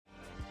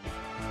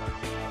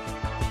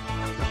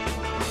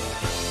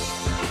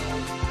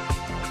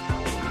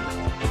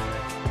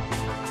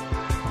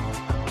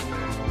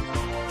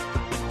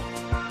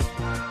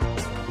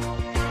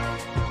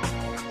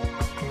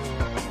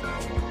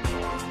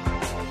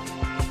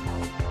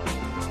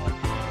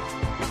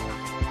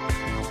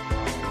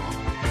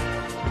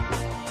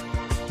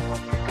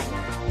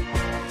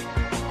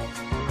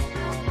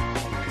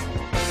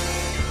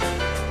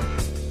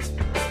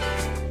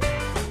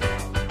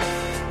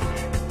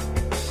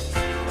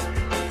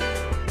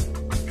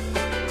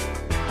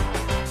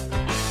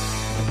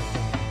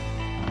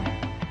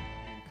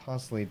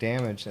constantly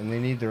damaged, and they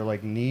need their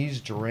like knees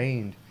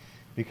drained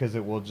because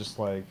it will just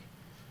like,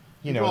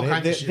 you know,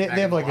 they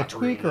have like a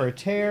tweak or a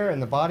tear,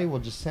 and the body will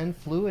just send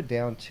fluid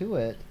down to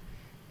it,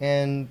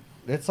 and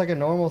it's like a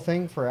normal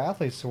thing for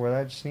athletes to where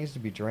that just needs to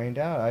be drained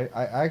out.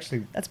 I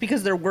actually... That's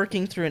because they're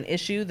working through an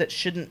issue that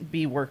shouldn't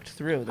be worked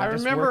through. I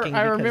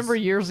remember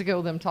years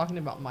ago them talking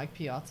about Mike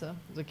Piazza,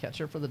 the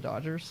catcher for the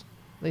Dodgers.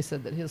 They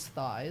said that his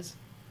thighs,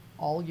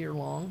 all year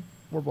long,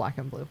 were black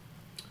and blue.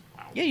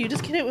 Yeah, you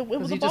just get hit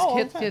with a he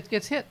ball. Just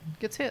gets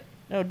hit.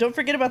 No, don't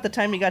forget about the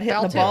time he got hit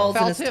in the balls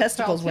and his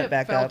testicles went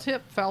back up.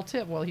 Foul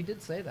tip. Well, he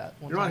did say that.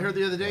 You know what I heard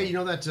the other day? You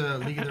know that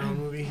League of Their Own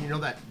movie? You know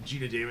that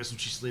Gina Davis when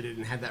she slid it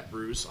and had that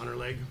bruise on her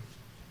leg?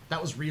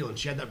 That was real, and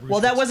she had that bruise.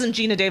 Well, that wasn't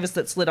Gina Davis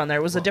that slid on there.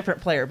 It was a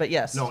different player, but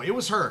yes. No, it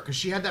was her, because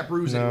she had that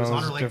bruise and it was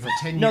on her leg for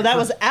 10 years. No, that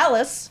was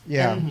Alice.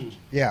 Yeah.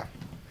 Yeah.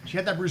 She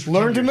had that bruise for 10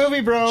 years. Learn to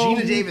movie, bro.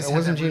 Gina Davis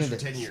had that bruise for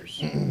 10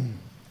 years.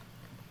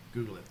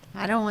 Google it.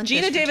 I don't want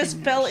Gina Davis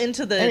fell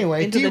into the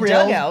derailed,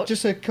 dugout.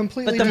 Just a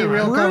completely but the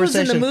derailed bruise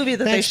conversation. in the movie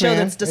that they show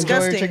that's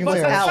disgusting was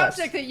But the Alice.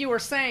 subject that you were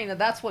saying,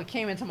 that's what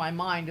came into my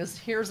mind, is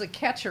here's a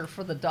catcher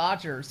for the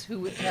Dodgers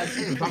who has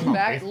his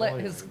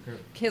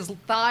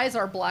thighs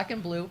are black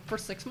and blue for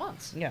 6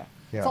 months. Yeah.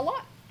 It's a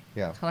lot.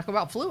 Yeah. Talk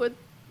about fluid.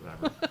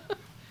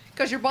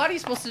 Because your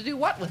body's supposed to do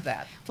what with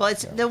that? Well,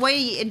 it's the way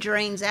it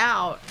drains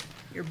out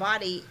your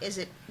body is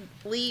it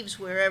leaves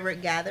wherever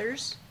it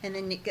gathers, and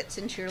then it gets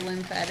into your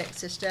lymphatic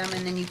system,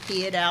 and then you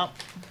pee it out,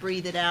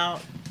 breathe it out,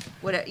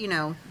 whatever, you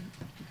know.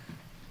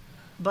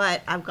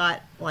 But I've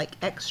got like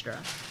extra.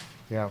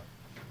 Yeah.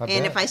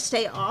 And if I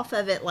stay off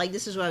of it, like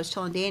this is what I was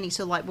telling Danny.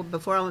 So like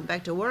before I went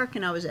back to work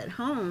and I was at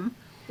home,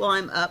 well,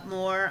 I'm up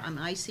more, I'm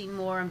icing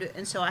more,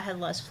 and so I had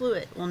less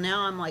fluid. Well,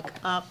 now I'm like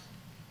up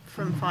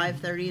from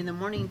 5:30 in the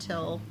morning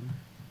till,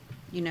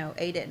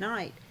 8 at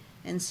night,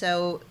 and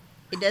so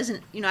it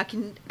doesn't, I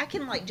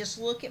can like just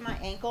look at my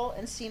ankle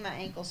and see my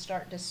ankle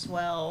start to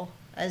swell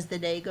as the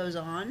day goes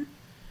on.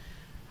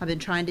 I've been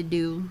trying to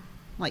do,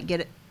 get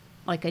it,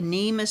 like a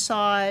knee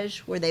massage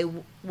where they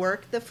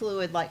work the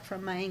fluid like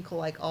from my ankle,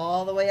 like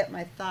all the way up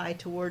my thigh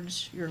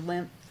towards your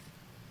lymph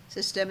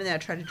system, and then I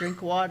try to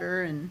drink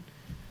water and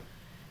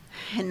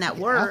that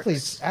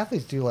works.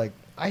 Athletes do like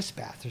ice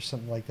bath or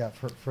something like that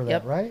for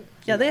that, right?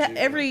 Yeah, they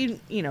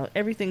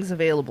everything's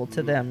available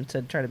to them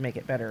to try to make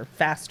it better,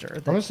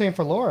 faster. I'm just saying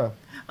for Laura.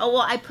 Oh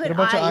well, I put a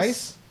bunch of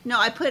ice. No,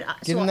 I put.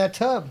 Get in that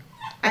tub.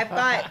 I've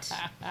got.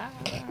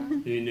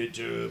 In the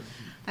tub.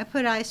 I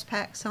put ice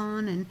packs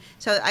on, and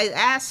so I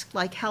asked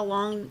how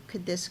long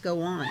could this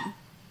go on,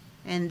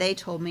 and they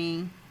told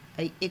me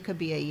it could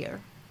be a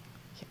year.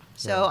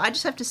 So I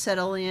just have to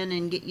settle in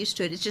and get used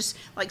to it. It's just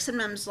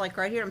sometimes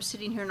right here, I'm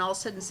sitting here and all of a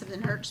sudden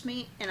something hurts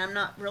me and I'm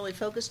not really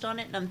focused on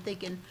it and I'm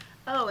thinking,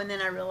 and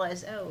then I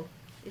realize,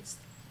 it's,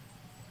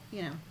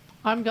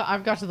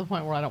 I've got to the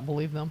point where I don't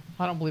believe them.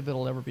 I don't believe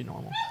it'll ever be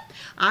normal.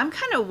 I'm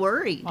kind of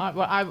worried.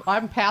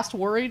 I'm past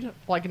worried.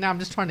 Now I'm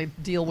just trying to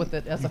deal with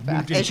it as a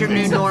fact. As your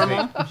new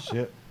normal.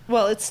 Shit.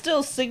 Well, it's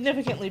still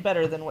significantly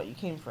better than what you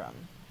came from.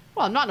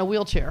 Well, I'm not in a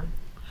wheelchair.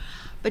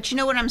 But you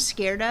know what I'm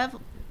scared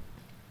of?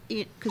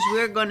 Because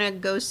we're going to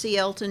go see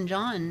Elton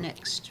John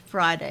next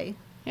Friday.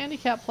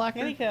 Handicap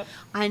placard.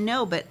 I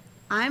know, but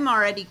I'm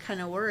already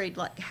kind of worried,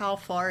 how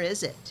far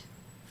is it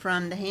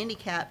from the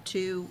handicap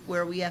to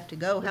where we have to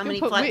go? How many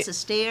flights of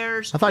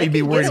stairs? I thought you'd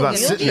be worried about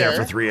sitting there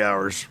for 3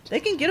 hours. They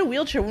can get a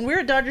wheelchair. When we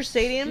were at Dodger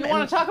Stadium... You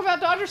want to talk about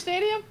Dodger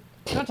Stadium?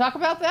 You want to talk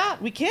about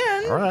that? We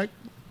can. All right.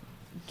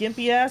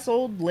 Gimpy-ass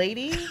old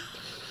lady.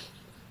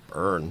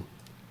 Burn.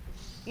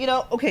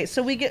 Okay,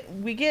 so we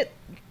get...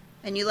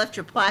 And you left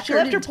your placard. She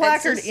left her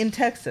placard in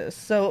Texas.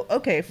 So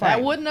okay, fine.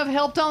 That wouldn't have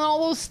helped on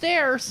all those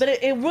stairs. But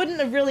it wouldn't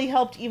have really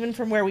helped even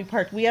from where we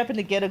parked. We happened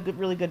to get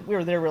really good. We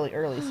were there really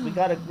early, so we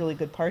got a really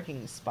good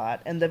parking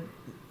spot, and the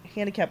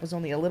handicap was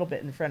only a little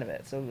bit in front of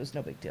it, so it was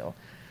no big deal.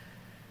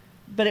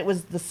 But it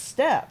was the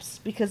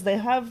steps, because they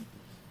have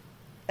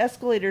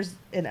escalators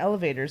and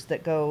elevators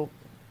that go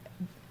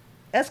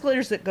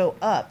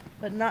up,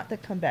 but not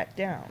that come back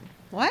down.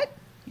 What?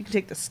 You can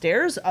take the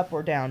stairs up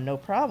or down, no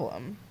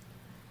problem.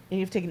 And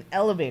you have to take an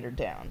elevator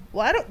down.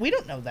 Well, we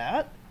don't know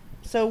that.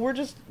 So we're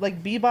just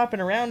bebopping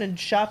around and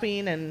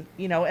shopping and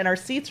our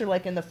seats are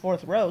in the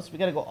 4th row. So we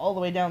got to go all the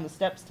way down the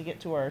steps to get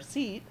to our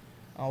seat,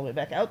 all the way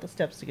back out the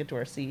steps to get to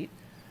our seat.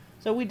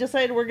 So we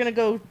decided we're going to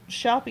go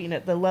shopping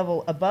at the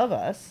level above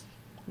us.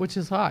 Which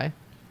is high.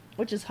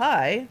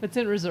 It's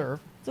in reserve.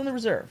 It's in the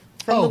reserve.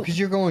 Because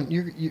you're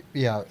going,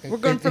 yeah. We're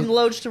going from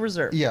Loge to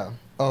reserve. Yeah.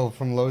 Oh,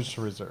 from Loge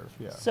to reserve,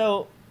 yeah.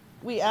 So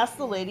we asked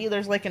the lady,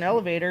 there's an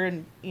elevator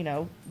and,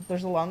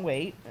 there's a long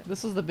wait.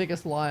 This is the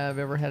biggest lie I've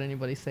ever had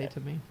anybody say to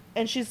me.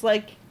 And she's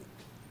like,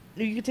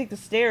 you can take the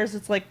stairs,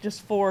 it's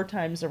just 4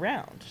 times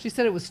around. She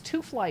said it was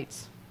 2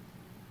 flights.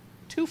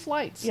 2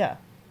 flights. Yeah.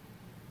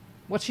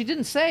 What she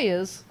didn't say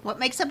is... What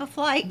makes up a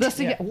flight?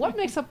 What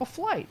makes up a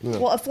flight? Yeah.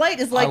 Well, a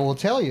flight is I will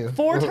tell you.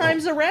 4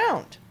 times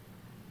around.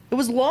 It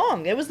was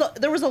long. There was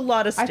a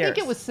lot of stairs. I think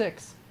it was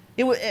 6.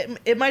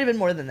 It might have been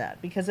more than that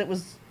because it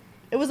was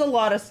a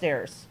lot of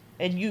stairs.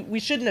 And we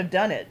shouldn't have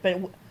done it, but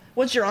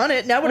Once you're on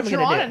it, now what am I Once you're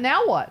going on to it, do?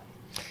 now what?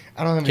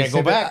 I don't have Can't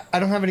any go back. I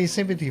don't have any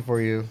sympathy for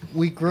you.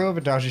 We grew up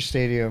at Dodger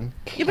Stadium.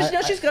 Yeah, but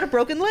now she's got a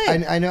broken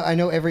leg. I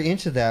know every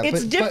inch of that.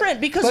 It's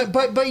different because-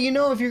 but you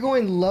know, if you're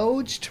going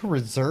Loge to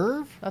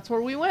reserve, That's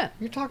where we went.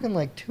 you're talking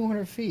like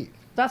 200 feet.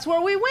 That's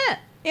where we went.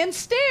 In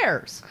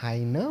stairs. I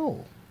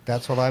know.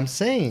 That's what I'm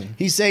saying.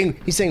 He's saying,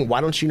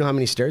 why don't you know how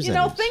many stairs You that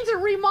know, is? things are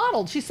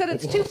remodeled. She said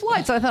it's 2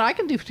 flights. I thought I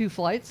can do 2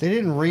 flights. They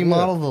didn't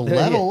remodel the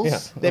levels. Yeah.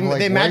 of, They like,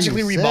 where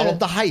magically you remodeled sit.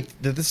 the height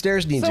that the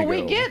stairs need to So go.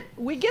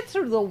 we get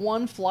through the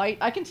 1 flight.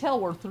 I can tell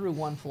we're through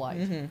 1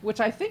 flight, which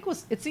I think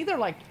it's either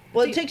like.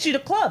 Well, it takes you to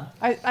club.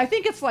 I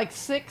think it's like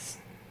 6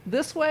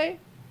 this way,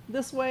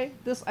 this.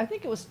 I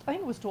think it was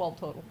 12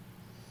 total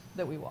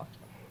that we walked.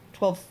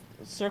 12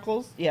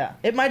 circles. Yeah,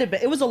 it might have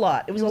been. It was a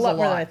lot. It was a lot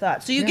more than I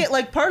thought. So you get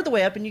like part of the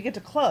way up, and you get to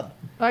club.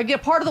 I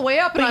get part of the way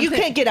up, But you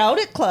can't get out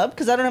at club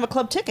because I don't have a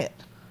club ticket.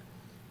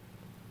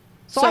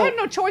 So I had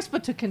no choice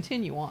but to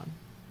continue on,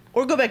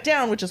 or go back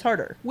down, which is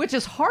harder. which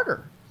is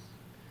harder.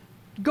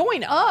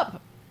 Going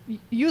up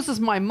uses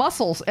my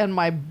muscles and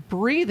my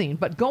breathing,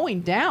 but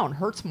going down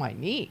hurts my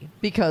knee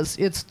because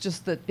it's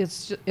just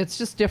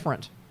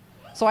different.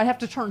 So I have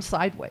to turn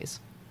sideways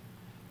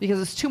because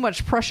it's too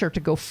much pressure to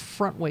go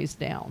front ways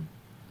down.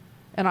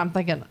 And I'm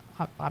thinking,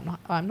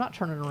 I'm not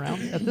turning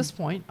around at this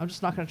point. I'm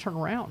just not going to turn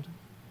around.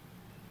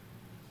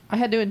 I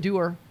had to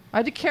endure. I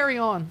had to carry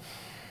on.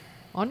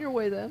 On your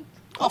way then.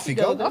 Off you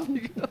go. Off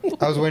you go.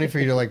 I was waiting for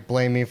you to like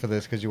blame me for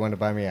this because you wanted to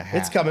buy me a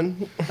hat. It's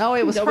coming. No,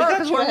 it was No, her we got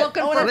because your we're hat.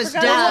 looking Oh, for and I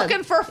forgot- we're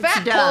looking for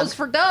fat Doug. clothes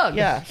for Doug.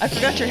 Yeah, I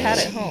forgot your hat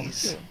at home.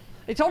 Too.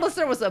 They told us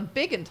there was a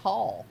big and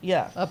tall.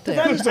 Yeah, Up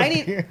 'Cause there. I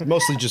need.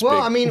 Mostly just Well,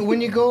 big. I mean,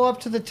 when you go up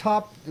to the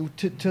top,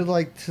 to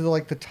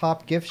the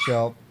top gift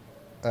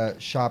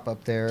shop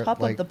up there, Top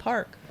like of the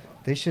park.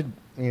 they should,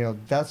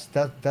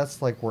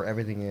 that's like where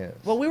everything is.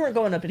 Well, we weren't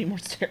going up any more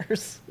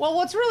stairs. Well,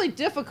 what's really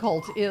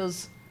difficult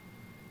is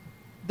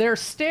their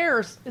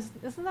stairs.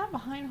 Isn't that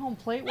behind home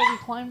plate where we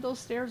climbed those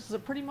stairs? Is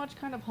it pretty much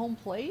kind of home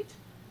plate?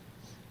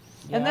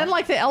 And then,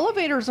 like, the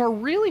elevators are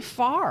really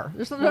far.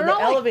 No, the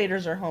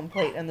elevators are home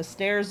plate, and the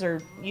stairs are,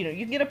 you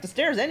can get up the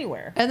stairs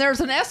anywhere. And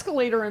there's an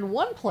escalator in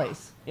one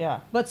place.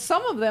 Yeah. But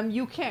some of them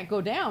you can't go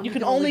down. You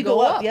can only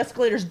go up. The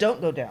escalators don't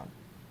go down.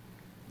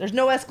 There's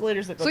no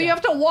escalators that go So down. you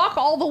have to walk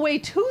all the way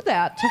to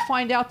that to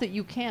find out that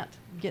you can't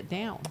get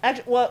down.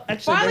 Actually,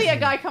 Finally, there's- a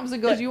guy comes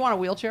and goes, "You want a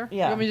wheelchair?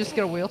 Yeah. You want me to just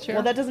get a wheelchair?"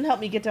 Well, that doesn't help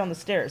me get down the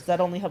stairs.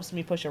 That only helps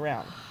me push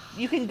around.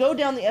 You can go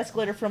down the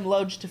escalator from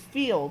Loge to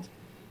Field,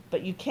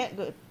 but you can't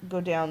go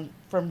down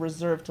from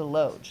Reserve to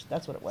Loge.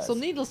 That's what it was. So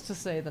needless to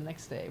say, the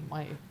next day,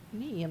 my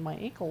knee and my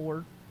ankle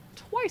were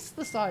twice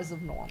the size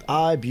of normal.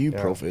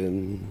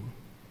 Ibuprofen.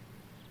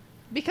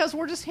 Because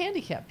we're just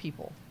handicapped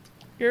people.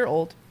 You're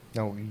old.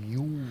 No,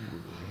 you.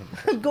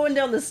 Going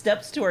down the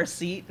steps to our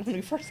seat when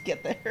we first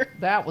get there.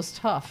 That was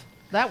tough.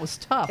 That was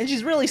tough. And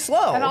she's really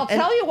slow. And I'll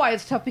tell you why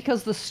it's tough,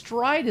 because the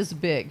stride is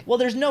big. Well,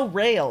 there's no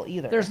rail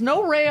either. There's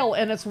no rail,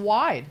 and it's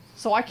wide.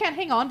 So I can't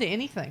hang on to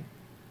anything.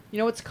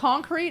 It's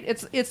concrete.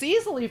 It's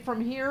easily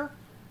from here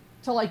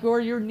to like where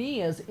your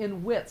knee is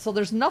in width. So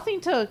there's nothing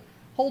to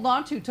hold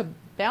on to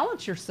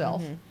balance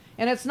yourself. Mm-hmm.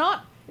 And it's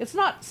not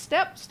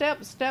step,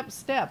 step, step,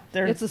 step.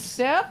 There's- It's a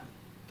step,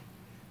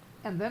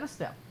 and then a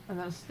step, and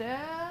then a step.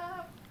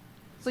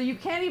 So you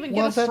can't even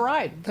get a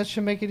stride. That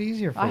should make it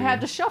easier for I you.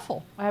 had to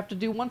shuffle. I have to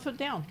do 1 foot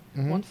down,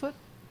 Mhm. 1 foot,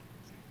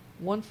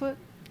 1 foot.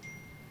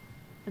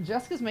 And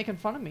Jessica's making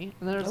fun of me.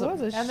 And there's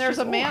she's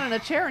a man in a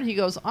chair, and he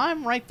goes,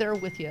 "I'm right there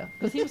with you,"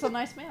 because he was a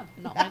nice man,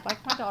 not like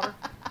my daughter.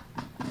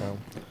 No.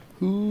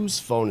 Whose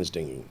phone is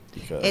dinging?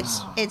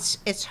 Because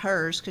It's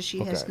hers because she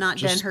has Okay, not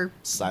done just her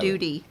silent.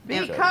 duty.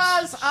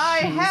 Because I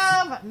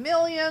have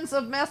millions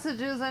of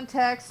messages and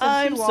texts. And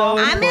I'm too so long.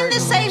 I'm in the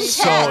same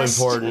so text.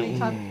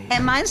 important.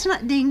 And mine's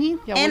not dinging.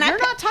 Yeah, well, and you're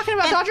not talking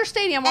about Dodger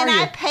Stadium, are and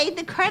you? I paid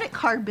the credit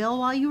card bill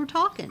while you were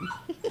talking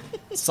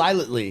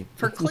Silently.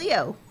 for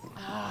Cleo.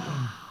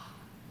 I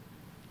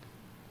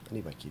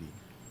need my kitty.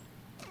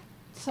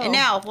 So, And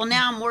now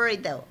I'm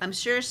worried though. I'm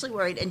seriously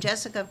worried. And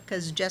Jessica,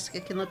 because Jessica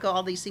can look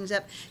all these things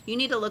up, you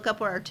need to look up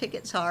where our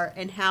tickets are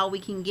and how we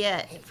can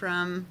get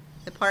from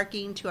the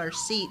parking to our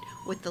seat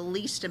with the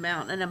least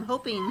amount. And I'm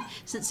hoping,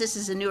 since this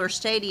is a newer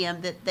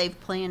stadium, that they've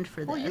planned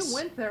for well, this. you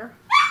went there.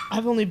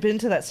 I've only been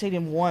to that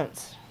stadium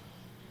once.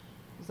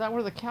 Is that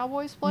where the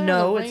Cowboys play?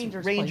 No, or the it's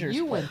Rangers. Rangers Play?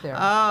 You play. went there.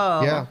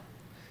 Oh. Yeah.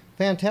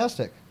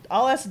 Fantastic.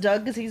 I'll ask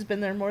Doug because he's been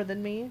there more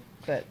than me.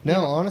 But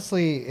No,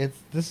 honestly,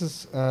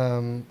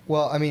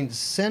 well, I mean,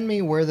 send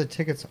me where the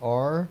tickets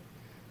are,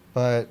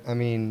 but I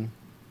mean,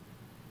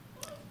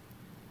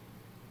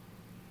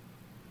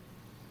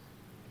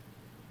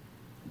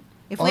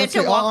 If we had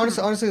to walk,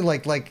 honestly,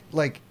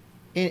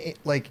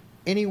 like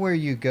anywhere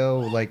you go,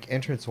 like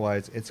entrance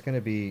wise, it's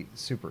gonna be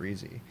super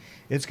easy.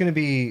 It's gonna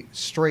be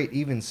straight,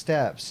 even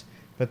steps,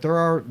 but there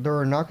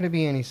are not gonna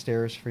be any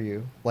stairs for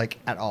you, like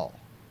at all.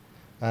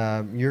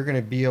 You're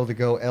gonna be able to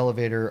go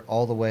elevator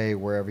all the way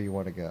wherever you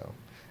want to go.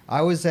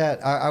 I was at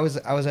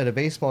a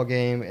baseball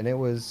game, and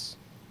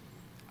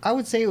I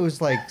would say it was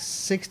like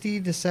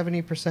 60 to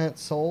 70%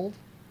 sold.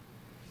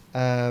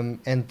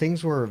 and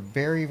things were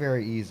very,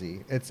 very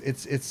easy.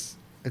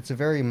 It's a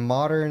very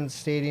modern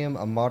stadium,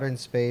 a modern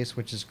space,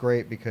 which is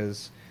great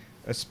because,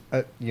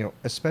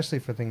 especially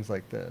for things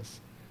like this.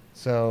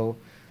 So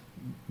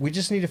we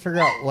just need to figure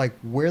out like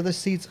where the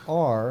seats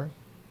are,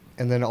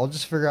 and then I'll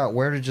just figure out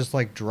where to just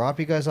like drop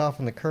you guys off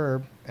on the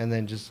curb, and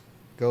then just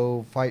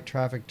go fight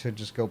traffic to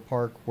just go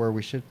park where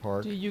we should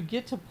park. Do you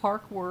get to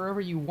park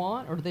wherever you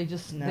want, or they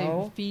just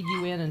they feed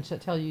you in and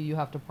tell you you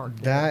have to park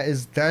there?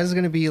 That is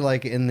going to be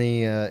like in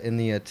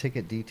the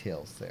ticket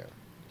details there.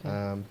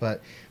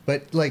 But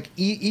like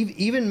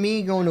even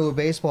me going to a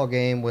baseball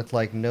game with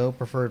like no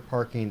preferred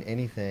parking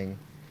anything,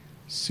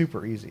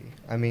 super easy.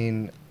 I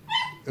mean,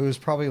 it was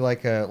probably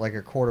like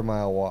a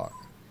quarter-mile walk.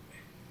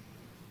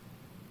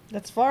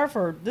 That's far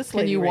for this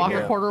lady. Can you right walk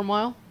here. a quarter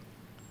mile?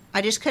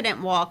 I just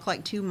couldn't walk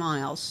like 2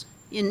 miles.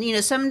 And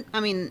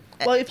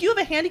Well, if you have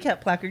a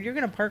handicap placard, you're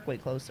going to park way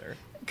closer.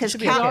 because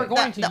We are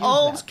going to the use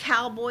old that.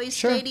 Cowboys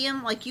Sure.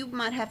 Stadium, like you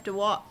might have to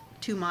walk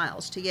 2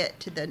 miles to get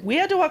to the. We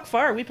had to walk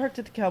far. We parked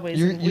at the Cowboys.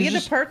 You're We had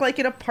just- to park like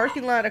in a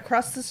parking lot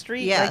across the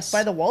street, Yes.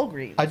 like by the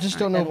Walgreens. I just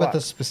don't know And about the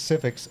walk.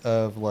 specifics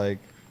of like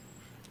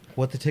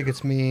what the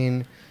tickets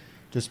mean.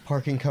 Does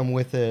parking come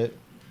with it?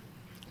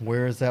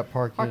 Where is that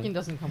parking? Parking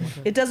doesn't come with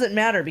it. It doesn't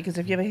matter because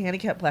if you have a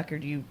handicap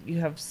placard, you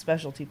have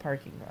specialty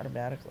parking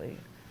automatically.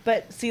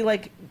 But see,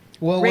 like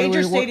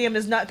Ranger Stadium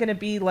is not going to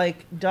be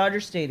like Dodger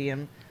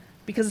Stadium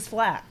because it's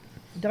flat.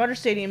 Dodger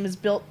Stadium is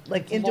built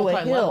like It's into a hill,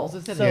 multi-levels.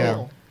 It's in a so Yeah,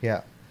 hill.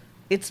 yeah.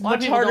 it's A lot of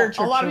much people harder don't-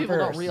 to a lot of people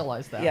don't traverse.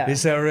 realize that. Yeah.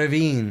 It's a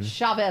ravine.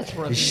 Chavez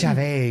Ravine.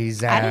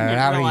 Chavez. I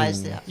didn't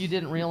realize that. You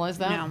didn't realize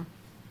that? No.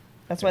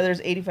 That's why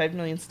there's 85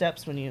 million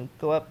steps when you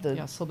go up the.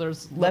 Yeah, so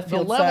there's Left the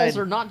field levels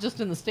side. are not just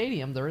in the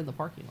stadium; they're in the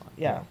parking lot.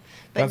 Yeah.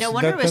 But That's- no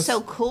wonder it was that's-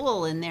 so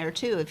cool in there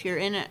too. If you're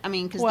in it, I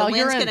mean, because Well, the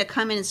you're wind's in- going to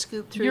come in and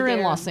scoop through. You're in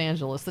there. Los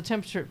Angeles. The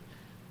temperature.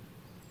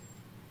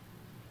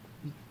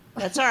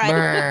 That's all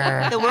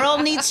right. The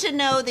world needs to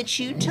know that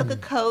you took a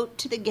coat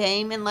to the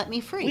game and let me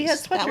freeze. We had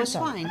that was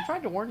sweatshirts on. fine. I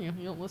tried to warn you.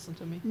 You don't listen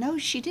to me. No,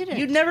 she didn't.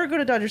 You'd never go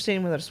to Dodger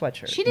Stadium without a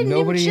sweatshirt. She didn't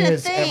Nobody mention a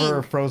has thing.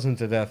 ever frozen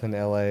to death in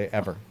LA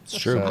ever. It's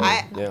true. So,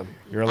 Yeah.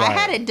 you're a I liar.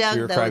 had a Doug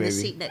You're a though in the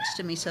crybaby. seat next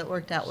to me, so it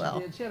worked out well.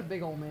 She did. She had a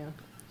big old man.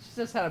 She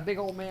just had a big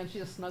old man. She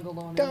just snuggled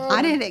on him.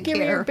 I didn't Give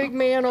me care. your big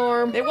man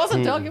arm. It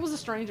wasn't Doug. It was a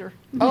stranger.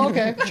 Oh,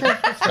 okay. Sure.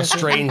 A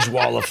strange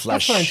wall of That's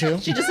flesh. fine too.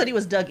 She just said he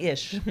was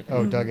Doug-ish.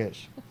 Oh,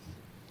 Doug-ish.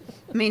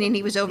 Meaning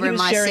he was over He in was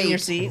my sharing seat. your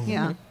seat.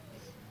 Yeah.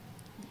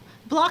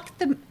 Blocked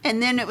them,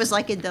 and then it was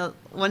like in the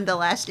one of the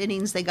last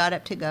innings they got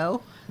up to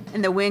go,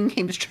 and the wind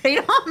came straight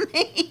on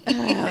me.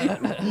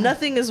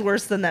 Nothing is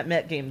worse than that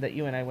Met game that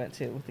you and I went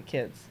to with the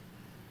kids.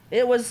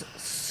 It was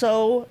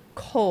so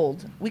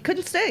cold. We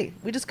couldn't stay.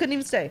 We just couldn't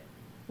even stay.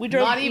 We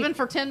drove. Not even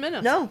for 10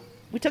 minutes. No.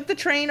 We took the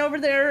train over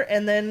there,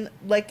 and then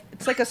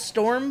it's like a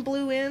storm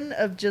blew in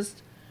of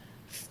just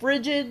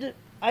frigid,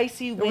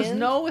 icy wind. There was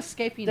no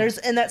escaping.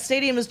 And that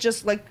stadium is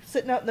just like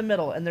sitting out in the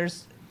middle, and you're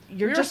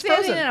we were just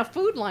standing frozen. in a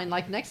food line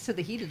like next to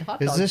the heated hot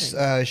Is dog this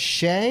thing.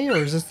 Shea or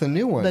is this the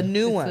new one? The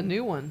new It's one. the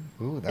new one.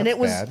 Ooh, that's And it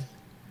was- bad.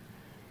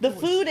 The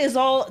food is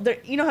all there.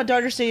 You know how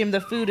Dodger Stadium, the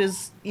food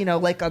is,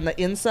 like on the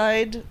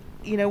inside.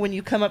 When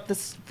you come up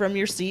from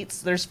your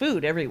seats, there's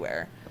food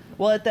everywhere.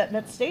 Well, at that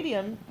Met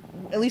Stadium,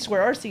 at least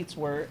where our seats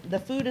were, the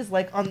food is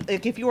like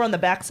if you were on the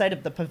backside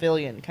of the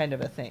pavilion, kind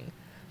of a thing.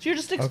 So you're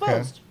just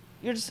exposed.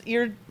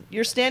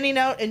 You're standing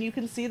out and you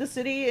can see the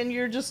city and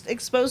you're just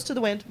exposed to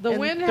the wind. The and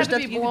wind there's had to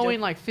be nothing you can do.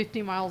 blowing like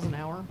 50 miles an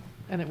hour,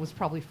 and it was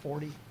probably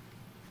 40.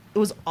 It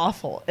was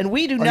awful, and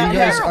we do Are not. you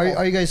guys have-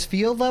 are you guys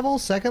field level,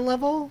 second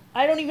level?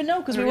 I don't even know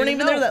because we Don't weren't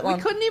even there that long.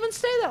 We couldn't even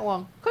stay that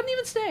long. Couldn't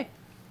even stay.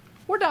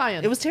 We're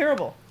dying. It was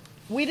terrible.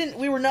 We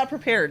were not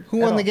prepared. Who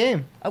at won the all.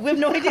 game? We have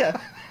no idea.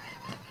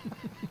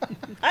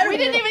 We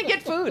didn't even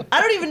get food.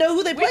 I don't even know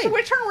who they We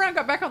played. turned around,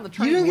 got back on the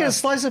train. You didn't get a left.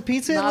 slice of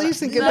pizza at Not a-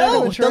 least and get back on No,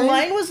 the the train?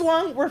 line was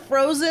long. We're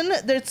frozen.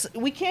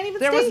 We can't even.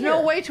 There stay was no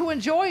here. way to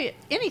enjoy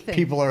anything.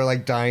 People are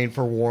like dying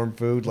for warm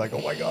food. Like,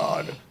 oh my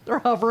god. They're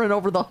hovering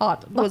over the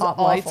hot was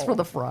lights awful. for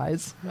the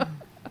fries.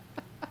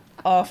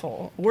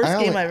 Awful. Worst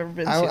game I've ever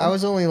been to. I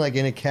was only like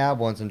in a cab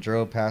once and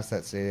drove past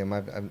that stadium.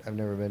 I've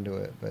never been to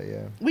it, but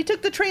yeah. We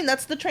took the train.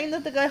 That's the train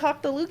that the guy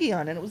hawked the loogie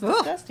on, and it was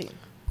disgusting.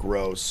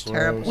 Gross.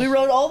 Terrible. We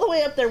rode all the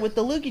way up there with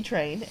the loogie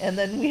train, and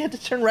then we had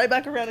to turn right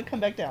back around and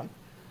come back down.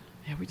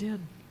 Yeah, we did.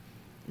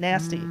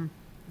 Nasty.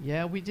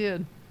 Yeah, we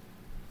did.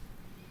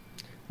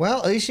 Well,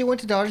 at least you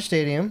went to Dodger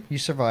Stadium. You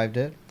survived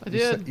it. I You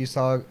did. You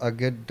saw a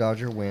good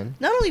Dodger win.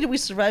 Not only did we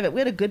survive it, we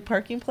had a good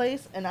parking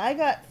place, and I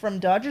got from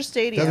Dodger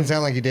Stadium. Doesn't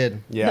sound like you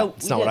did. Yeah, No,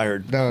 it's we not what I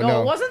didn't. heard. No, No,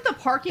 no. it wasn't the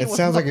parking. It was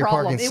sounds the like your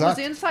problem. parking It was sucked.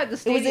 inside the It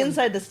stadium. was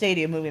inside the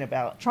stadium, moving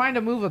about. Trying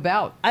to move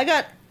about. I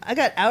got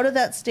out of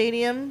that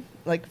stadium,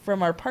 like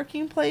from our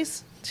parking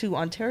place to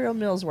Ontario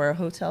Mills, where our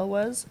hotel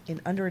was,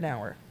 in under an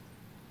hour.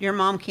 Your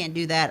mom can't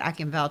do that. I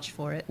can vouch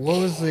for it. What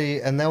was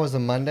and that was a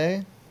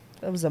Monday?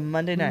 That was a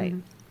Monday night.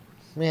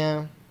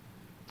 Yeah.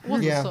 It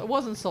wasn't, Yeah. it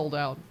wasn't sold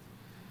out.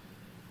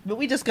 But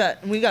we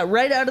got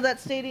right out of that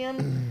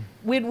stadium.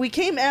 When we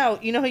came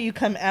out, you know how you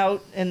come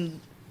out and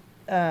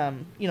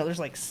there's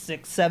like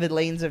 6-7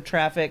 lanes of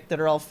traffic that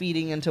are all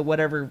feeding into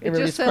whatever It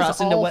everybody's just says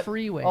crossing to all what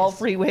freeways. all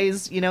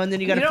freeways, and then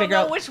you got to You don't figure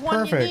know out which one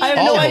Perfect. you need. I have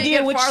no until you idea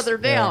get which- farther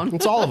down.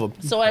 It's all of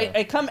them. So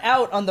I come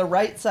out on the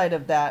right side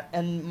of that,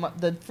 and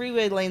the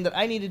freeway lane that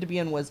I needed to be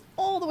in was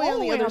all the way All on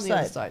the the way other on the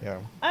other side. side. Yeah.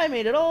 I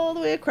made it all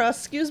the way across.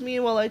 Excuse me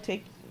while I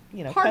take,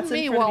 Pardon cuts in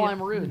me front of while you.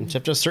 I'm rude. You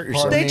have to assert Pardon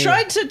yourself. They me.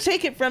 tried to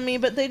take it from me,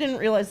 but they didn't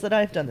realize that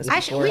I've done this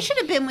before. We should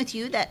have been with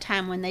you that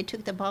time when they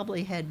took the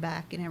bobbly head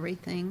back and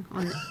everything.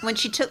 When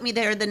she took me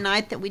there the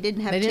night that we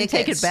didn't have They didn't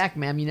tickets. take it back,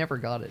 ma'am. You never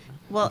got it.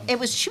 Well,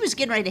 she was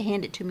getting ready to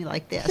hand it to me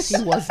like this.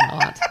 He was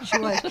not. She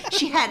was.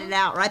 She had it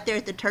out right there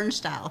at the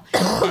turnstile,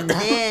 and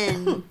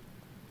then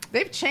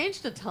They've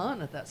changed a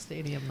ton at that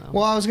stadium, though.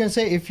 Well, I was gonna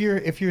say if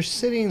you're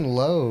sitting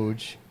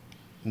Loge,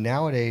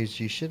 nowadays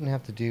you shouldn't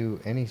have to do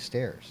any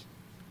stairs.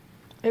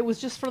 It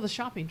was just for the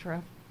shopping trip.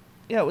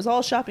 Yeah, it was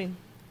all shopping.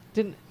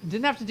 Didn't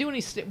have to do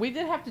any. We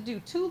did have to do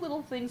 2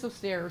 little things of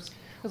stairs.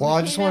 'Cause Well, we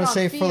I just came wanna out on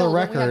say for the field and we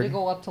had to record-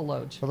 go up to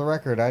Loge. For the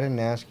record, I didn't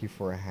ask you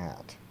for a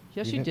hat.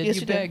 Yes, You you didn't- did. Yes,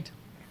 you you did. begged.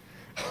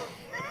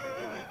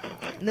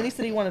 And then he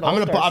said he wanted I'm all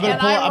gonna stars. I'm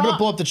gonna ro-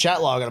 pull up the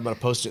chat log and I'm gonna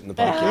post it in the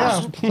Yeah,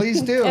 podcast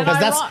please do. And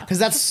because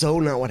that's so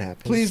not what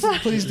happened. Please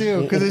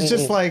do, because it's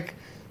just like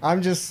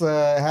I'm just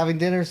having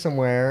dinner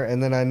somewhere,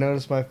 and then I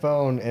notice my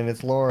phone, and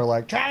it's Laura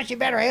like, Travis, you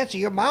better answer.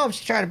 Your mom's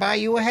trying to buy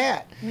you a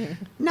hat.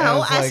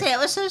 no, it's I like- say it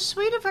was so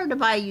sweet of her to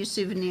buy you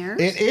souvenirs.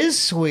 It is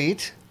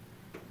sweet.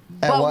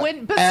 At But what,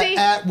 when- but at, see-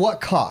 at what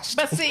cost?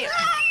 But see,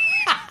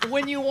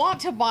 when you want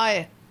to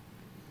buy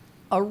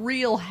a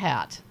real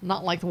hat,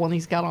 not like the one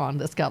he's got on,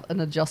 that's got an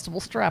adjustable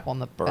strap on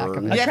the back of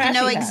Burn. it. you have to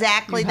know trashy hat.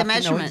 exactly You the have to know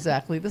measurement.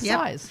 exactly the Yep.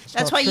 size.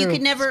 That's not why you true.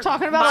 could never We're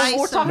talking about- buy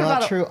we're some- talking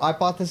about Not a- true. I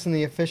bought this in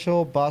the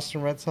official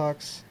Boston Red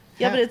Sox.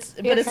 Yeah, hat.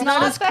 but it's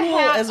not as the cool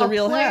hat as a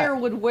real player hat.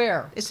 would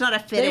wear. It's not a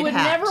fitted They would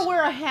hat. never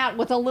wear a hat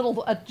with a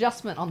little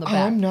adjustment on the back.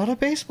 I'm not a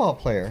baseball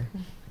player,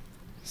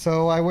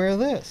 so I wear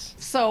this.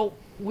 So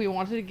we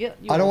wanted to get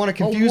you I don't wanna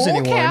confuse a wool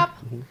anyone. Cap,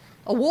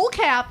 a wool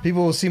cap.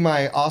 People will see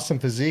my awesome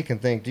physique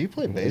and think, "Do you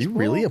play Are baseball? you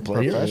really a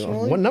player?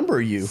 professionally?" What number are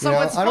you? So You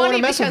know, it's I don't wanna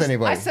funny mess with because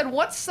anybody. I said,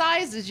 "What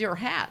size is your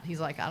hat?" He's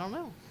like, "I don't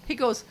know." He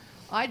goes,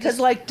 "I Because just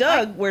like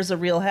Doug wears a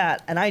real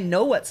hat, and I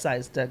know what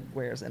size Doug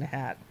wears in a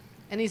hat.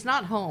 and he's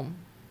not home."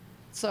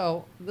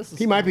 So this is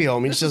He might be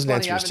home. He This just is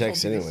doesn't funny. answer his I haven't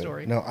texts told you this anyway.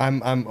 story. No,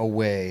 I'm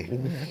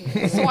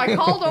away. So I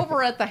called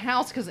over at the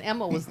house because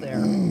Emma was there,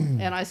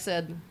 and I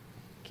said,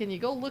 "Can you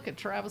go look at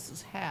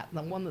Travis's hat,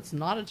 the one that's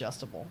not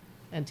adjustable,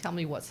 and tell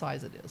me what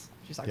size it is?"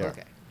 She's like, Yeah.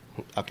 "Okay."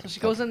 Okay. So she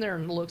goes in there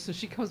and looks. So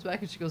she comes back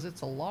and she goes,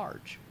 "It's a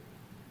large."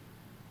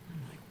 I'm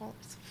like, "Well,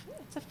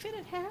 it's a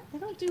fitted hat. They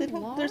don't do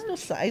large." There's no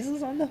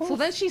sizes on the whole. So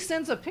then she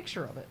sends a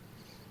picture of it.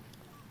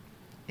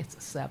 It's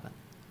a 7.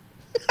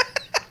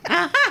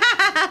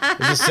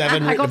 Is a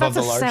 7 I go, above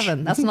 "That's the a large?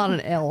 7. That's not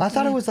an L." I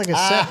thought it was like a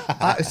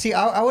seven. See,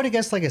 I would have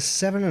guessed like a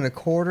 7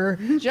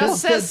 1/4.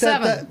 Just says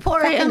 7.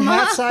 Poor fucking Emma.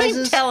 hat I'm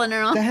sizes. telling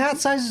her. The hat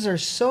sizes are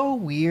so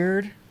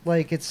weird.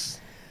 Like it's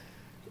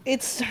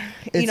it's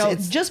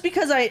it's- just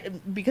because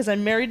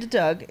I'm married to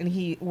Doug and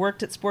he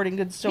worked at sporting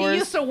goods He stores.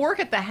 used to work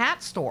at the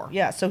hat store.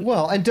 Yeah, so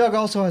well, and Doug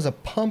also has a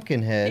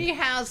pumpkin head. He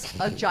has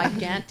a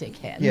gigantic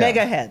head. Yeah.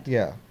 mega head.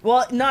 Yeah.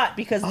 Well, not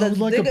because I the, would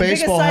like the a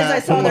biggest baseball size hat I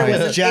saw with there my was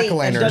an 8, and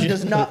jack-o'-lantern. Doug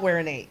does not wear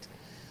an 8.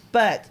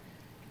 But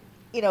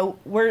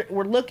we're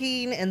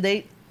looking, and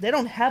they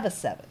don't have a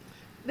 7.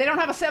 They don't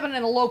have a 7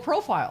 in a low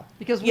profile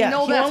because we Yeah,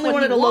 know he that's only what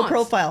wanted he a low wants.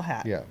 profile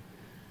hat. Yeah.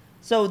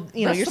 So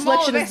your The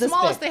selection is the this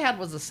smallest big. they had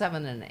was a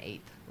 7 and an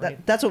 8.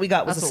 Right? That's what we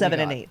got was That's a what we 7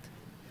 and got.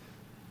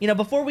 8.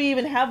 Before we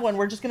even have one,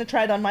 we're just gonna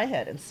try it on my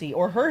head and see,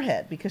 or her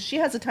head, because she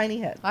has a tiny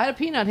head. I had a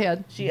peanut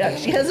head. She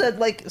has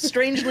a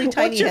strangely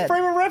tiny What's your head.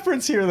 frame of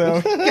reference here,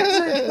 though?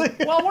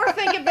 Well, we're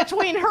thinking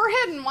between her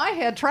head and my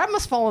head, Trav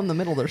must fall in the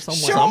middle there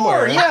somewhere. Sure,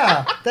 Somewhere.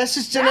 yeah. That's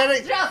just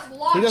genetic. That's just He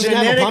logic. doesn't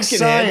have a Genetic pumpkin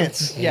head.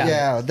 science. Yeah.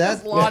 Yeah.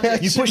 That's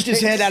logic. You pushed his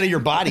head out of your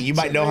body. You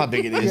might know how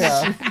big it is.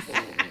 Yeah.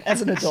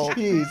 As an adult.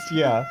 Jeez.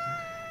 Yeah.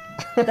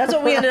 That's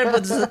what we ended up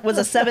with, was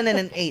a 7 and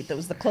an 8. That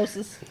was the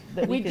closest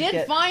that we We could did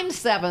get. find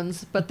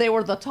 7s, but they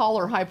were the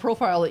taller, high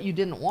profile that you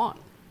didn't want.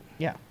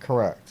 Yeah.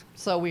 Correct.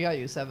 So we got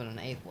you 7 and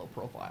 8 low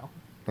profile.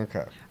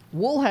 Okay.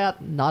 Wool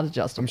hat, not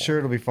adjustable. I'm sure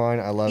it'll be fine.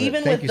 I love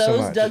Even it. Thank with you so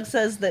those, much. Doug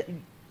says that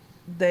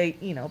they,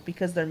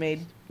 because they're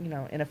made,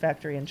 in a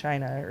factory in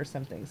China or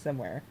something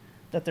somewhere,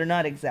 that they're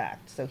not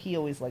exact. So he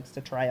always likes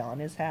to try on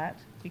his hat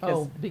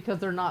because because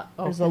they're not.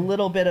 there's a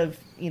little bit of,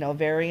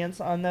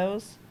 variance on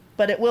those.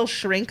 But it will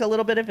shrink a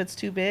little bit if it's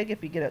too big,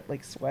 if you get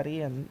it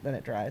sweaty and then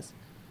it dries.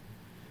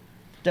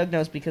 Doug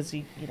knows because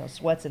he,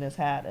 sweats in his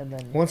hat and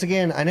then. Once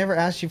again, I never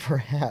asked you for a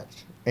hat,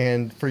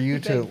 and for you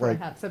He to begged for a like.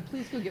 hat. Said,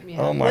 please go get me a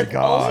hat. Oh my With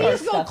all God. our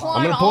Please go stuff on. climb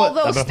I'm gonna pull all it. I'm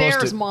those gonna post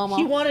stairs, it. Mama.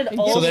 He wanted And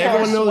all get So that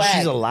All-star everyone knows swag.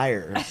 she's a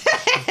liar.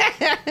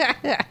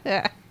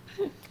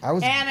 I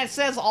was. And it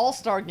says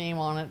All-Star Game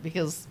on it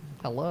because,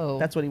 hello.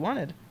 That's what he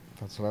wanted.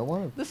 That's what I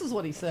wanted. This is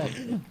what he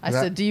said. I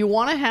That- said, do you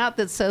want a hat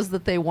that says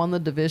that they won the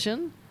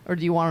division? Or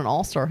do you want an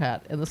All-Star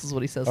hat? And this is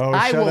what he says. Oh,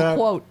 I shut will up.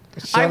 quote,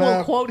 I will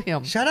up. quote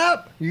him. Shut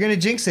up! You're gonna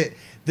jinx it.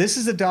 This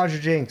is a Dodger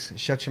jinx.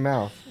 Shut your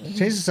mouth. Change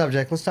the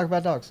subject. Let's talk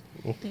about dogs.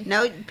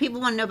 No,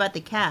 people want to know about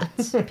the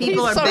cats.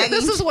 People are begging.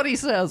 This is what he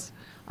says.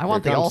 I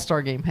want the comes.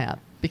 All-Star Game hat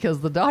because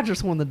the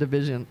Dodgers win the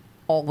division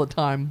all the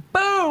time.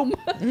 Boom!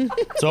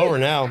 It's over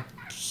now.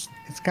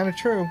 It's kind of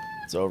true.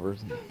 It's over.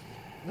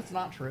 That's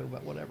not true,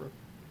 but whatever.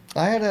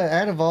 I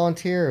had a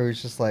volunteer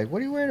who's just like,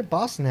 "What are you wearing a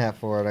Boston hat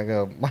for?" And I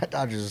go, "My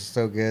Dodgers are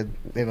so good,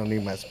 they don't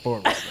need my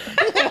support right now."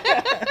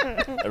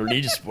 I don't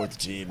need to support the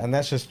team. And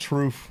that's just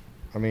truth.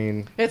 I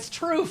mean, It's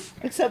truth.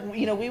 Except,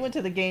 we went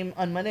to the game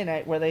on Monday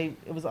night where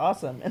it was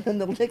awesome. And then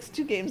the next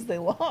 2 games they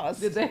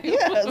lost. Did they?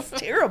 Yeah, it was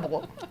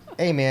terrible.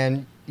 hey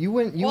man, you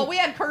went. Well, we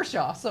had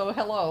Kershaw, so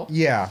hello.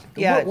 Yeah.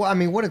 Yeah. Well, I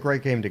mean, what a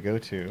great game to go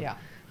to. Yeah.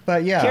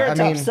 But yeah, Carrot I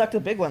Top mean, sucked a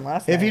big one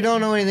last night. if you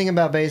don't know anything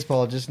about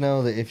baseball, just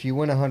know that if you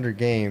win 100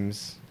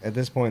 games at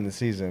this point in the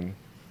season,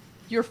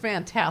 You're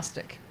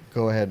fantastic.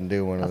 go ahead and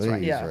do one That's of right,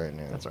 these yeah. right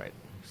now. That's right.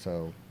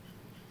 So,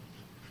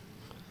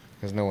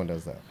 because no one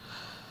does that.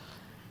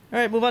 All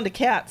right, move on to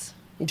cats.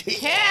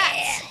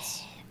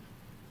 Cats!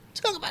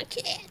 Talk about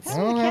cats. I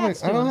don't,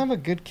 cats I don't doing? have a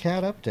good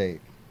cat update.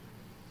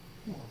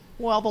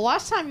 Well, the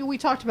last time we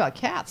talked about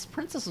cats,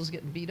 Princess was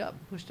getting beat up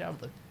and pushed out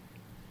of the...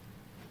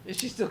 Is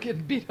she still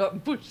getting beat up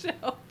and pushed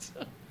out?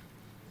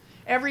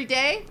 Every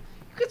day?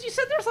 Because you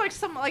said there's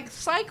some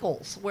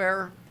cycles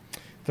where...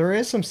 There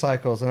is some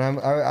cycles, and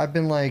I've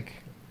been like,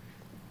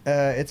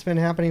 it's been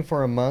happening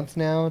for a month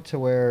now to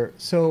where,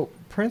 so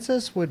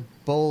Princess would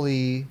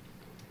bully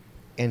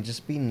and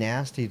just be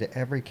nasty to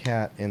every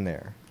cat in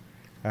there.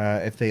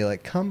 If they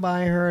come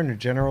by her in a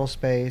general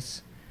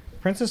space,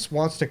 Princess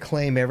wants to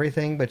claim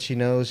everything, but she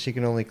knows she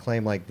can only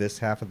claim this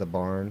half of the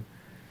barn.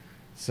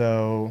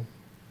 So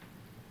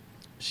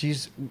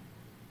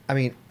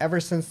ever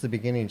since the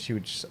beginning, she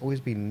would just always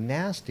be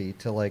nasty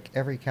to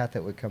every cat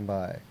that would come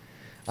by.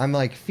 I'm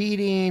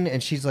feeding,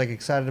 and she's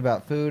excited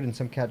about food, and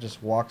some cat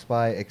just walks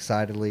by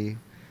excitedly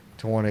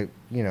to want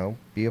to,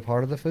 be a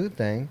part of the food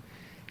thing.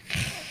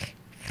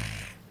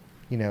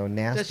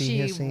 Nasty Does she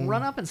hissing.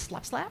 run up and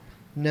slap?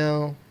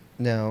 No.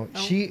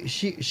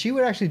 She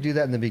would actually do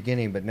that in the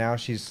beginning, but now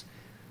she's,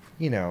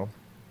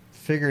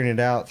 figuring it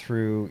out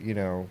through,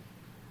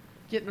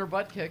 Getting her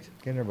butt kicked.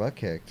 getting her butt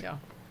kicked. Yeah.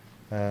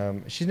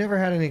 She's never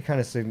had any kind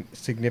of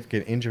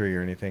significant injury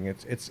or anything.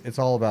 It's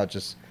all about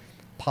just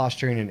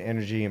posturing and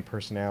energy and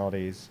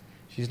personalities.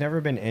 She's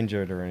never been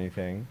injured or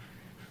anything,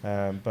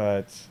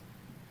 but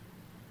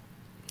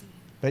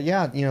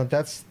yeah,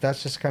 that's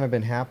just kind of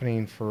been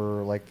happening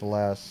for the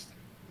last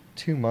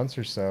 2 months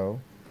or so,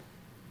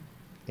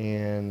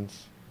 and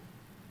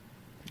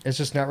it's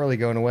just not really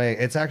going away.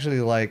 It's actually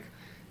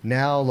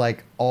now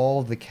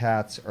all the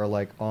cats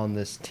are on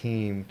this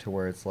team to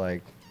where it's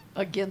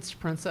Against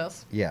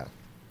Princess. yeah.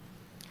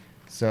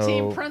 So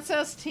Team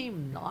Princess,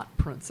 team not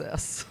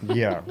Princess.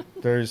 yeah,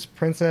 there's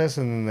Princess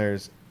and then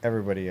there's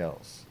everybody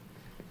else,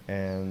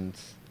 and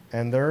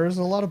there's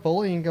a lot of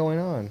bullying going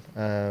on.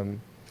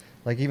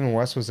 Even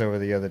Wes was over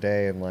the other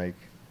day, and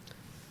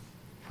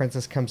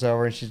Princess comes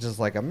over and she's just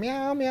a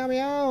meow meow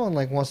meow,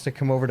 and wants to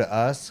come over to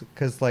us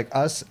because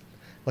us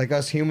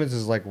humans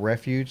is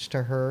refuge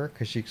to her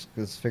because she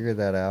has figured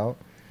that out,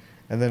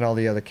 and then all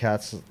the other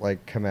cats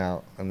come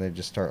out and they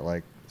just start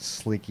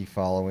sleeky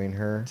following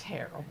her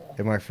Terrible.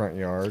 in my front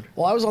yard.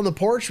 Well, I was on the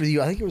porch with you.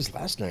 I think it was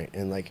last night,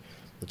 and the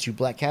 2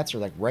 black cats are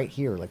right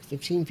here,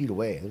 15 feet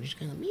away. They're just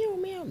kind of meow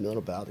meow milling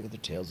about. They got their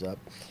tails up,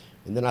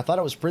 and then I thought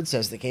it was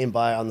Princess that came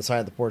by on the side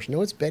of the porch.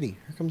 No, it's Betty.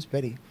 Here comes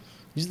Betty.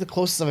 These are the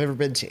closest I've ever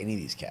been to any of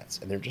these cats,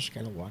 and they're just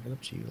kind of walking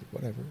up to you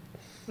whatever.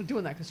 They're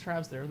doing that because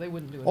Trav's there. They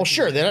wouldn't do it. Oh,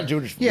 sure, they're not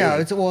doing it for Yeah,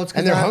 me. it's 'cause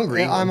and they're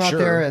hungry. I'm out sure.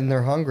 there and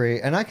they're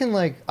hungry, and I can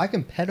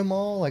pet them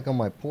all on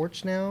my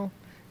porch now,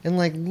 in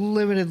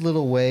limited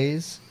little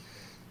ways.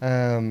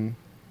 But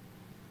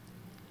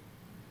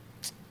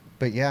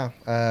yeah,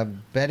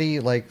 Betty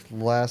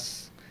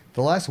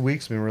the last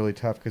week's been really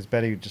tough because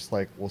Betty just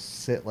will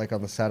sit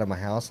on the side of my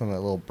house on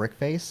that little brick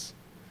face.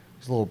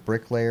 There's a little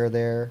brick layer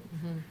there,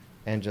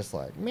 and just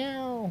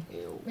meow,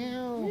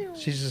 meow.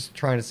 She's just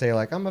trying to say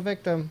I'm a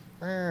victim.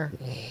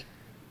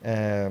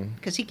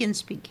 Because he can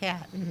speak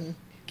cat.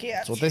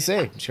 That's what they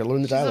say. She got to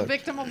learn the She's a dialect.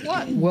 victim of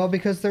what? Well,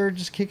 because they're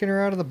just kicking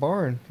her out of the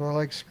barn.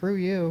 They're screw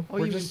you. Oh, We're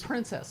you mean just...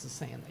 Princess is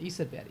saying that. You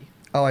said Betty.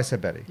 Oh, I said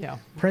Betty. Yeah.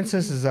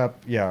 Princess is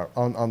up,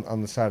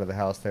 on the side of the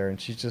house there, and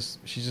she's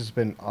just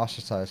been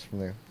ostracized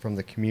from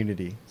the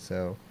community.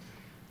 So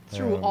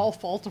Through all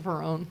fault of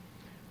her own.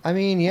 I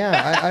mean,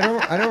 yeah,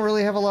 I don't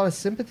really have a lot of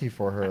sympathy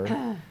for her.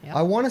 Yep.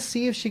 I want to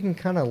see if she can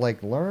kind of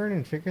learn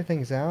and figure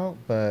things out,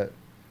 but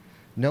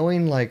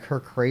knowing her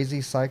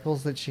crazy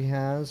cycles that she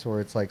has, where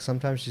it's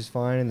sometimes she's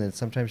fine and then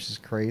sometimes she's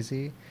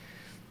crazy.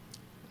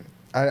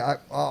 I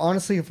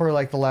honestly for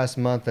the last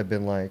month I've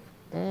been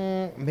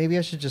maybe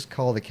I should just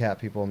call the cat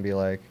people and be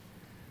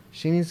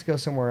she needs to go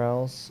somewhere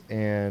else,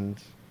 and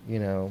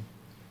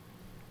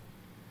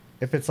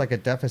if it's a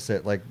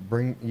deficit,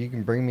 you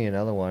can bring me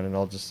another one and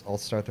I'll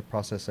start the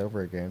process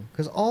over again,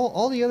 because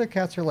all the other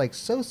cats are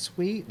so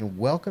sweet and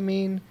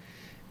welcoming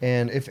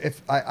And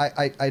if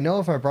I know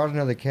if I brought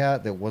another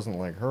cat that wasn't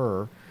like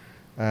her,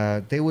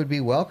 they would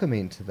be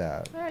welcoming to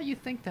that. Yeah, you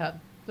think that.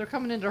 They're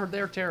coming into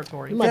their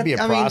territory. It might be a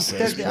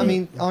process. I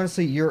mean,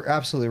 honestly, you're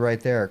absolutely right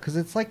there because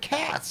it's like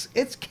cats.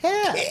 It's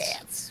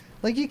cats.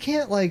 Like you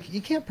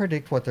can't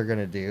predict what they're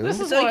gonna do. This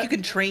is like you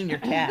can train your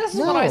cat. This is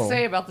what I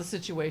say about the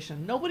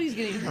situation. Nobody's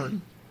getting hurt.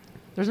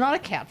 There's not a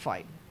cat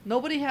fight.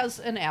 Nobody has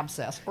an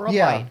abscess or a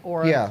bite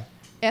or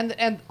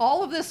and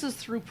all of this is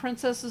through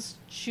Princess's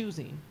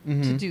choosing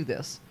to do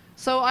this.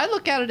 So I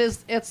look at it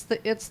as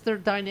it's their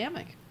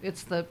dynamic.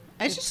 It's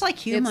just like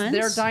humans.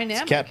 It's their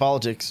dynamic. It's cat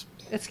politics.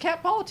 It's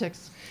cat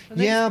politics. But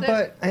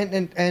I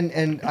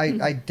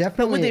definitely.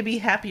 But would they be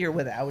happier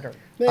without her?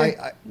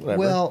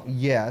 Well,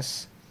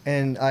 yes,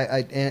 and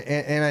I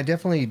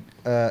definitely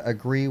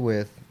agree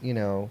with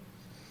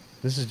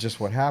this is just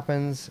what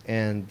happens,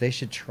 and they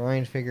should try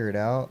and figure it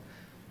out.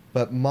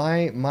 But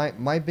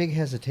my big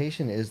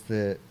hesitation is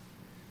that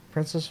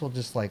Princess will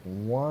just like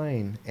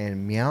whine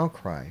and meow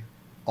cry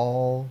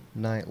all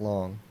night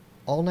long,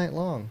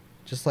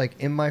 just like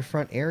in my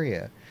front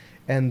area.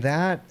 And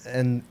that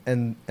and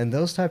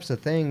those types of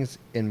things,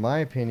 in my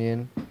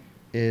opinion,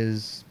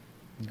 is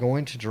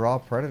going to draw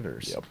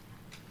predators.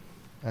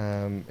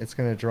 Yep. It's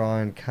going to draw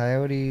in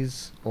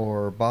coyotes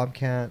or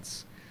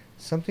bobcats,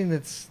 something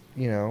that's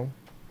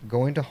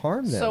going to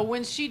harm them. So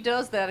when she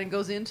does that and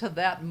goes into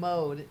that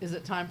mode, is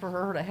it time for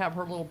her to have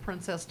her little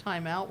princess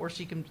timeout where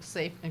she can be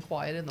safe and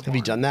quiet in the barn? Have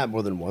you done that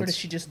more than Or once? does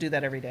she just do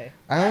that every day?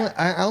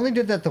 I only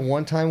did that the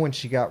one time when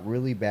she got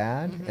really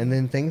bad, and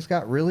then things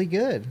got really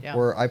good. Yeah.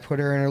 Where I put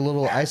her in her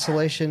little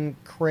isolation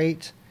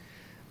crate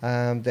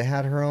that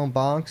had her own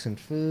box and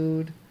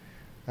food.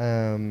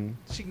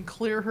 She can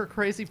clear her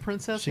crazy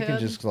princess She head. can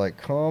just like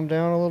calm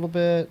down a little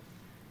bit.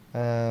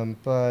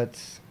 But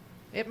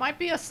It might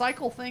be a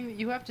cycle thing that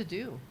you have to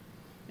do.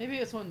 Maybe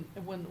it's when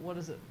what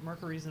is it?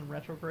 Mercury's in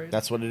retrograde.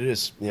 That's what it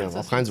is. Yeah, all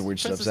Princess kinds of needs- weird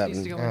stuff's Princess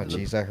needs to happening. go oh into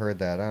the- jeez, I heard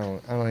that. I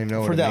don't even know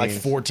I've what heard it that like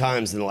means. 4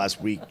 times in the last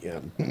week. Yeah.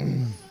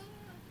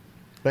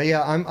 But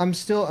yeah, I'm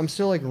still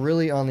like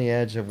really on the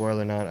edge of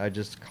whether or not I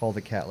just call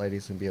the cat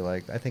ladies and be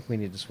like, I think we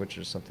need to switch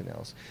her to something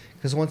else.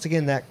 Because once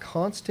again, that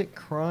constant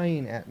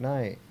crying at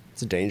night,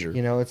 It's a danger.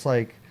 it's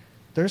like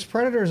there's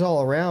predators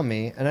all around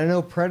me, and I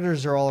know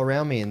predators are all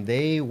around me, and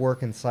they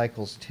work in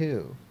cycles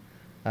too.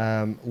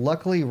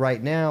 Luckily,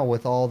 right now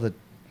with all the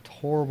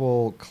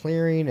horrible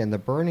clearing and the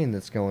burning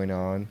that's going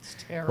on, It's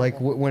terrible. like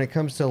when it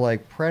comes to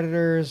like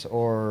predators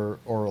or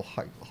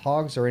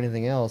hogs or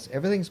anything else,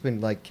 everything's been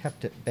like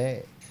kept at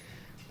bay.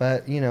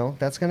 But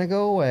that's gonna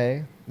go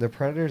away. The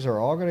predators are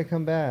all gonna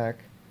come back,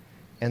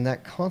 and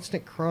that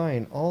constant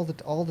crying all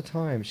the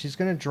time, she's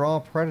gonna draw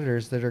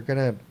predators that are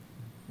gonna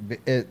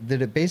that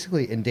it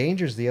basically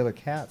endangers the other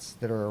cats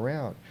that are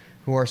around,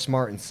 who are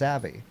smart and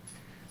savvy,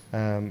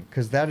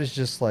 because that is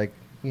just like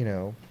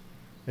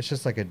it's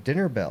just like a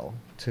dinner bell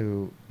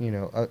to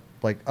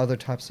like other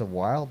types of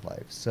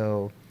wildlife.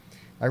 So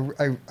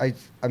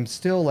I'm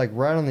still like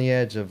right on the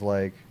edge of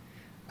like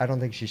I don't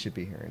think she should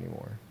be here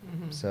anymore.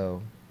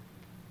 So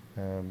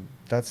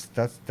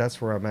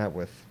that's where I'm at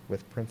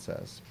with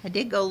Princess. I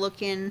did go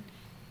look in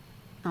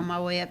on my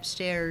way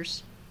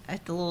upstairs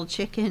at the little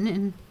chicken,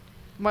 and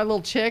My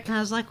little chick. I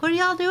was like, what are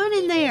y'all doing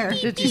in there?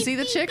 Did you see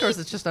the chick, or is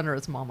it just under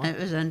its mama? It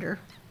was under.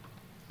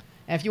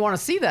 And if you want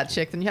to see that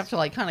chick, then you have to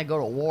like kind of go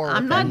to war.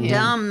 I'm with not that hen.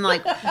 dumb.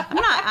 Like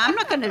I'm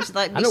not gonna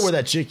like. I know where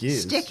that chick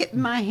is. Stick it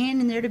in my hand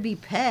in there to be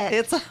pet.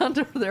 It's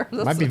under there.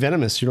 That's Might be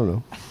venomous. You don't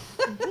know.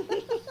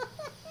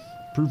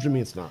 Prove to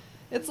me it's not.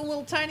 It's a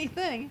little tiny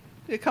thing.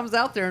 It comes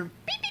out there and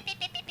beep, beep, beep,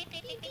 beep, beep,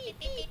 beep, beep, beep,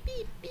 beep,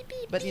 beep, beep,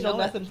 beep. But you know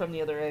what? nothing from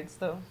the other eggs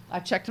though. I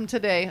checked them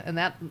today, and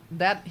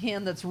that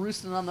hen that's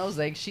roosting on those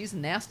eggs, she's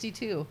nasty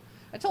too.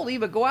 I told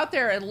Eva, go out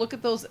there and look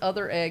at those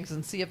other eggs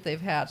and see if they've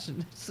hatched.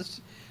 And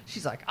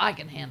she's like, I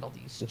can handle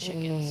these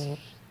chickens.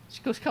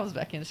 She comes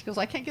back in. She goes,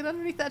 I can't get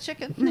underneath that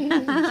chicken. She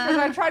goes,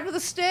 I tried with a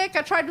stick.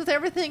 I tried with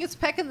everything. It's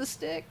pecking the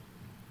stick.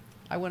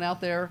 I went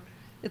out there.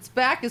 Its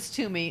back is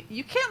to me.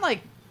 You can't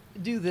like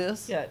do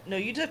this. Yeah, no,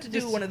 you just have to do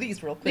Just- one of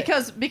these real quick.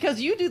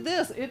 Because you do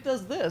this, it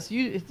does this.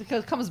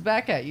 It comes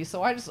back at you.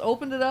 So I just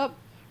opened it up,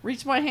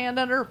 reached my hand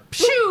under,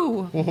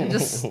 pshoo, and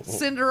just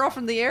send her off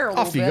in the air a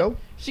little Off you bit. go.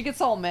 She gets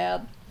all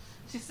mad.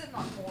 She's sitting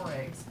on 4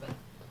 eggs, but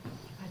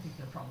I think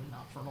they're probably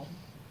not fertile.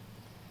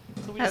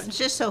 So we It's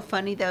just so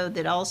funny though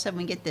that all of a sudden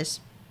we get this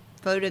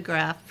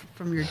photograph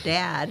from your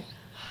dad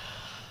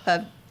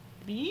of,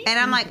 and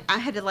I'm like, I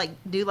had to like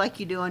do like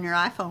you do on your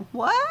iPhone.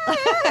 What?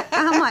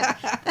 I'm like,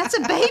 that's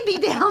a baby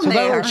down So that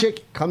there. little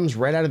chick comes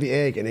right out of the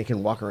egg and it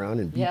can walk around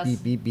and beep, Yes.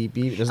 beep, beep, beep,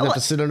 beep. It doesn't have to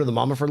sit under the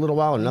mama for a little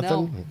while or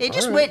nothing. It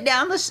just All right. went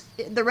down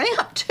the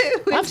ramp too.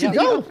 Off you into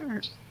go. the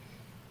yard.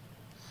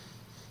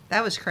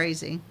 That was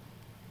crazy.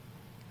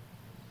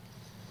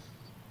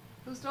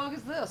 Whose dog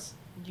is this?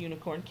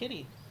 Unicorn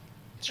kitty.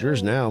 It's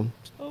yours now.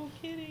 Oh,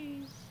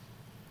 kitties.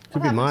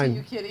 Could What be happened to mine.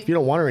 you, kitty? If you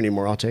don't want her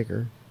anymore, I'll take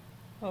her.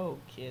 Oh,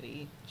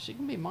 kitty. She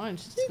can be mine.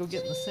 She's go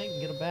get in the sink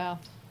and get a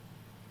bath.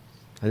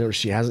 I know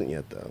she hasn't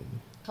yet though.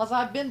 Because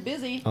I've been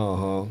busy Uh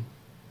huh.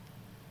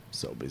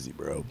 So busy,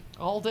 bro.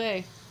 all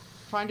day.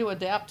 Trying to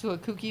adapt to a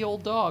kooky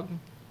old dog.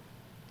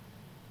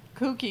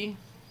 Kooky.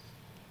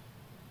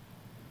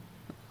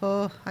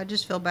 Oh, I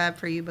just feel bad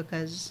for you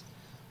because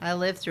I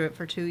lived through it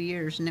for 2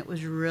 years and it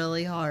was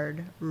really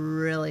hard.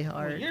 Really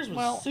hard. Yours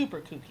was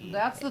super kooky.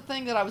 That's the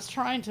thing that I was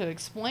trying to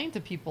explain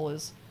to people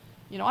is,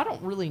 I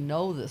don't really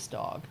know this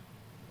dog.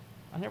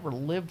 I never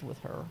lived with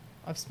her.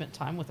 I've spent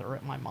time with her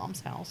at my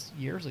mom's house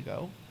years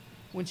ago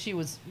when she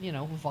was,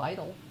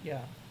 vital.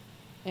 Yeah.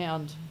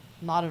 And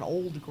not an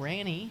old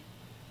granny.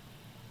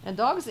 And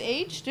dogs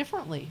age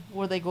differently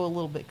where they go a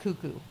little bit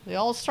cuckoo. They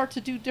all start to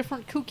do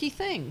different kooky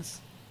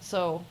things.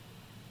 So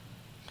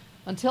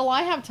until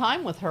I have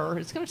time with her,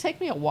 it's going to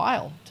take me a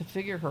while to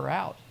figure her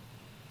out.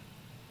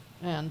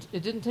 And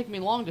it didn't take me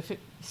long to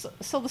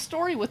so the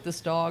story with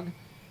this dog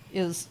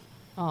is,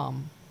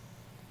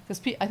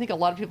 because I think a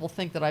lot of people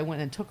think that I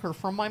went and took her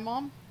from my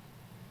mom,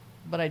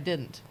 but I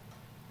didn't.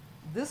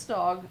 This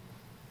dog,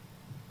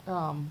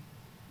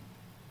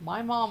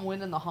 my mom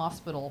went in the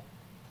hospital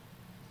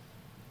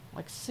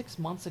like 6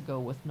 months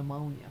ago with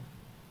pneumonia.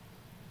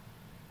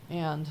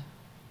 And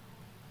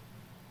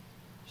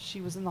she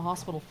was in the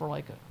hospital for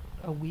like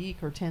a week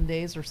or 10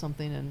 days or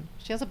something, and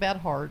she has a bad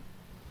heart.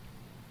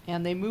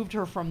 And they moved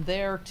her from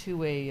there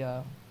to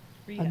a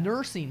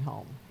nursing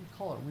home. We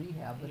call it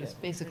rehab, but it's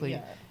basically,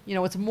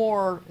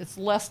 it's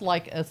less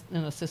like an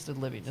assisted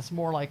living. It's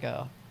more like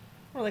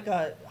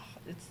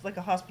it's like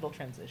a hospital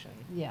transition.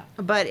 Yeah.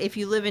 But if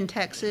you live in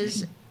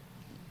Texas,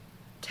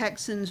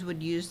 Texans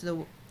would use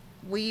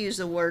we use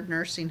the word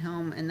nursing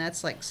home, and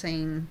that's like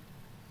saying,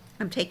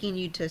 I'm taking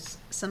you to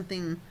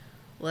something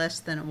less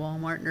than a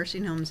Walmart.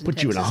 Nursing homes in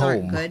Put you Texas in a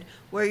aren't home. good.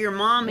 Where your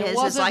mom It is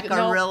wasn't- like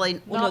no, a really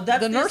no, no,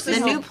 that's the nursing the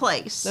home. new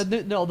place.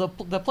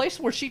 The place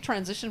where she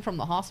transitioned from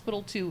the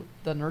hospital to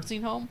the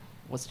nursing home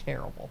was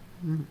terrible.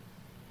 Mhm.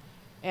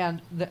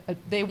 And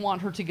they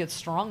want her to get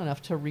strong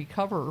enough to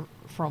recover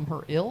from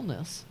her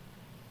illness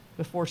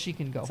before she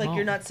can go It's home. like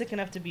you're not sick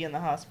enough to be in the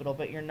hospital,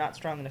 but you're not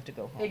strong enough to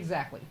go home.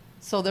 Exactly.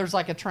 So there's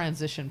like a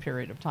transition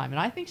period of time. And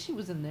I think she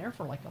was in there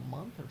for like a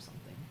month or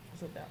something.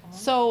 Is it that long?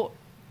 So,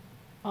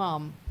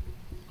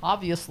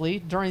 obviously,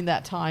 during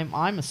that time,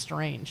 I'm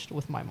estranged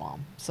with my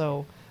mom.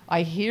 So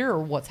I hear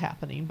what's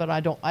happening, but I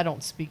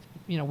don't speak.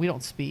 We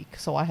don't speak,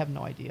 so I have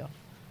no idea.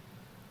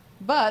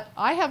 But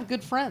I have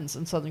good friends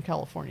in Southern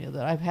California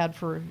that I've had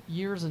for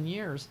years and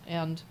years.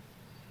 And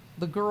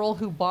the girl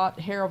who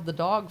bought hair of the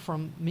dog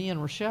from me and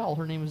Rochelle,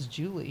 her name is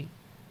Julie,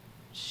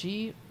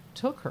 she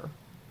took her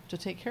to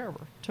take care of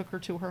her, took her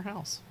to her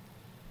house,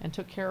 and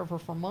took care of her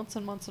for months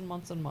and months and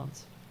months and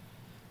months.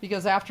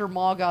 Because after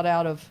Ma got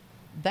out of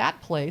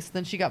that place,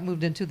 then she got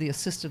moved into the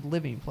assisted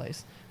living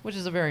place, which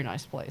is a very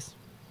nice place.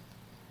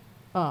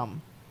 But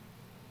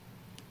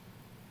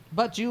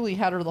Julie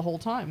had her the whole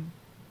time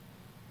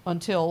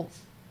until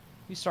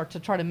you start to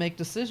try to make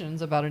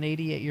decisions about an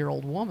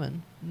 88-year-old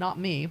woman, not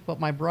me, but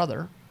my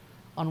brother,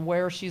 on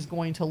where she's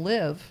going to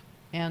live,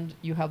 and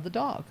you have the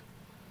dog.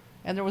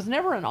 And there was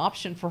never an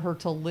option for her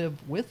to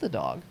live with the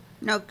dog.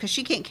 No, because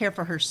she can't care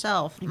for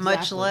herself, much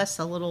Exactly. less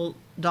a little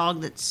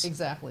dog that's...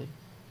 Exactly.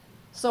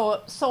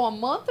 So a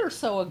month or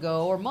so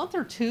ago, or a month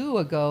or two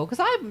ago,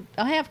 because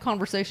I have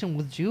conversation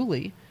with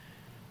Julie.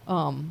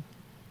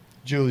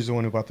 Julie's the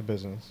one who bought the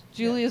business.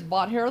 Julie has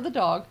bought hair of the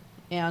dog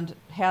and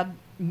had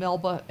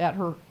Melba at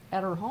her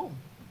home.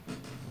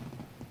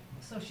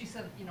 So she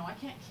said, I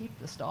can't keep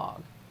this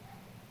dog.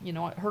 Her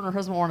and her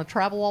husband want to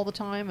travel all the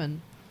time,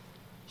 and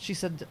she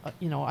said,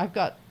 I've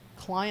got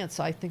clients.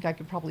 I think I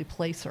could probably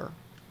place her.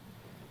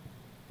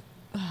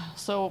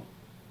 So,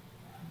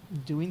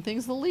 doing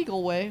things the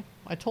legal way,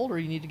 I told her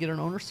you need to get an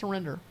owner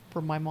surrender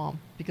from my mom,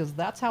 because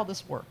that's how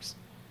this works.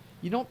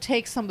 You don't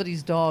take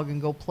somebody's dog and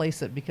go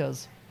place it,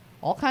 because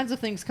all kinds of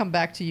things come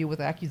back to you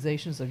with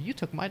accusations of you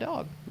took my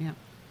dog. Yeah.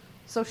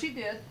 So she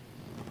did.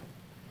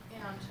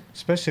 And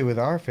Especially with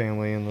our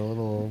family and the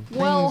little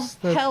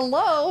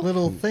hello.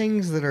 little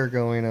things that are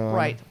going on.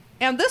 Right.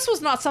 And this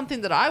was not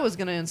something that I was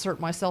going to insert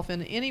myself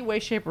in any way,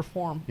 shape, or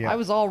form. Yeah. I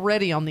was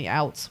already on the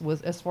outs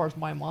as far as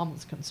my mom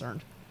was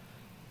concerned.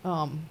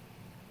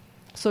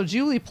 So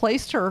Julie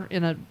placed her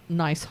in a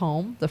nice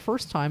home. The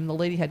first time, the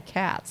lady had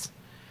cats,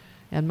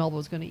 and Melba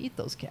was going to eat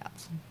those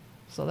cats.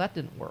 So that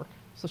didn't work.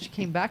 So she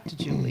came back to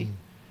Julie.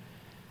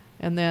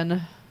 And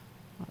then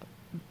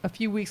a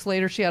few weeks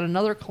later, she had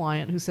another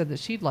client who said that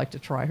she'd like to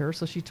try her.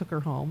 So she took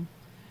her home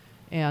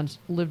and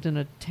lived in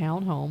a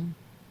townhome.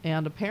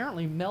 And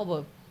apparently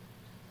Melba,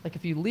 like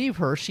if you leave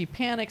her, she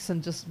panics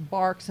and just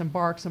barks and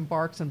barks and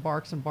barks and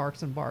barks and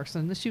barks and barks.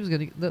 And she was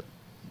going to,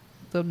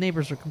 the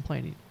neighbors are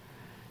complaining.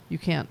 You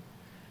can't.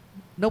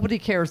 Nobody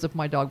cares if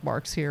my dog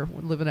barks here.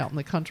 We're living out in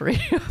the country.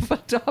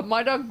 But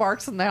my dog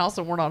barks in the house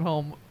and we're not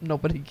home.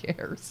 Nobody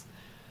cares.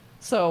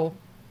 So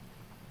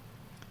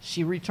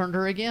she returned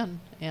her again.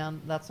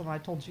 And that's when I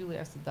told Julie,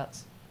 I said,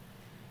 that's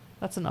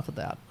enough of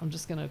that. I'm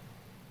just going to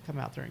come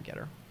out there and get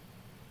her,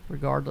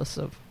 regardless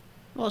of.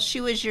 Well,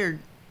 she was your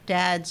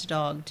dad's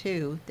dog,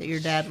 too, that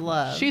your dad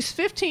loved. She's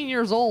 15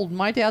 years old.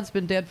 My dad's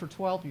been dead for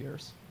 12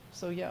 years.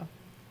 So, yeah.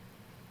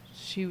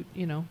 He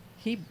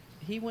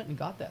went and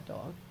got that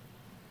dog.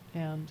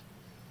 and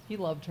he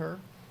loved her,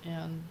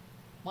 and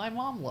my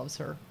mom loves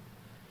her.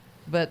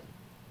 But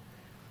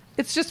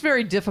it's just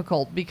very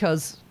difficult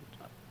because,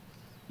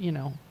 you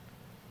know,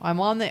 I'm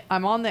on the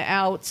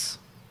outs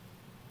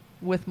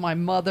with my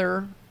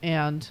mother,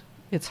 and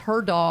it's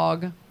her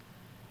dog,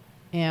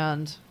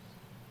 and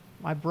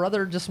my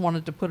brother just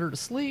wanted to put her to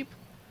sleep,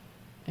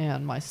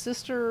 and my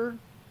sister.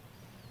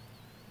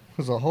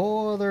 There's a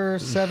whole other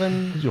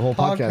 7 There's a whole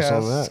podcast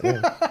on that.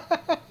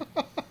 Yeah.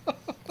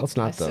 Let's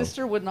not, My though.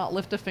 sister would not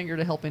lift a finger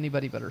to help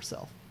anybody but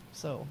herself.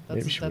 So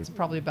that's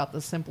probably about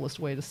the simplest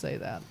way to say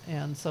that.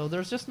 And so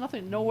there's just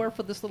nowhere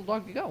for this little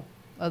dog to go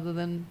other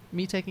than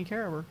me taking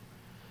care of her.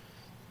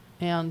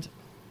 And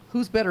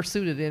who's better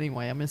suited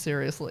anyway? I mean,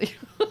 seriously.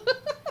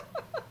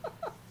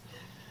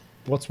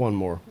 What's one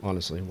more,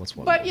 honestly? What's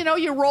one But, more? you know,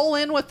 you roll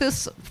in with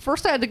this.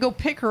 First, I had to go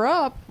pick her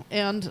up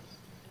and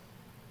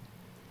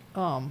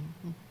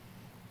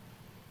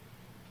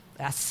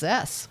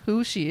assess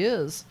who she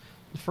is.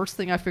 The first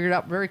thing I figured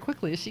out very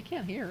quickly is she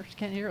can't hear. She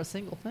can't hear a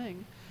single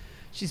thing.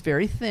 She's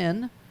very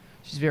thin.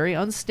 She's very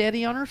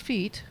unsteady on her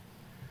feet.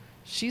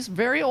 She's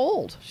very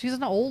old. She's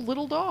an old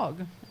little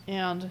dog.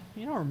 And,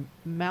 you know, her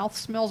mouth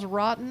smells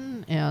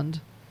rotten.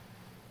 And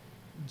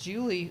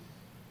Julie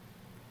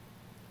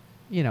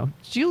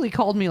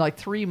called me like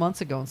 3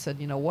 months ago and said,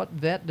 you know, what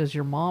vet does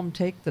your mom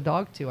take the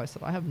dog to? I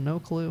said, I have no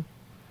clue.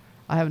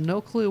 I have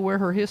no clue where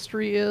her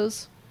history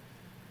is.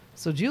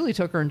 So Julie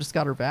took her and just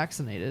got her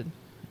vaccinated.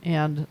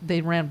 And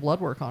they ran blood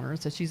work on her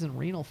and said she's in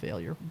renal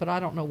failure. But I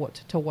don't know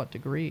to what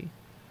degree.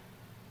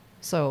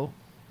 So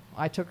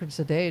I took her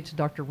today to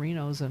Dr.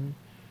 Reno's, and,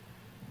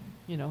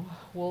 you know,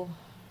 we'll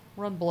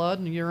run blood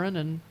and urine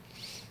and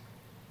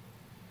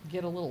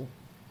get a little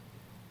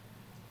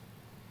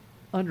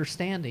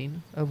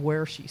understanding of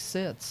where she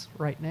sits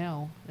right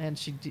now. And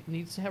she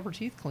needs to have her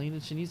teeth cleaned,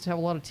 and she needs to have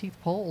a lot of teeth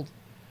pulled.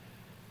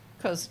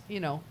 Because, you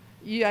know,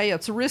 yeah,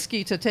 it's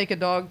risky to take a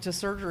dog to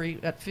surgery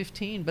at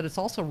 15, but it's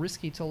also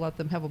risky to let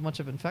them have a bunch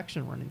of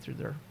infection running through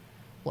their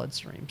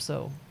bloodstream.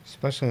 So,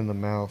 especially in the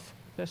mouth.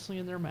 Especially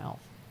in their mouth.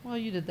 Well,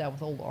 you did that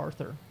with old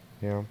Arthur.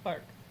 Yeah.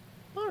 Bark,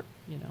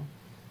 you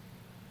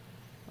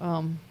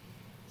know.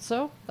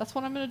 So that's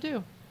what I'm going to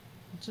do.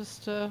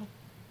 Just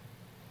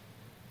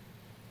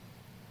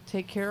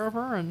take care of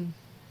her, and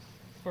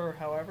For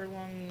however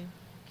long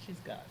she's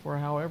got. for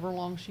however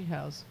long she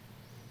has.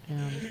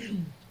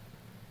 And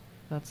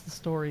that's the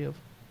story of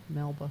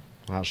Melba.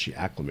 How's she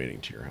acclimating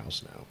to your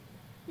house now?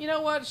 You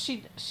know what?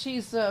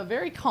 She's a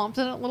very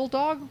confident little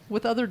dog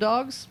with other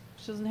dogs.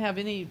 She doesn't have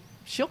any.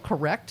 She'll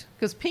correct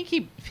because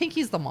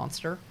Pinky's the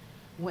monster.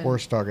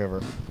 Worst dog ever.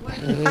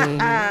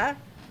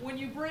 When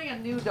you bring a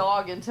new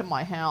dog into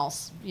my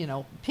house, you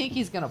know,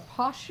 Pinky's gonna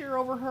posture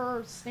over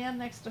her, stand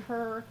next to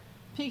her.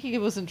 Pinky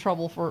was in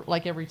trouble for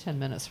like every 10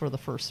 minutes for the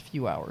first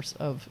few hours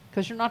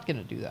because you're not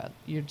gonna do that.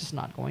 You're just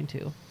not going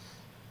to.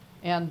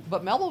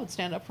 But Melba would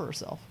stand up for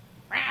herself.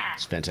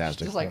 It's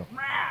fantastic. Just like,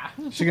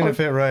 She's gonna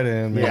fit right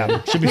in. Man.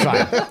 Yeah, she'll be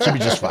fine. She'll be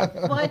just fine.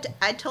 Well,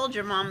 I told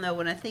your mom, though,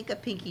 when I think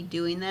of Pinky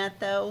doing that,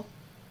 though,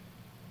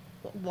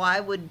 why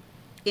would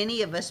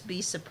any of us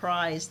be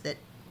surprised that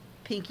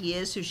Pinky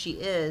is who she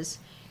is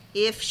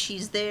if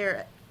she's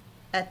there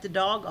at the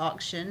dog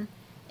auction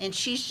and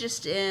she's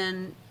just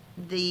in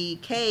the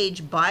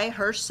cage by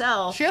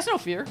herself? She has no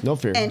fear. No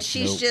fear. And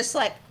she's just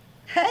like,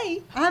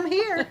 hey, I'm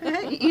here.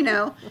 Hey, you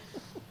know.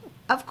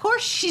 Of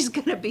course she's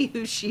going to be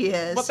who she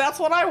is. But that's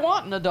what I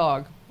want in a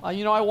dog.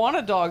 You know, I want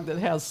a dog that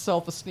has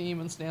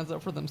self-esteem and stands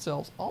up for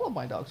themselves. All of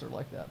my dogs are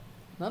like that.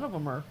 None of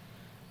them are.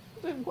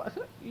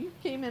 You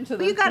came into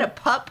Well, you got a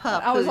pup.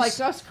 I was like,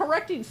 I was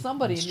correcting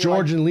somebody. It's and you're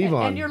George like, and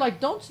Levon. And you're like,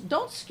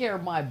 don't scare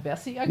my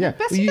Bessie. I go, Yeah,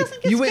 Bessie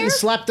doesn't get you scared. went and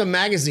slapped a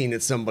magazine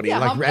at somebody, Yeah,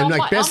 like, on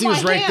my- Bessie on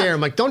was my right hand. there.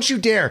 I'm like, don't you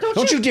dare,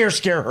 don't you dare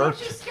scare her. Don't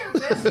you scare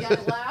Bessie. I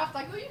laughed.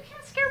 I go, you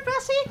can't scare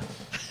Bessie.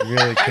 You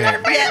really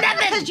can't. Yeah,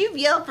 because you've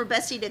yelled for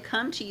Bessie to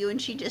come to you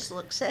and she just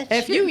looks at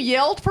If you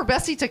yelled for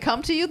Bessie to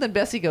come to you, then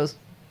Bessie goes,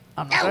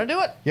 I'm not going to do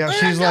it. Yeah,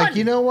 she's like,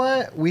 you know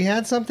what? We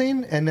had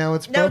something, and now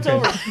it's Now it's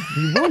broken. over.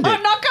 You ruined I'm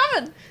it. not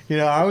coming. You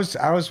know, I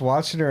was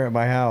watching her at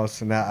my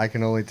house, and I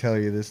can only tell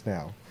you this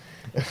now.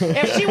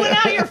 If she went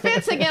out your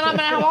fence again, I'm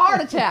going to have a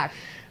heart attack.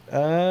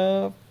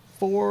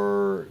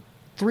 For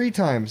 3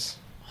 times.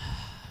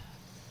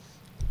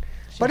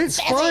 But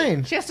it's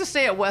fine. She has to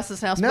stay at Wes's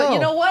house. No. But you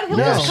know what? He'll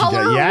No. just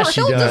color her. Yeah,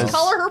 she he'll does. just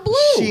color her blue.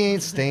 She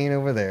ain't staying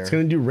over there. It's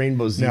gonna do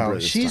rainbow zebra No,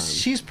 this she's time.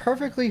 she's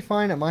perfectly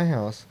fine at my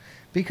house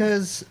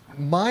because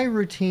my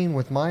routine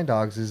with my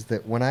dogs is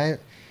that when I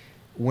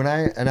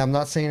and I'm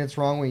not saying it's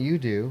wrong what you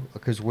do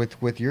because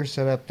with your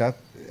setup that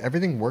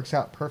everything works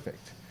out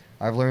perfect.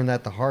 I've learned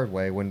that the hard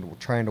way when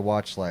trying to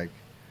watch like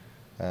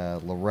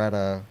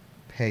Loretta,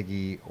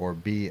 Peggy, or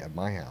Bee at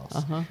my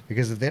house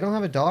because if they don't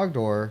have a dog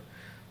door,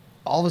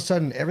 all of a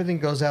sudden everything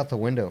goes out the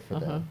window for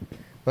them.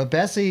 But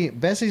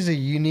Bessie's a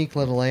unique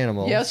little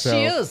animal. Yes, so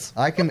she is.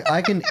 I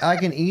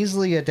can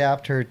easily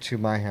adapt her to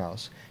my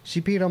house.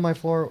 She peed on my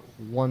floor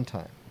one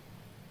time,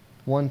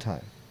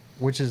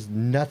 which is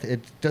nothing.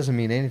 It doesn't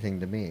mean anything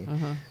to me.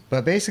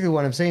 But basically,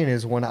 what I'm saying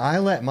is, when I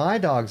let my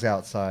dogs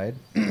outside,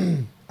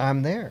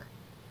 I'm there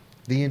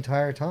the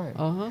entire time.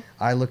 Uh-huh.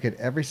 I look at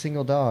every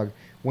single dog.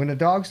 When a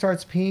dog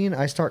starts peeing,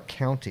 I start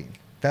counting.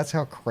 That's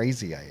how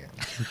crazy I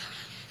am.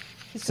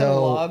 He's got a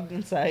log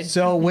inside.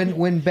 So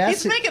when Bessie,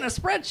 He's making a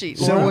spreadsheet.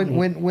 so Laura.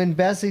 when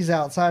Bessie's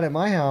outside at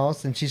my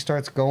house and she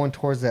starts going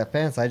towards that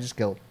fence, I just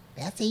go,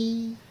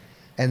 Bessie.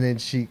 And then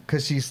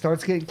because she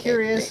starts getting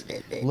curious,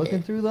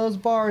 looking through those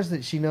bars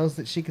that she knows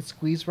that she could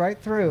squeeze right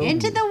through.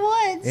 Into the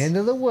woods.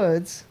 Into the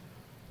woods.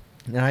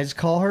 And I just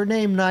call her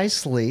name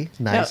nicely.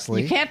 No,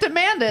 you can't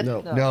demand it.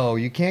 No. No,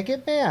 you can't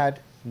get mad.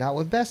 Not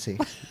with Bessie.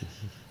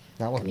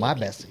 Not with my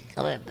Bessie.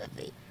 Come on,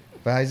 Bessie.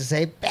 But I just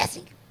say,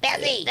 Bessie,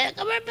 Bessie,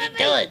 come on, Bessie.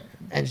 Do it.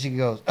 And she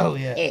goes, oh,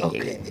 yeah,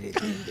 okay.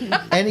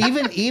 And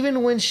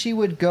even when she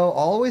would go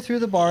all the way through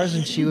the bars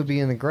and she would be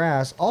in the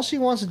grass, all she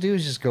wants to do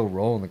is just go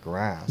roll in the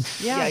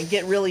grass. Yeah, and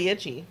get really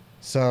itchy.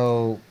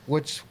 So,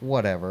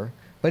 whatever.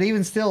 But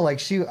even still,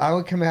 like, I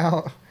would come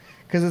out,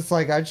 because it's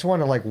like, I just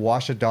want to, like,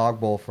 wash a dog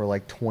bowl for,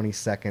 like, 20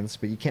 seconds,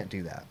 but you can't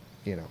do that,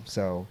 you know.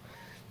 So,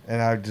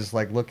 and I would just,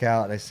 like, look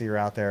out, and I see her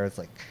out there. It's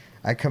like,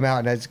 I come out,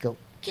 and I just go,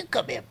 you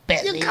come here,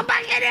 Bessie. You come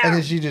back in here. And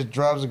then she just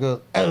drops and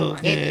goes,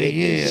 okay,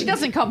 yeah. She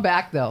doesn't come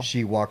back, though.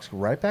 She walks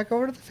right back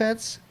over to the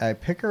fence. I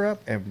pick her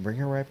up and bring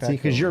her right back. See,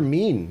 because over. you're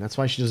mean. That's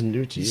why she doesn't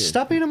do it to you.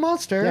 Stop being a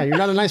monster. Yeah, you're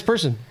not a nice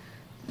person.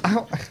 We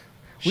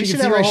She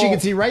should can, have she can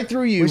see right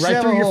through you, we should right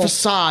have through a your whole-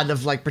 facade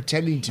of like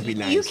pretending to be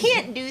nice. You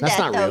can't do That's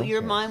that not though. real.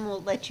 Your mind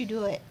won't let you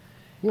do it.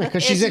 Yeah,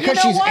 because she's You know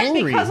what?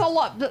 angry. Because a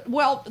lot.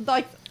 Well,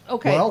 like,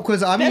 okay. Well,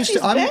 because I'm used to.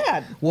 Bessie's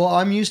bad.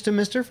 I'm used to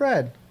Mr.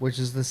 Fred, which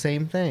is the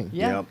same thing.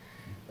 yeah. Yep.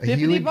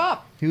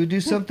 Bippity-bop. He would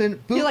do something.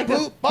 Boop, like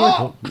boop,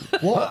 bop.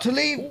 Want to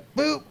leave?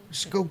 Boop.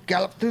 Just go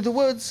gallop through the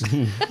woods.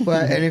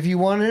 And if you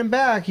wanted him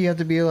back, you have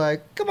to be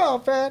like, "Come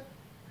on, Fred."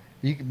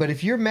 But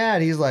if you're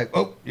mad, he's like,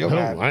 "Oh, you're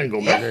mad. I ain't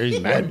going back there. He's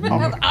mad. I'm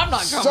not coming.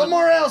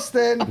 Somewhere else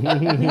then."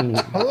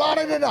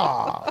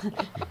 La-da-da-da.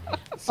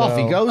 Off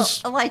he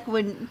goes. Like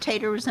when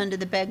Tater was under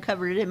the bed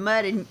covered in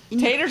mud, and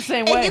Tater's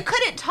same and way. you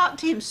couldn't talk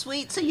to him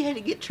sweet, so you had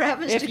to get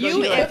Travis If to you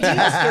go do it.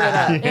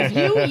 if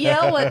you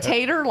yell at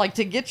Tater like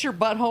to get your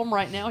butt home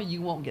right now,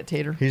 you won't get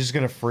Tater. He's just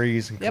gonna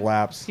freeze and Yep.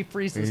 collapse. He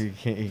freezes. He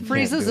can't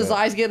Freezes. do His it.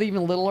 eyes get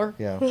even littler.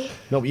 Yeah.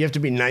 No, but you have to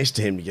be nice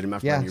to him to get him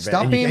out Yeah, from your bed.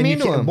 stop And being and mean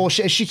to can't- him. Well,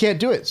 she can't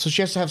do it, so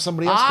she has to have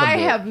somebody else come I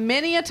do have it.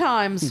 many a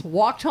times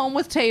walked home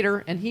with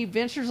Tater, and he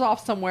ventures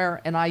off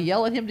somewhere, and I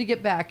yell at him to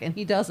get back, and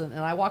he doesn't.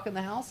 And I walk in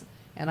the house,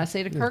 and I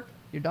say to Kirk,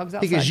 "Your dog's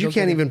outside." Because you Go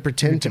can't get him. even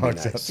pretend to be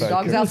dog's nice. outside. Your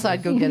dog's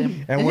outside. Go get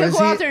him. And And what he'll is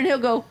go he- out there, and he'll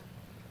go,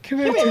 Come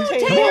here, Tater.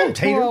 Tater. Come on,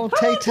 Tater. Come on,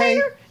 "Come on, Tay-Tay.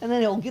 Tater," and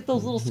then he'll get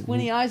those little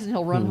squinty eyes, and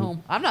he'll run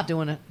home. I'm not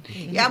doing it.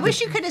 Yeah, I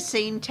wish you could have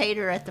seen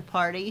Tater at the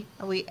party.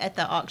 At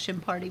the auction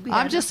party. We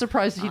I'm had just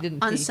surprised he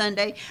didn't on pee.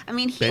 Sunday. I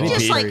mean, he Benny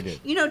just peed. like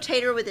He did.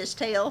 Tater with his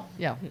tail.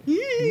 Yeah.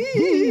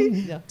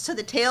 Yeah. So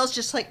the tail's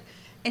just like,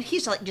 and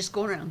he's like just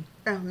going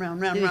around,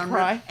 Did he cry?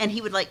 round. And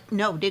he would like,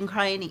 no, didn't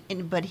cry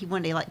but he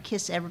wanted to like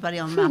kiss everybody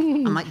on the mouth.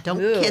 I'm like, don't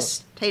Ew.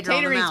 kiss Tater on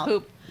Tater the eats mouth.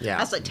 poop. Yeah.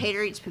 I was like,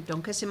 Tater eats poop.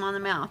 Don't kiss him on the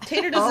mouth.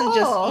 Tater doesn't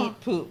just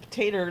eat poop.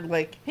 Tater,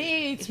 like,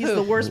 He eats he's poop.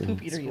 the worst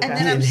poop eater you And have.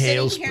 then I'm sitting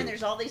inhales here, and poop.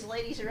 there's all these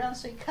ladies around,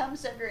 so he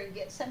comes under and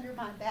gets under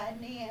my bad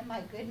knee and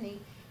my good knee.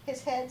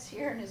 His head's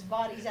here and his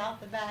body's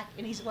out the back,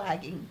 and he's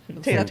wagging.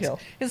 Tater tail.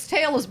 His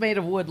tail is made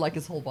of wood like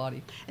his whole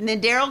body. And then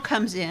Daryl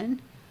comes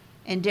in,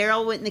 and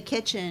Daryl went in the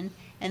kitchen,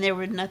 and there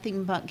were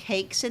nothing but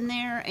cakes in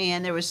there,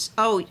 and there was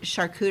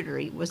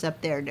charcuterie was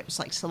up there, and it was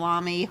like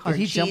salami, hard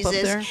he cheeses, jump up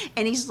there?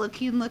 and he's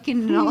looking,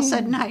 and all of a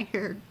sudden I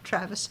hear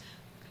Travis.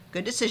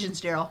 Good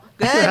decisions, Daryl.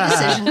 Good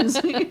decisions.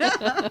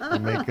 I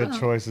make good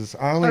choices.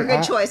 Or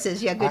good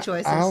choices. Yeah, good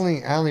choices. I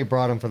only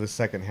brought him for the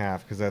second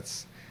half because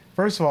that's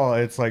first of all,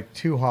 it's like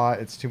too hot.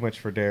 It's too much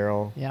for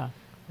Daryl. Yeah.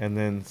 And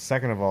then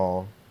second of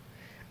all,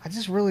 I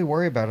just really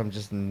worry about him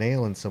just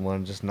nailing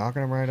someone, just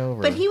knocking him right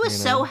over. But he was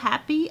you know? so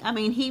happy. I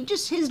mean,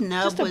 his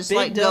nub Just a was big,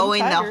 like dumb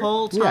going tiger. the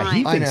whole Yeah, time.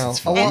 he I thinks know. it's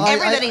fun. And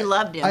everybody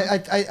loved him.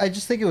 I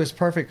just think it was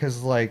perfect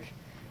because like,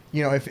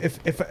 you know,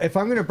 if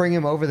I'm gonna bring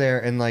him over there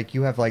and like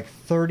you have like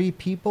 30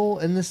 people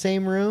in the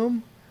same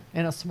room,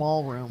 In a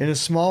small room. in a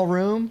small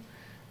room,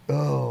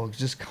 oh,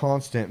 just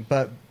constant.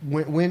 But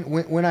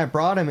when I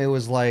brought him, it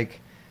was like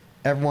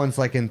everyone's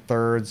like in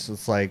thirds.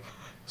 It's like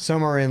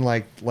some are in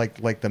like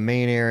the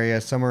main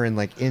area, some are in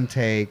like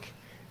intake,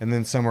 and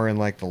then some are in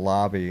like the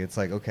lobby. It's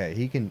like okay,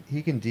 he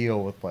can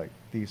deal with like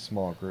these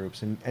small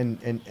groups,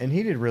 and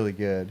he did really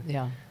good.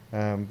 Yeah.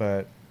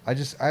 But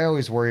I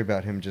always worry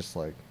about him just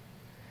like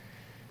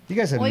you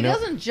guys have Well, he no.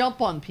 doesn't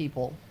jump on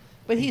people,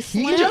 but he He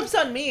He slams. jumps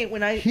on me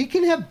when I. He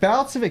can have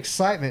bouts of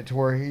excitement to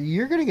where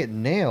you're gonna get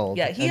nailed.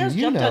 Yeah, he and has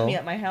you jumped know. on me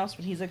at my house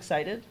when he's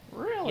excited.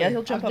 Really? Yeah,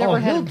 he'll jump I've on never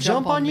me. had he'll him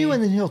jump on you me.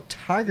 and then he'll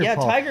tiger Yeah,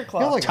 claw. tiger claw.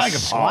 He'll like Tiger a,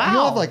 claw.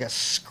 He'll have Wow. like a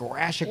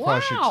scratch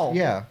across Wow. your.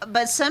 Yeah.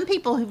 But some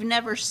people who've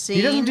never seen.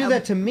 He doesn't do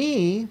that to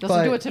me. Doesn't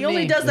but do it to He me.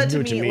 only does that to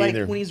Doesn't do it me, to me like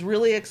either. when he's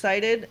really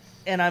excited,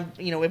 and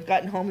we've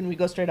gotten home and we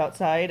go straight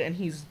outside, and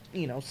he's,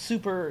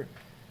 super,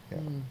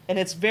 and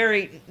it's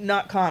very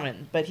not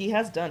common, but he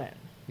has done it.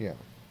 Yeah.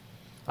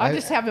 I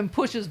just have him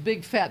push his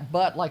big fat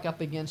butt like up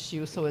against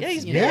you, so it's Yeah,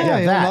 he's you know, Yeah,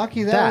 he'll that. knock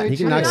you that That. way He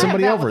can too. knock I have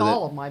somebody that over with that.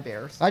 all of my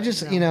bears. I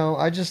just,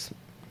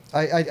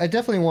 I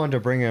definitely wanted to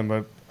bring him,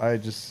 but I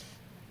just,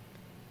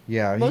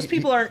 yeah. Most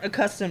people aren't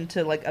accustomed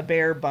to like a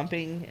bear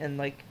bumping and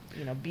like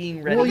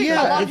being ready. Well, for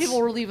yeah, a that. lot of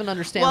people really even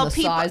understand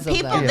the size of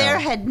people them. there Yeah.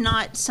 had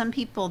not. Some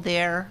people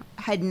there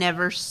had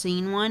never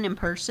seen one in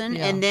person,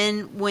 Yeah. and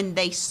then when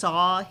they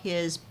saw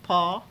his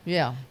paw,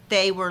 Yeah.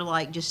 they were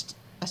like just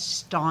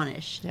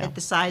astonished Yeah. at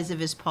the size of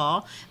his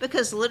paw,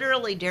 because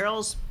literally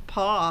Daryl's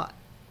paw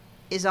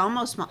is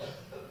almost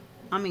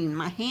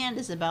my hand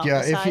is about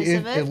Yeah, the size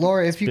of it. if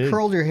Laura, if you big.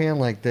 curled your hand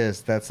like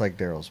this, that's like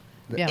Daryl's.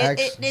 Yeah.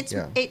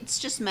 It's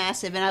just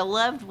massive, and I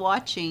loved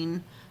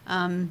watching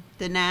the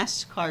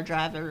NASCAR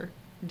driver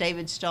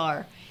David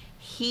Starr.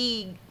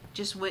 He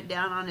just went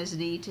down on his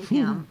knee to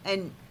him,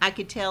 and I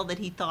could tell that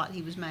he thought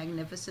he was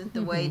magnificent.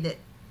 The way that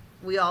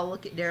we all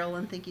look at Daryl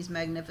and think he's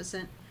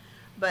magnificent,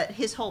 but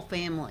his whole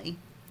family,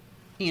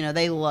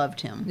 they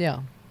loved him. Yeah.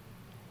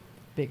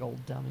 Big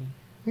old dummy.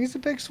 He's a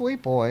big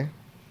sweet boy,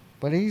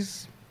 but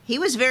He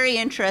was very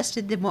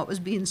interested in what was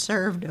being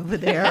served over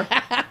there.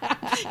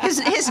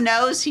 his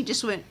nose, he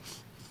just went.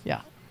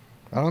 Yeah.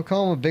 I don't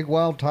call him a big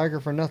wild tiger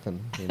for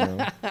nothing.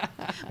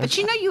 But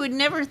you would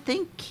never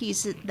think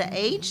he's at the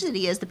age that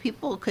he is. The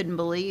people couldn't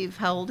believe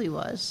how old he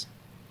was,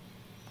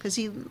 because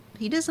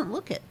he doesn't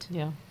look it.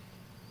 Yeah.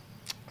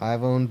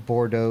 I've owned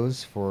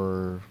Bordeaux's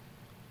for,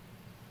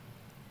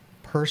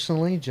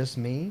 personally, just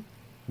me,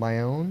 my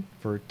own,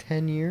 for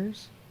 10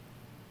 years.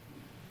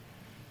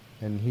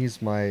 And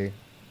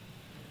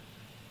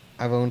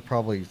I've owned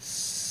probably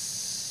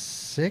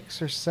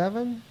 6 or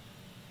 7.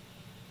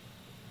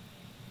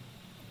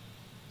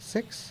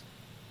 6.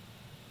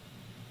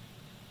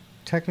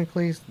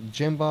 Technically,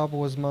 Jim Bob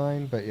was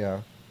mine, but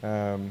yeah.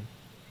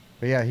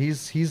 But yeah,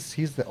 he's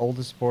the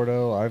oldest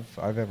Bordeaux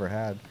I've ever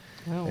had.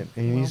 Oh,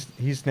 And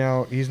he's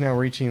now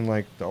reaching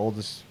like the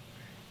oldest,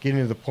 getting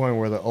to the point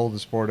where the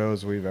oldest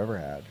Bordeaux's we've ever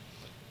had.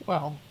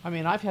 Well, I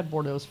mean, I've had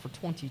Bordeaux's for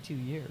 22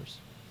 years.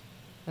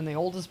 And the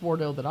oldest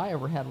Bordeaux that I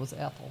ever had was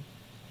Ethel.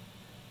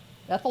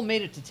 Ethel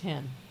made it to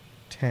 10.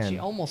 10. She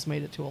almost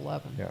made it to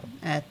 11. Yeah.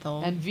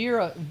 Ethel. And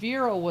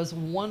Vera was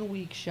 1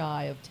 week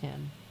shy of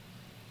 10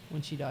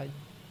 when she died.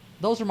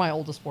 Those are my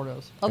oldest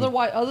Bordeaux's.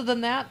 Other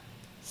than that,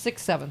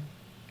 6, 7.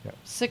 Yeah.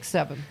 6,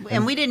 7.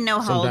 And we didn't know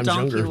how old Sometimes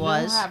Donkey younger. I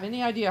don't was. have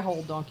any idea how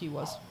old Donkey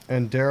was.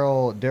 And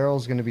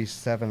Daryl's going to be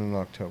 7 in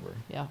October.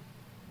 Yeah.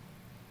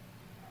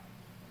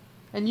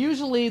 And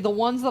usually the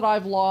ones that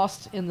I've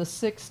lost in the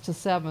 6 to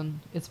 7,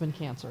 it's been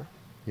cancer.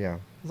 Yeah.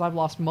 Because I've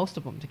lost most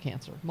of them to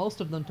cancer. Most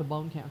of them to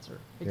bone cancer.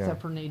 Except Yeah.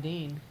 for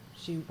Nadine.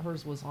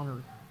 Hers was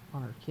on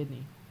her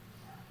kidney.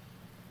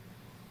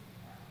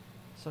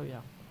 So yeah.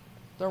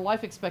 Their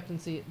life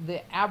expectancy,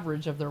 the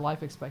average of their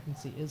life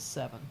expectancy is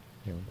 7.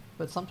 Yeah.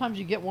 But sometimes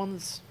you get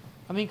ones,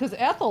 because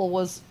Ethel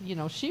was,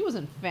 she was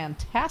in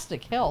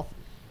fantastic health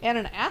and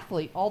an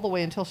athlete all the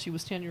way until she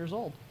was 10 years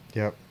old.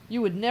 Yep.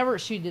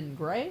 She didn't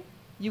gray.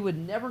 You would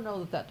never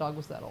know that dog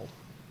was that old.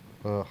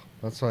 Ugh.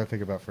 That's what I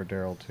think about for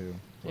Daryl too.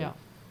 Yeah.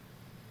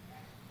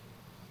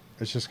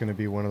 It's just going to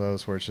be one of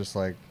those where it's just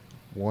like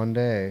one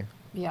day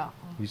Yeah.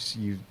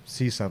 you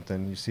see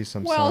something, you see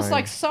some Well, sign. it's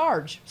like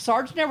Sarge.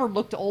 Sarge never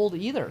looked old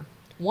either.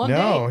 One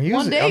No, day, he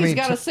was- he's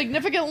got a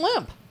significant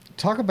limp.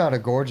 Talk about a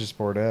gorgeous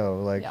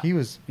Bordeaux. Like Yeah. he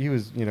was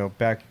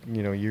back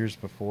years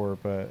before,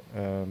 but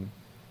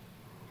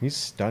he's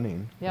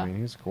stunning. Yeah. I mean,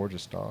 he's a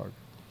gorgeous dog.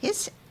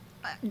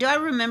 Do I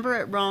remember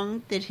it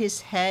wrong that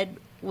his head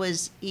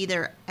was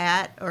either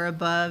at or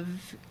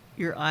above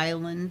your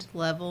island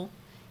level?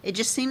 It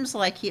just seems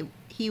like he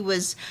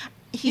was.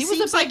 He was a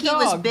seems big like he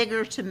was dog.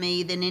 bigger to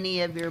me than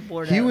any of your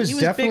Bordeaux. He was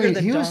bigger definitely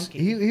than he was Donkey.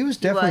 he was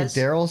definitely was.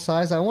 Daryl's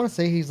size. I want to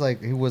say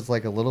he was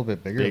like a little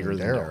bit bigger Bigger than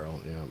than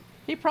Daryl. Daryl. Yeah.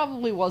 He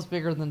probably was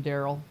bigger than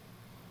Daryl.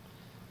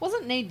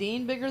 Wasn't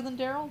Nadine bigger than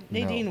Daryl?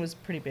 Nadine was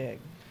pretty big.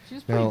 She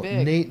was pretty No,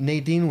 big.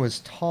 Nadine was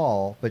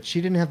tall, but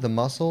she didn't have the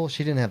muscle.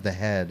 She didn't have the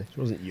head. She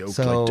wasn't yoked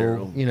So like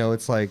Daryl.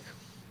 it's like,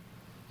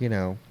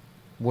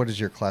 what is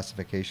your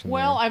classification?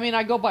 Well, there? I mean,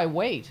 I go by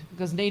weight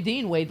because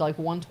Nadine weighed like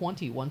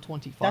 120,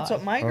 125. That's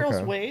what my girls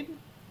Okay. weighed.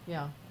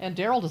 Yeah, and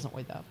Daryl doesn't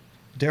weigh that,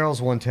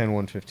 Daryl's 110,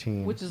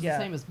 115. which is Yeah.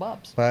 the same as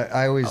Bubs. But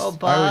I always, Oh,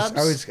 I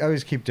Bubs.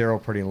 always keep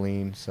Daryl pretty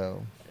lean.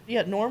 So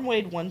Yeah, Norm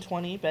weighed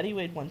 120. Betty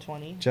weighed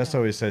 120. Jess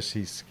always says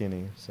she's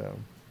skinny. So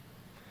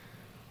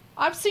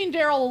I've seen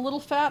Daryl a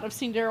little fat. I've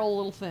seen Daryl a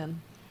little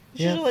thin.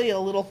 He's Yeah. usually a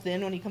little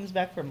thin when he comes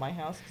back from my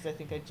house because I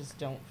think I just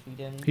don't feed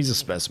him. He's a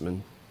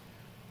specimen.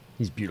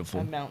 He's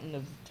beautiful. A mountain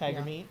of tiger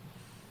Yeah. meat.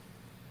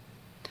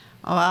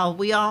 Oh, well,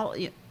 we all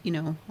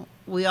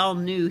we all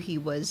knew he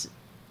was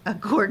a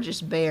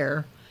gorgeous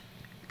bear,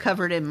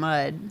 covered in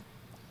mud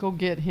Go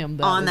get him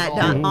that on is that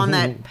all. on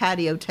that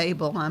patio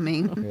table. I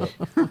mean,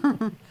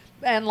 yeah.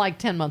 And like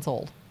 10 months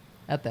old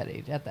at that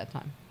age, at that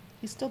time.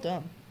 He's still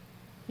dumb.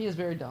 He is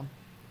very dumb.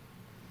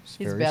 He's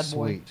He's a very bad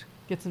boy. sweet.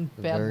 Gets in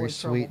He's bad very boy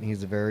sweet, trouble. and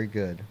he's very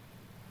good.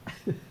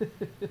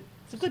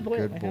 He's a good boy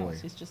Good at my boy.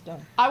 house. He's just dumb.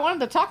 I wanted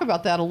to talk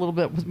about that a little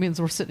bit, which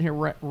means we're sitting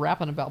here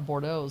rapping about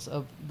Bordeaux's,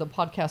 of the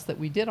podcast that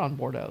we did on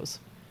Bordeaux's.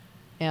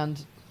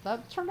 And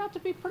that turned out to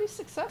be pretty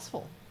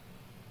successful.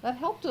 that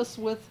helped us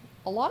with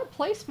a lot of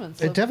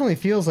placements. It definitely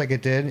feels like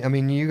it did. I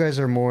mean, you guys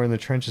are more in the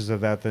trenches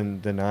of that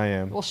than I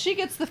am. Well, she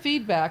gets the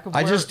feedback.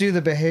 I just do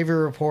the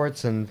behavior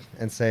reports and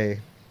say.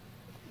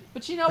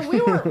 But you know, we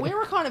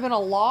were kind of in a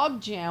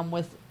log jam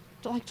with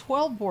like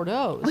 12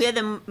 Bordeaux. We had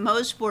the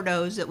most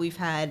Bordeaux that we've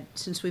had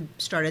since we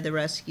started the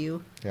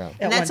rescue. Yeah.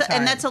 And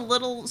that's a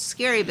little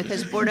scary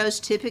because Bordeaux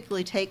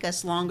typically take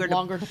us longer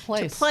to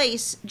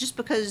place just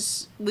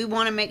because we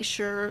want to make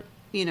sure,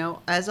 you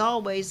know, as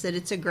always, that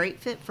it's a great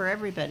fit for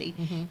everybody.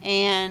 Mm-hmm.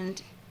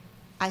 And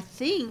I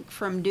think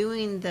from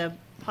doing the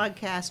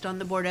podcast on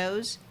the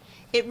Bordeaux,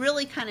 it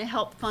really kind of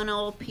helped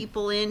funnel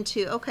people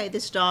into, okay,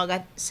 this dog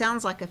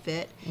sounds like a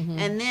fit. Mm-hmm.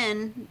 And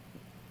then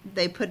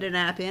they put an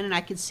app in and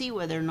I could see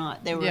whether or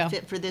not they were a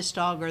fit for this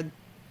dog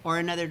or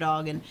another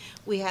dog. And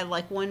we had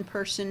like one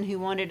person who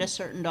wanted a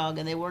certain dog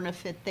and they weren't a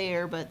fit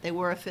there, but they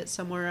were a fit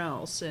somewhere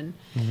else. And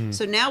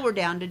so now we're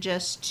down to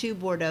just 2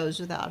 Bordeaux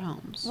without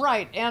homes.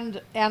 Right.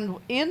 And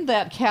in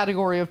that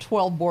category of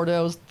 12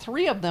 Bordeaux,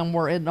 3 of them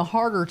were in a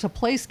harder to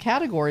place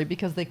category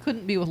because they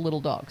couldn't be with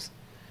little dogs.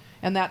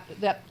 And that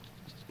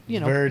you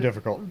know, very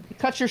difficult.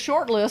 Cut your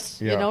short list,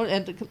 you know,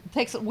 and it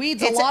takes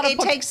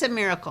a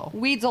miracle.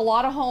 Weeds a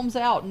lot of homes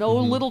out. No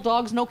little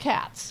dogs, no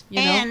cats. You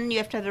know? You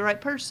have to have the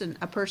right person,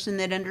 a person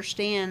that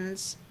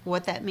understands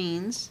what that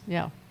means.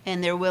 Yeah.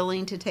 And they're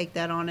willing to take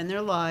that on in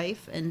their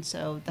life, and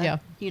so that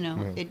you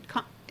know, it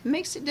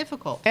makes it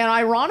difficult. And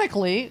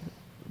ironically,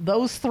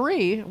 those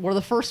 3 were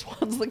the first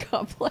ones that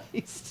got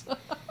placed.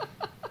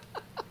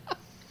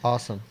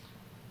 Awesome.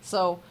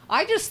 So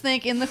I just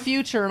think in the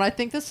future, and I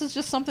think this is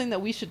just something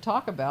that we should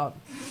talk about,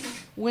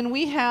 when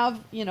we have,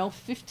 you know,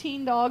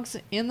 15 dogs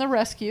in the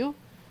rescue,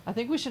 I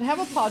think we should have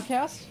a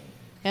podcast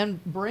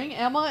and bring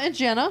Emma and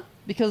Jenna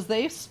because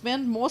they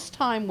spend most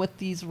time with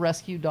these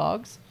rescue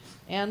dogs,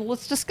 and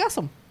let's discuss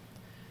them.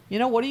 You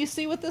know, what do you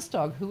see with this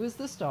dog? Who is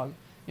this dog?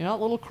 You know,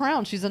 little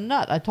Crown, she's a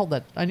nut.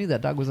 I knew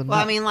that dog was a nut. Well,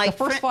 I mean, like, the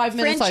first 5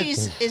 minutes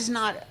Frenchie's is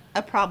not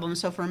a problem.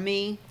 So for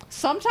me,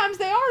 sometimes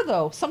they are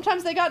though.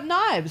 Sometimes they got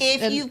knives.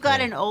 If you've got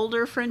an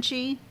older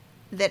Frenchie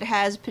that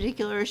has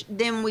particular,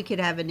 then we could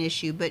have an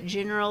issue. But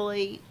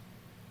generally,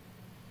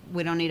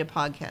 we don't need a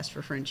podcast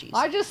for Frenchies.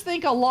 I just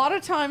think a lot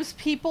of times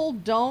people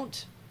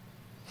don't.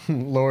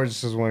 Laura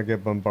just doesn't want to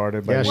get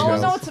bombarded by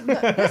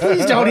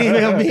Please don't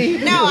email me.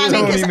 No, I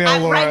mean, because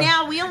right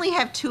now we only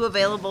have 2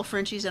 available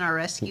Frenchies in our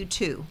rescue,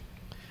 2.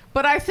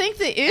 But I think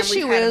the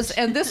issue is,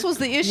 and this was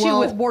the issue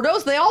with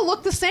Bordeaux, they all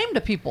look the same to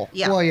people.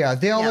 Yeah. Well, yeah,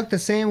 they all look the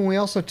same. And we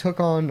also took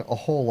on a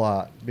whole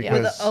lot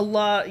because there's a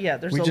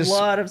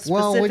lot of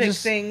specific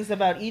things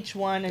about each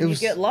one, and you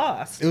get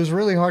lost. It was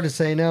really hard to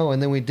say no,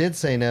 and then we did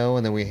say no,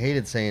 and then we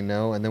hated saying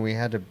no, and then we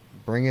had to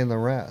bring in the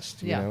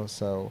rest. You know,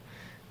 so.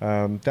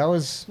 That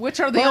was which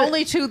are the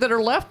only 2 that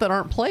are left that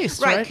aren't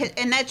placed, right?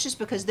 And that's just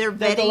because their vetting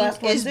they're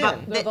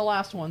the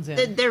last ones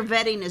in. Their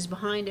vetting is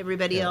behind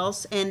everybody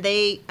else, and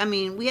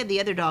we had the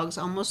other dogs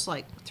almost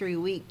like 3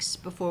 weeks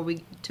before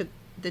we took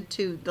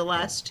the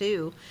last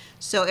 2,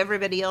 so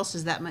everybody else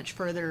is that much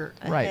further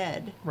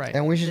ahead. Right.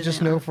 And we should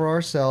just know for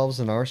ourselves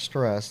and our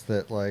stress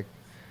that like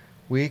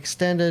we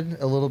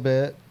extended a little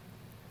bit,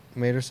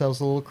 made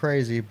ourselves a little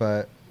crazy,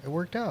 but it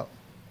worked out,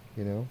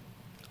 you know.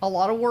 A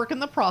lot of work in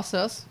the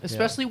process,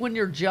 especially when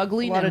you're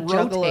juggling and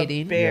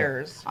rotating.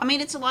 Bears. I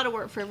mean, it's a lot of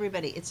work for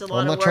everybody. It's a lot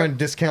I'm of not work trying to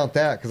discount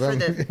that because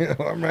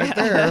I'm right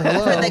there.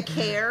 Hello. For the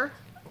care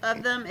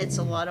of them, it's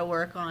a lot of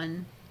work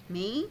on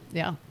me.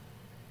 Yeah.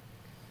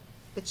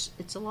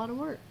 It's a lot of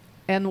work.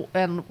 And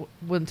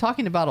when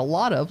talking about a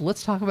lot of,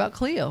 let's talk about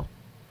Cleo.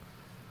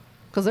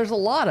 Because there's a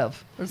lot.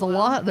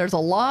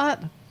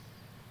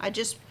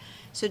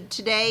 So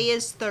today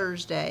is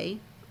Thursday.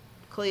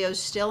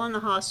 Cleo's still in the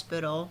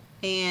hospital,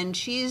 and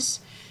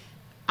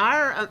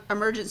our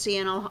emergency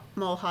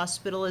animal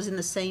hospital is in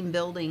the same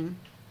building,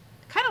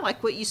 kind of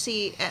like what you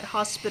see at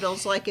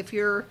hospitals, like if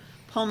you're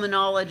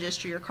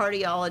pulmonologist or your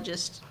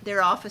cardiologist,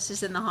 their office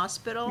is in the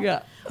hospital.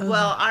 Yeah.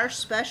 Well, our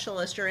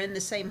specialists are in the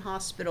same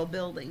hospital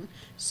building.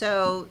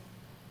 So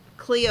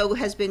Cleo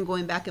has been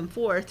going back and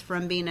forth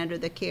from being under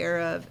the care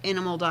of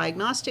Animal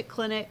Diagnostic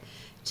Clinic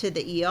to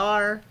the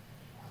ER,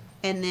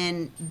 and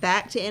then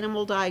back to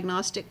Animal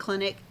Diagnostic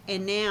Clinic,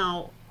 and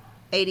now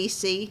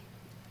ADC,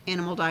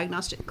 Animal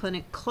Diagnostic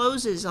Clinic,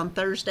 closes on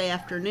Thursday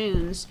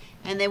afternoons,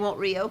 and they won't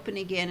reopen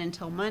again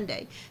until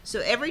Monday.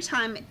 So every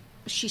time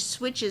she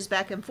switches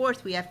back and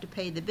forth, we have to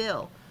pay the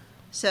bill.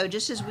 So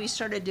just as we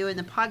started doing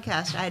the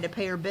podcast, I had to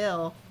pay her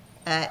bill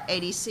at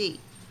ADC.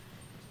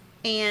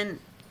 And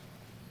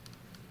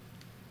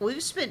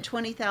we've spent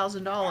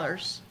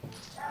 $20,000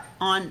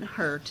 on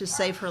her to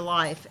save her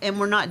life, and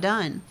we're not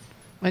done.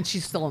 And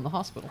she's still in the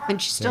hospital. In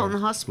the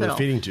hospital. With a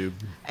feeding tube.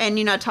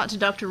 And, I talked to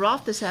Dr.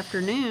 Roth this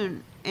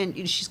afternoon, and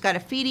she's got a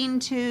feeding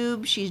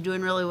tube. She's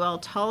doing really well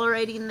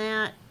tolerating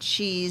that.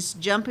 She's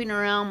jumping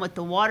around with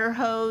the water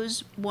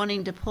hose,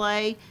 wanting to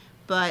play,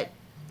 but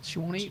she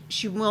won't eat.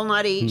 She will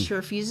not eat. She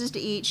refuses to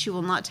eat. She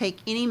will not take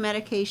any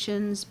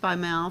medications by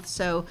mouth.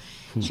 So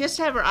she has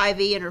to have her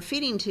IV and her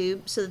feeding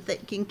tube so that they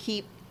can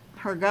keep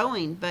her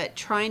going. But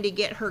trying to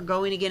get her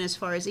going again as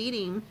far as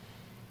eating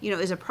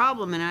is a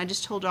problem. And I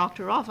just told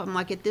Dr. Rolf, I'm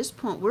like, at this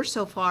point, we're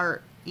so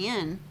far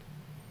in,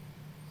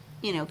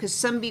 because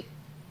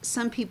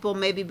some people,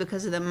 maybe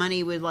because of the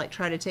money, would like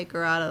try to take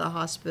her out of the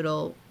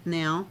hospital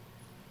now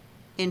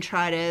and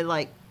try to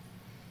like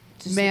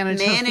manage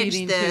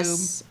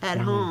this at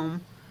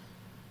home.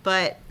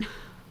 But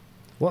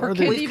her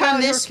kidney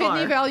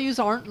values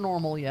aren't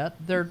normal yet.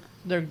 They're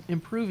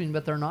improving,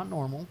 but they're not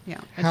normal.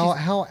 Yeah.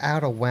 How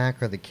out of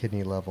whack are the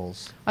kidney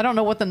levels? I don't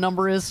know what the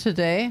number is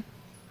today.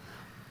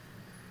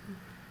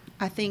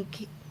 I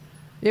think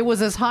it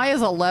was as high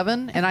as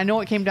 11, and I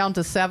know it came down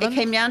to 7. It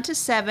came down to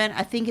 7.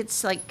 I think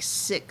it's like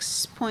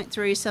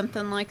 6.3,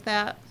 something like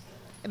that.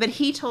 But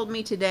he told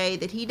me today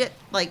that he did,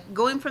 like,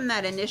 going from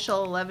that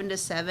initial 11 to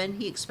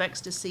 7, he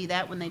expects to see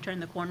that when they turn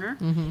the corner.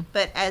 Mm-hmm.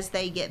 But as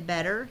they get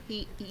better,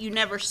 you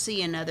never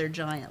see another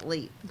giant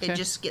leap. Okay. It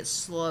just gets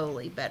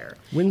slowly better.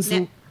 When's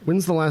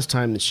the last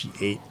time that she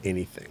ate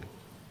anything?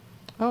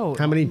 Oh.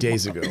 How many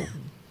days ago?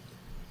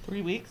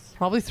 3 weeks?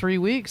 Probably 3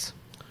 weeks.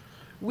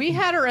 We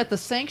had her at the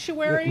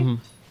sanctuary,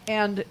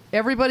 and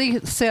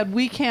everybody said,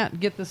 we can't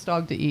get this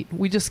dog to eat.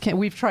 We just can't.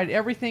 We've tried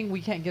everything.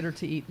 We can't get her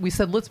to eat. We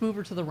said, let's move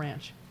her to the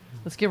ranch.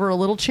 Let's give her a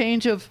little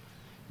change of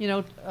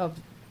subject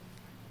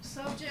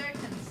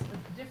and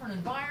a different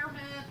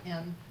environment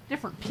and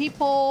different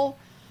people.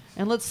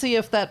 And let's see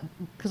if that,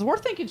 because we're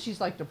thinking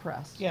she's like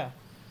depressed. Yeah.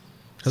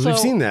 Because we've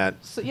seen that.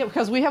 So, yeah,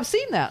 because we have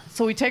seen that.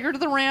 So we take her to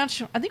the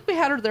ranch. I think we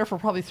had her there for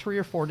probably 3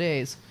 or 4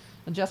 days.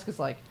 And Jessica's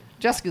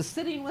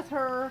sitting with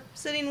her.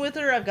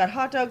 I've got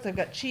hot dogs. I've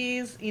got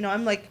cheese.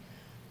 I'm like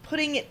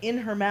putting it in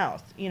her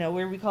mouth.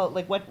 Where we call it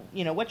like wet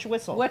your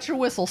whistle. Wet your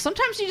whistle.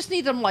 Sometimes you just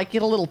need them like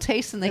get a little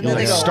taste and they then go,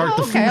 they go, start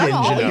the food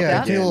I'll engine eat up.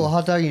 that. Take a little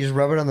hot dog, you just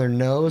rub it on their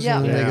nose,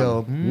 and then they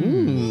go,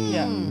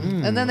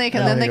 Yeah. And then they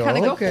kind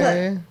of go,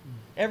 okay.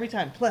 Every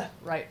time. Pleh.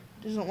 right.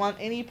 Doesn't want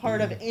any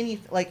part of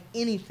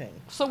anything.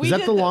 So we Is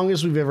that did the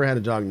longest we've ever had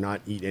a dog not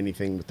eat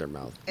anything with their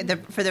mouth?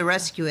 For the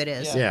rescue, it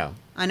is. Yeah.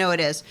 I know it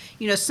is.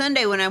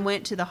 Sunday when I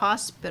went to the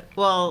hospital,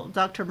 well,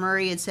 Dr.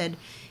 Murray had said,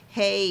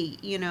 hey,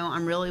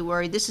 I'm really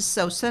worried.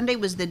 Sunday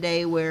was the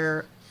day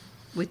where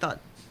we thought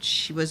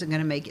she wasn't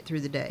going to make it through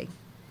the day.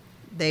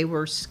 They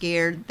were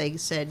scared. They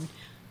said,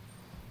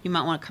 you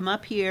might want to come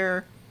up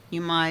here.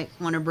 You might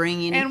want to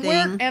bring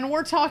anything. And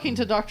we're talking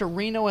to Dr.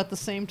 Reno at the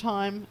same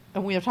time,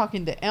 and we are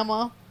talking to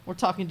Emma. We're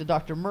talking to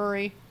Dr.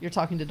 Murray. You're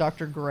talking to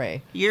Dr.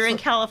 Gray. You're in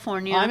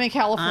California. I'm in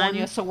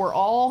California, so we're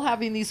all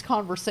having these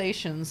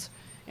conversations.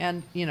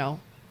 And,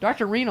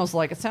 Dr. Reno's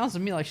like, it sounds to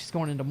me like she's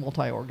going into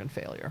multi-organ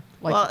failure.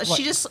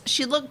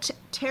 She looked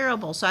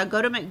terrible. So I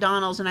go to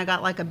McDonald's and I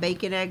got like a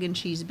bacon, egg, and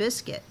cheese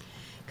biscuit.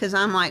 Because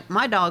I'm like,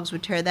 my dogs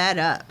would tear that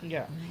up.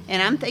 Yeah.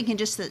 And I'm thinking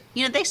just that,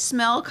 they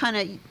smell kind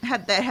of,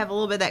 have a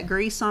little bit of that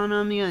grease on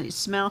them, you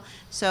smell.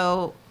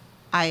 So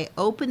I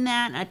open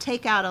that and I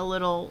take out a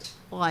little,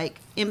 like,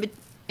 in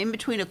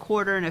between a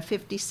quarter and a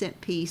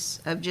 50-cent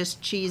piece of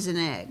just cheese and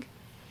egg.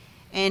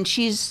 And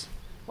she's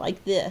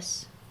like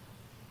this,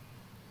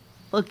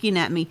 looking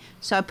at me.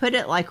 So I put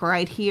it like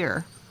right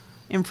here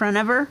in front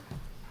of her.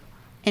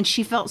 And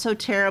she felt so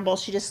terrible.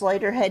 She just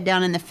laid her head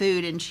down in the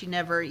food, and she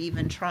never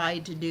even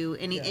tried to do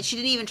any. Yeah. She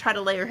didn't even try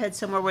to lay her head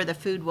somewhere where the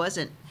food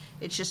wasn't.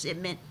 It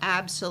meant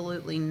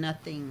absolutely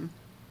nothing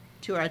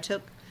to her. I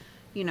took,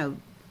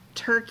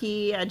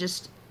 turkey.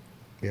 Just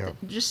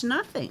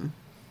nothing.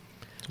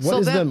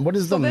 What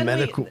is the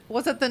medical?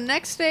 Was it the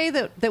next day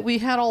that we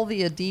had all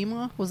the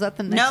edema? Was that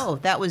the next? No,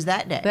 that was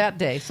that day. That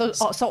day. So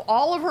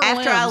all of her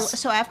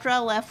limbs. After I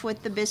left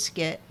with the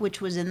biscuit,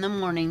 which was in the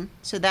morning,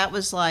 so that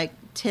was like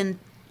 10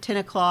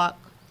 o'clock,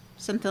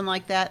 something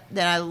like that,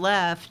 that I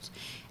left,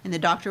 and the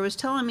doctor was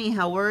telling me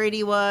how worried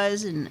he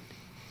was, and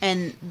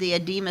the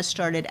edema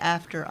started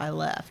after I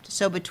left.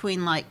 So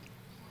between like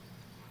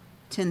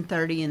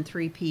 10:30 and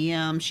 3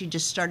 p.m. she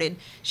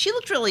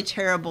looked really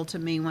terrible to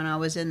me when I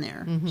was in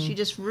there. Mm-hmm. She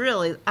just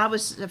really, I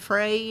was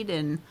afraid.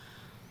 And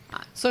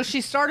so she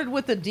started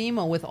with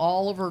edema with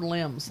all of her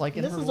limbs, like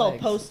in her legs. This is all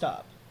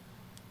post-op.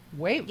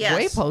 Way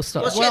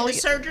post-op. Well, she had the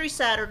surgery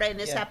Saturday, and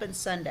this happened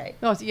Sunday.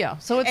 Oh, yeah.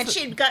 And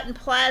she'd gotten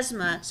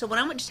plasma. So when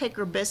I went to take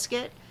her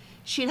biscuit,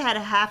 she'd had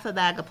a half a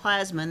bag of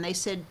plasma, and they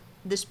said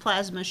this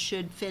plasma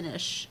should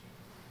finish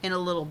in a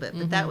little bit,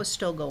 but that was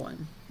still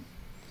going.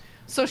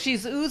 So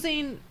she's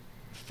oozing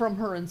from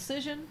her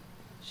incision.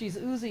 She's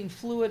oozing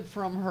fluid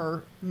from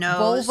her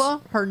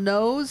vulva, her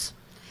nose,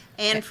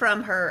 and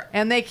from her.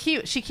 And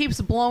she keeps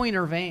blowing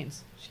her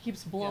veins. She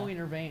keeps blowing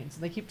her veins.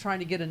 They keep trying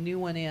to get a new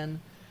one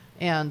in,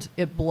 and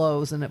it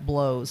blows and it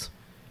blows.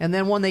 And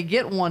then when they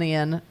get one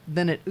in,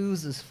 then it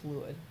oozes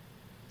fluid.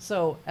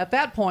 So at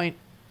that point,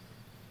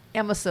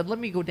 Emma said, let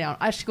me go down.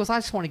 She goes, I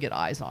just want to get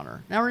eyes on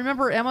her. Now,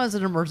 remember, Emma is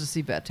an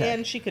emergency vet tech.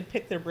 And she could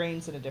pick their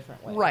brains in a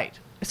different way. Right.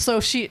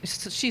 So she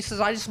says,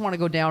 I just want to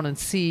go down and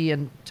see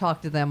and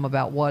talk to them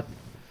about what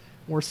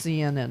we're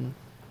seeing.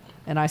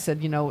 And I said,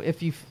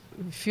 if you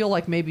feel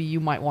like maybe you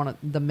might want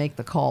to make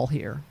the call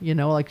here,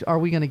 like, are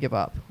we going to give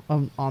up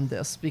on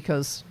this?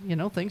 Because,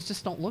 things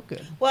just don't look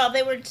good. Well,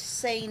 they were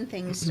saying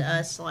things to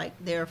us like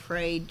they're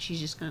afraid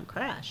she's just going to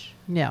crash.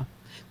 Yeah.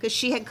 Because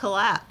she had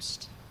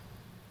collapsed.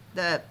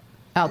 the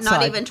Outside.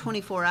 not even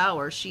 24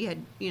 hours. She had,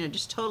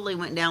 just totally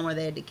went down where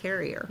they had to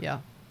carry her. Yeah.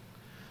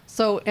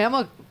 So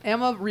Emma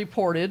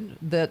reported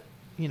that,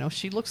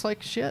 she looks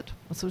like shit.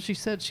 That's what she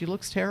said. She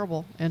looks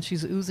terrible, and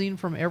she's oozing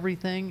from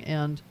everything.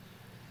 And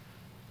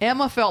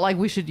Emma felt like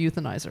we should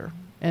euthanize her.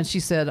 And she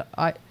said,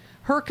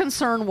 her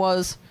concern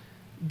was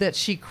that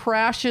she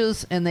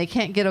crashes and they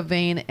can't get a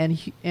vein and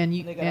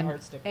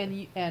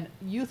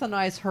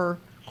euthanize her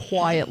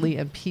quietly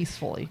and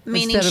peacefully.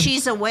 Meaning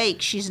she's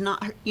awake. She's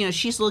not,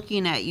 she's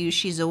looking at you.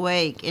 She's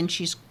awake and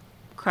she's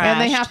crashed.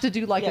 And they have to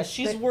do like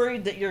she's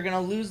worried that you're going to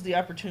lose the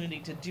opportunity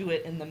to do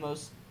it in the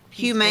most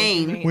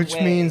humane which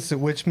way. means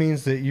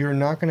that you're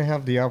not going to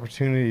have the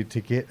opportunity to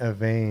get a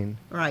vein.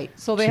 Right.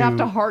 So they have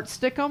to heart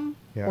stick them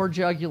or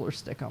jugular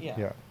stick them.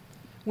 Yeah.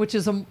 Which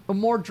is a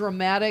more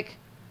dramatic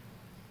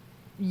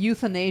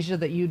euthanasia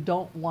that you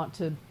don't want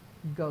to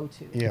go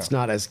to. Yeah. It's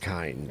not as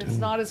kind. It's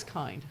not as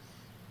kind.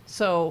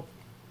 So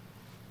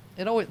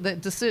it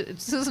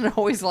doesn't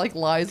always like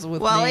lies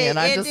with me, and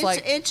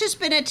it's just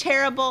been a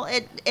terrible.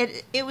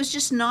 It was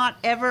just not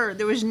ever.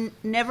 There was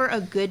never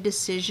a good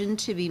decision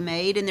to be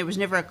made, and there was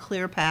never a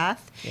clear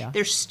path. Yeah.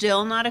 There's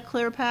still not a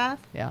clear path.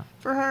 Yeah.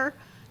 For her,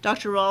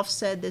 Dr. Rolfe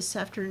said this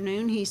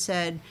afternoon. He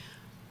said,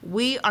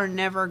 "We are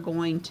never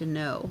going to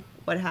know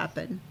what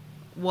happened.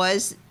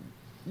 Was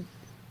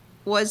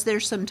there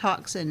some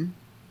toxin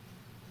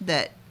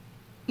that,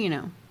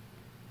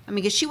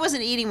 because she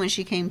wasn't eating when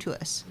she came to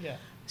us. Yeah.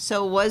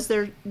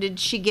 So did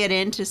she get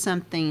into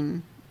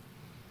something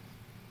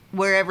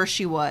wherever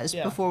she was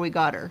before we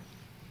got her?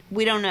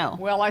 We don't know.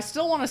 Well, I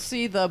still want to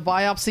see the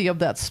biopsy of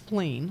that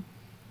spleen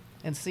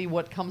and see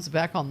what comes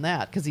back on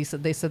that, because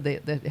they said they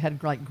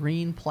had like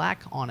green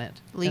plaque on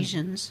it.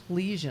 Lesions.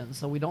 Lesions,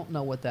 so we don't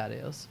know what that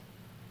is.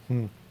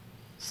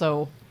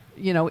 So,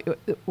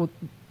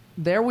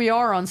 there we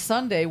are on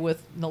Sunday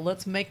with,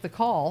 let's make the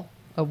call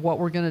of what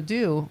we're going to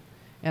do.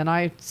 And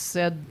I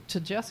said to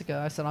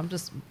Jessica,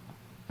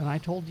 and I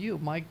told you,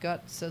 my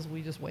gut says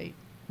we just wait.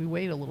 We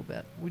wait a little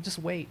bit. We just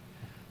wait.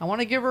 I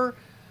want to give her,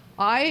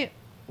 I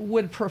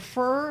would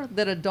prefer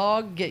that a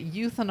dog get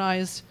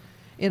euthanized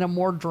in a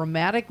more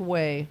dramatic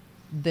way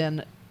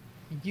than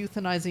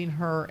euthanizing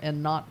her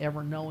and not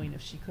ever knowing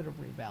if she could have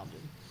rebounded.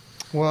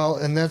 Well,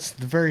 and that's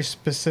very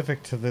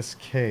specific to this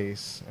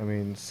case. I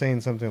mean,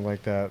 saying something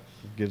like that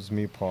gives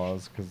me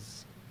pause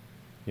because,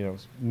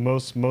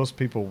 most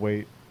people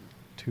wait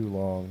too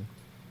long.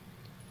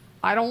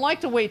 I don't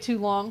like to wait too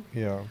long.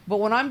 Yeah. But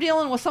when I'm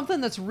dealing with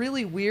something that's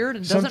really weird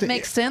and doesn't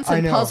make sense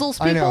and puzzles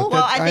I know, people,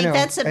 well, I think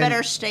that's a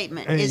better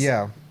statement.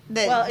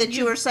 That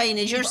you were saying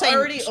is you're saying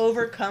already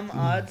overcome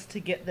odds to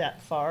get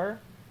that far.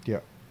 Yeah.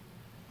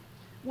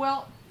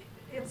 well,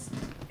 it's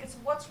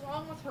what's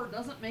wrong with her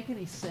doesn't make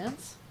any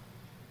sense.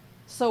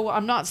 So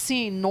I'm not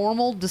seeing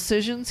normal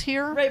decisions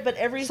here. Right, but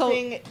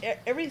everything,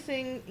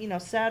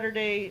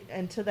 Saturday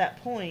and to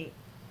that point,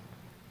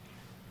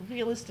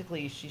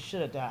 realistically, she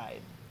should have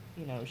died.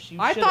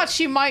 I thought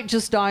she might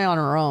just die on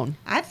her own.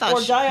 I thought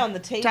or die on the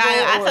table.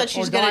 I thought she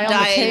was going to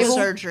die in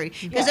surgery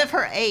because Yeah. of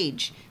her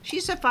age.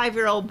 She's a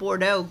 5-year-old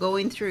Bordeaux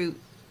going through.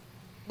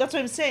 That's what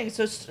I'm saying.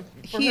 So for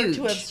her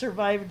to have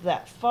survived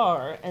that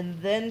far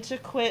and then to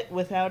quit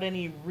without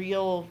any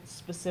real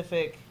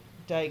specific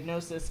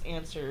diagnosis,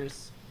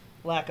 answers,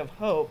 lack of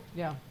hope.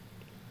 Yeah.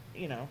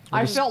 you know.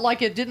 I felt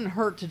like it didn't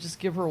hurt to just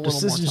give her a little more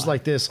time. Decisions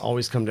like this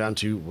always come down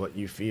to what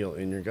you feel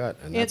in your gut,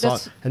 and that's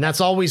that's- all. And that's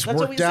always That's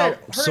what we worked out.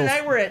 said. Her and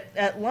I were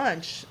at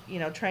lunch, you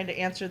know, trying to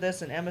answer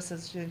this, and Emma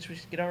says she thinks we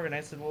should get over it. And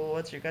I said, well,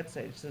 what's your gut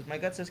say? She says, my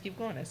gut says keep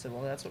going. I said,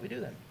 well, that's what we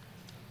do then.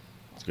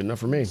 It's good enough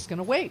for me. Just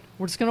gonna wait.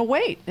 We're just gonna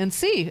wait and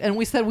see. And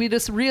we said we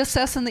just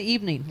reassess in the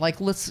evening, like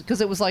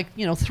because it was like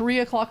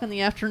 3:00 in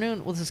the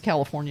afternoon. Well, this is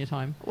California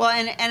time. Well,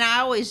 and I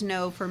always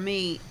know for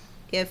me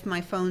if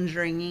my phone's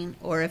ringing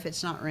or if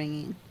it's not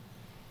ringing.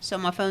 So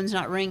my phone's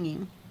not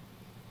ringing.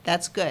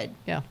 That's good.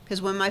 Yeah.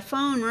 Because when my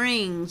phone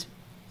rings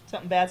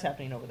Something bad's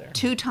happening over there.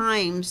 2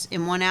 times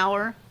in 1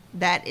 hour,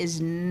 that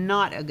is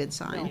not a good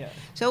sign. No. Yeah.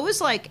 So it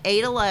was like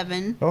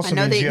 8:11. It also I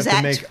know means the you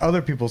exact. have to make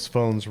other people's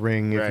phones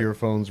ring if Right. your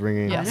phone's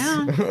ringing. Yes.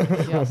 I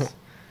know. Yes.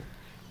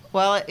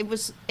 Well, it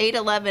was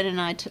 8:11,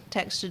 and I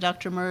texted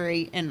Dr.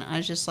 Murray, and I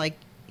was just like,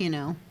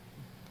 do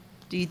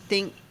you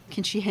think,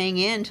 can she hang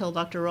in until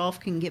Dr. Rolfe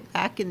can get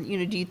back? And,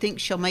 do you think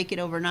she'll make it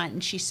overnight?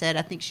 And she said,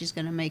 I think she's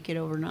going to make it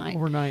overnight.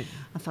 Overnight.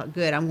 I thought,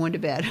 good, I'm going to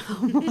bed.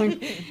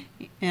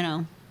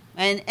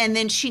 And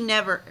then she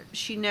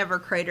never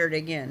cratered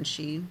again.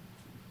 She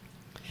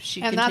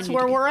And that's continued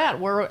where to we're at.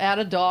 We're at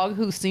a dog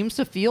who seems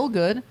to feel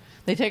good.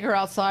 They take her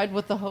outside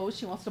with the hose.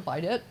 She wants to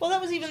bite it. Well, that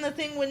was even the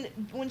thing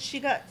when she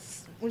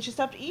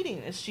stopped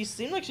eating. She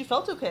seemed like she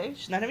felt okay.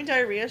 She's not having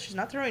diarrhea. She's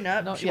not throwing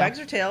up. No, she yeah. wags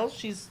her tail.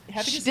 She's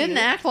happy She to see didn't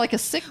you. act like a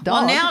sick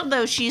Well, dog. now,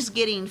 though, she's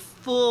getting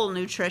full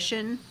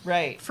nutrition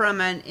Right.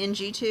 from an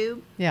NG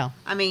tube. Yeah.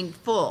 I mean,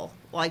 full.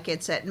 Like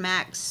it's at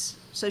max.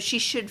 So she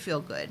should feel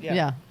good. Yeah.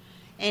 Yeah.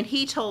 And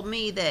he told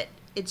me that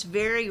it's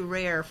very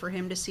rare for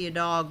him to see a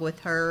dog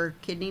with her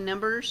kidney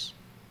numbers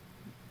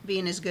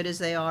being as good as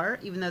they are,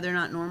 even though they're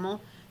not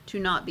normal, to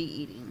not be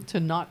eating. To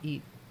not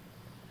eat.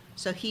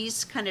 So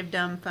he's kind of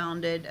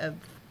dumbfounded of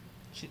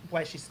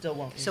why she still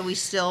won't. so we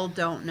still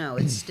don't know.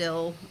 It's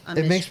still a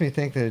It makes me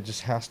think that it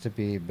just has to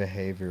be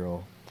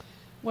behavioral.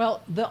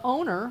 Well, the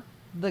owner,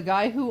 the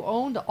guy who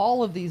owned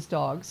all of these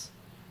dogs,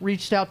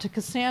 reached out to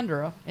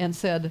Cassandra and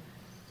said,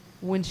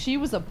 when she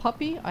was a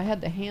puppy, I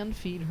had to hand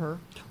feed her.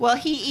 Well,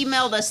 he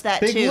emailed us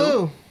that Big too.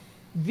 Lou.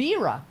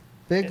 Vera.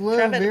 Big Lou,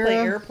 Trav had to play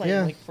Vera. airplane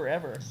Yeah. like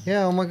forever.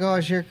 Yeah, oh my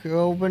gosh, you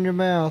open your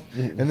mouth.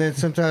 And then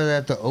sometimes I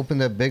have to open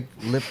that big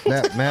lip,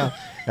 that mouth.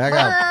 And I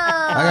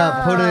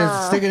got put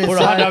it, stick it inside.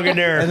 Put a hot dog in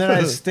there. And then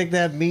I stick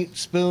that meat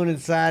spoon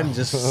inside and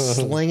just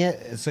sling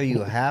it. So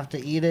you have to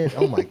eat it.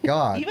 Oh my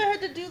God. Eva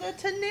had to do that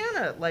to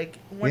Nana. Like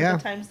one Yeah. of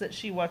the times that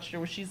she watched her,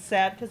 where she's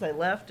sad because I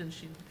left and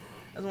she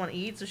doesn't want to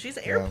eat, so she's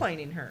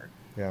airplaning her.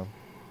 Yeah.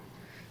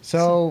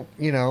 So,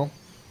 you know,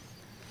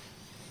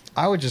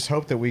 I would just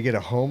hope that we get a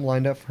home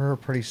lined up for her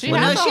pretty soon.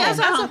 Well, no, has she a has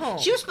a home. home.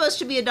 She was supposed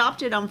to be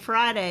adopted on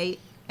Friday,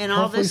 and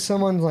all Hopefully this.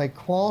 someone like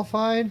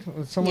qualified.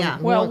 Someone Yeah.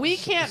 who Well, wants- we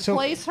can't so-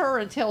 place her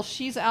until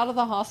she's out of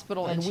the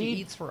hospital and And she we-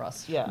 eats for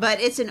us. Yeah.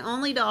 But it's an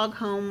only dog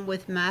home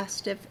with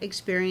Mastiff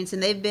experience,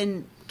 and they've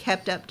been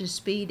kept up to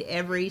speed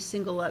every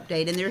single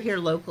update, and they're here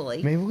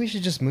locally. Maybe we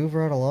should just move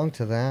right along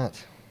to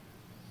that.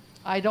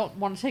 I don't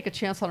want to take a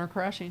chance on her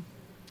crashing.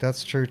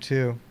 That's true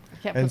too. I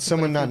can't And put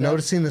someone somebody not through that.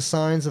 noticing the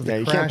signs of the Yeah,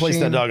 you crashing. can't place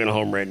that dog in a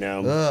home right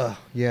now. Ugh,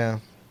 yeah.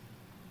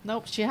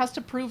 Nope, she has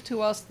to prove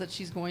to us that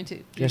she's going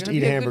to. She has to gonna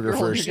eat be a a good hamburger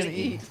girl and first. You're going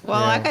to eat. Well,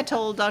 Yeah. like I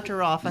told Dr.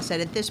 Roth, I said,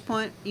 at this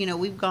point, you know,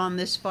 we've gone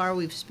this far,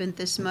 we've spent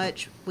this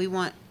much, we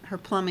want her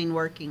plumbing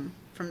working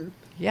from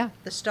Yeah.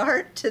 the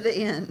start to the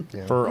end.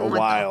 Yeah. For Oh a my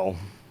while.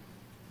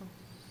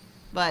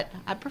 But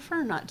I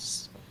prefer not to,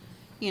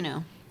 you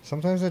know.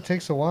 Sometimes it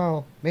takes a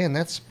while. Man,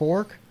 that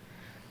spork.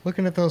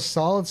 Looking at those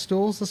solid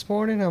stools this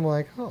morning, I'm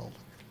like, oh,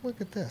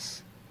 look at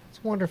this.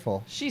 It's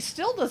wonderful. She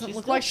still doesn't She's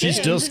look still like She's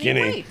she's still gained any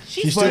skinny. weight.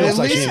 She She's still But looks at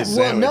like she least, needs a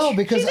well, no, sandwich.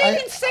 because She's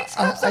eating 6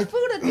 cups of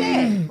food a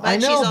day. But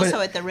she's also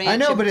at the ranch I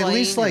know, and but at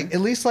least playing like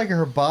at least like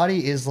her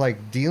body is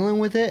like dealing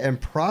with it and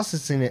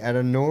processing it at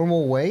a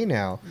normal way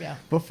now. Yeah.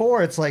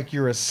 Before it's like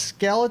you're a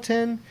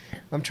skeleton.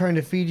 I'm trying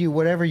to feed you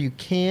whatever you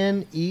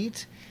can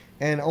eat,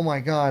 and oh my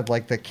God,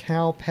 like the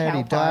cow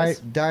patty pies.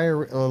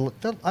 diarrhea.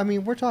 I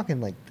mean, we're talking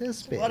like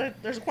this big.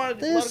 There's a lot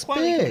This of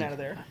quantity coming big. out of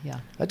there. Yeah.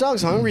 That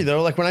dog's hungry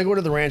though. Like when I go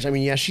to the ranch, I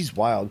mean, yeah, she's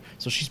wild,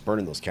 so she's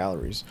burning those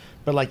calories.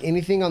 But like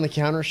anything on the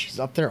counter, she's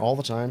up there all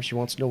the time. She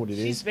wants to know what it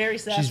is. She's very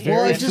sassy. She's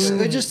Well,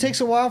 very it just takes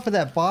a while for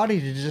that body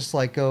to just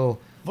like go.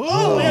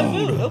 Oh, we have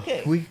food.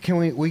 Okay.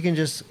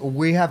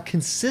 We have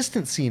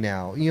consistency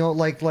now. You know,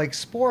 like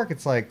Spork,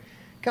 it's like,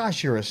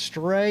 gosh, you're a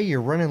stray.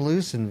 You're running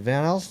loose in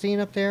Van Alstyne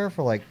up there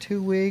for like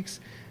 2 weeks.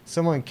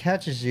 Someone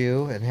catches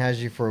you and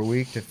has you for a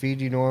week to feed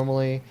you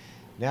normally.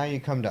 Now you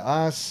come to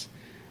us,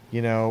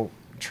 you know,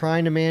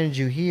 trying to manage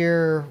you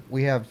here.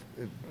 We have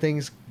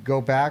things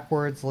go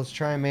backwards. Let's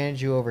try and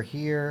manage you over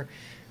here.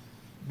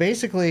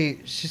 Basically,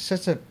 she's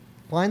just to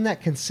find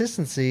that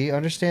consistency,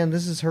 understand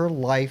this is her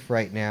life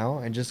right now,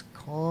 and just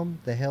calm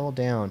the hell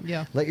down.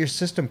 Yeah. Let your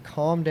system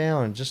calm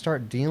down and just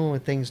start dealing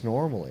with things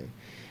normally.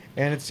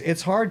 And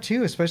it's hard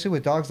too, especially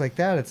with dogs like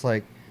that. It's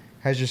like,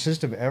 has your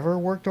system ever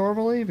worked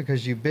normally?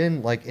 Because you've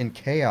been like in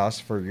chaos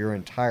for your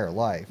entire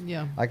life.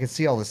 Yeah. I can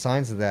see all the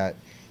signs of that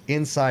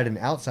inside and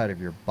outside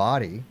of your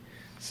body.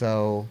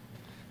 So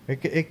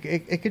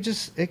it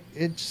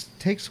just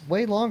takes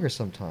way longer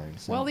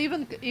sometimes. Well,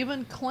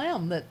 even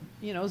Clem, that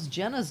is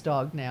Jenna's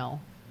dog now.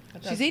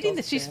 That She's dog's eating.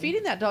 still She's thin.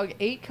 feeding that dog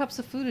 8 cups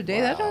of food a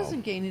day. That Wow.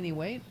 doesn't gain any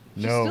weight.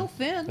 She's No. still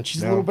thin. And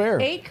she's No. a little bear.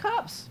 8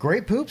 cups.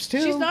 great poops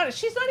too. She's not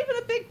even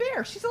a big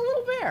bear. She's a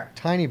little bear.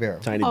 Tiny bear.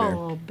 Tiny bear.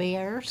 Oh,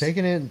 bears.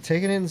 Taking it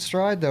in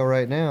stride though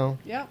right now.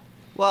 Yep.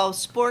 Well,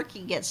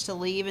 Sporky gets to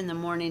leave in the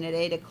morning at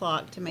 8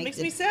 o'clock to make Makes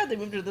the, me sad they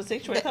moved her to the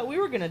sanctuary. I thought we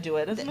were going to do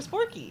it. It's Miss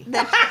Porky.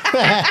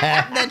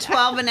 the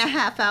 12 and a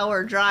half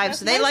hour drive. That's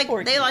So they nice,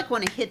 Porky.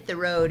 want to hit the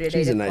road at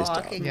She's 8 a nice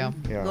o'clock dog. and Yeah.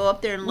 Yeah. go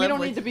up there and We live don't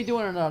with. need to be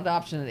doing an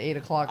adoption at 8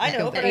 o'clock. I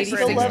know, with but I still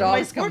 86 love my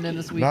dogs coming in Sporky.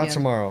 this weekend. Not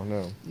tomorrow,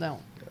 no. No.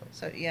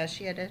 So yeah,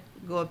 she had to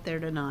go up there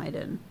tonight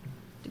and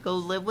to go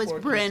live with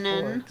Porky's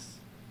Brennan. Sporks.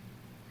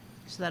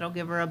 So that'll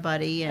give her a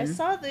buddy. I And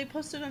saw they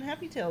posted on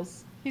Happy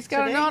Tales. He's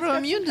got today. an He's got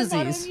autoimmune some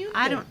kind of disease. autoimmune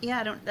I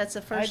thing. don't. That's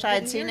the first I I had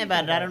didn't seen hear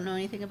about it. anything I about don't know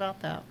anything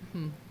about that.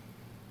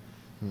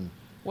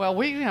 Well,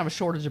 we're gonna have a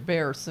shortage of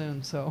bears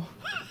soon, so.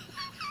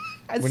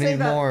 We need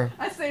more.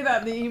 I say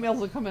that, and the emails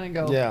will come in and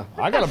go. Yeah,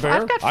 I got a bear.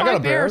 I've got I got a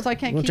 5 bear. bears. I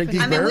can't You wanna keep take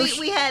these I mean, bears?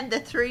 we had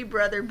the 3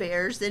 brother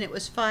bears, then it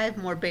was 5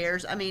 more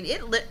bears. I mean,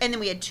 and then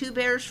we had 2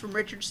 bears from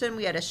Richardson.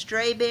 We had a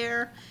stray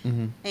bear,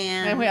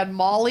 And we had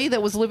Molly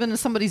that was living in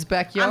somebody's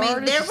backyard. I mean,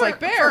 It's there just were- like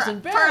bears for-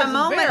 and for bears a and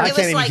moment, bears. I it can't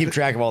was even like- keep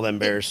track of all them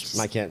bears.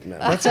 I can't. No.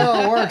 That's how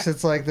it works.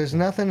 It's like there's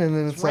nothing, and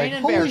then it's like,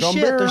 raining holy bears.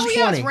 shit, Bears. there's Oh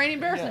yeah, 20. it's raining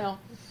bears Yeah. now.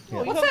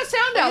 Well, What's you that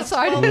sound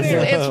outside? 12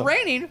 bears. It's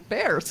raining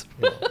bears.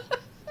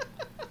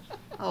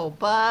 oh,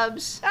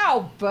 Bubs.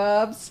 Ow,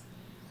 Bubs.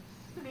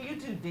 You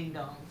two ding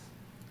dongs.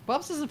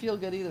 Bubs doesn't feel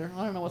good either.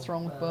 I don't know what's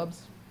wrong with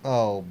Bubs.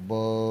 Oh,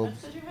 Bubs.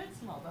 That's because your head's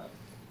small, though.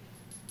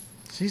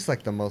 She's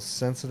like the most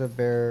sensitive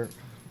bear.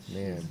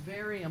 Man. She's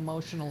very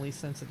emotionally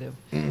sensitive.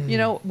 You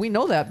know, we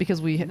know that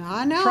because we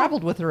I know.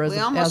 traveled with her as we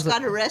a, almost as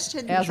got a,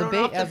 arrested and as a,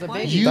 thrown off as the a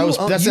plane. baby. That was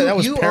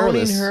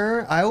perilous. Owning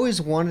her, I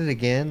always wanted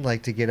again,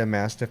 like to get a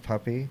Mastiff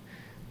puppy,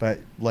 but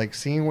like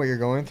seeing what you're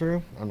going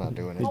through, I'm not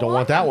doing it. You don't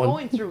want that one.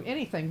 Going through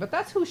anything, but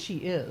that's who she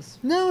is.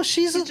 No,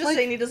 she's He's just like,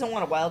 saying he doesn't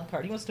want a wild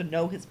card. He wants to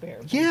know his bear.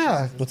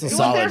 yeah. What's a Well,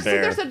 solid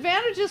bear? there's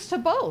advantages to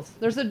both.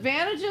 There's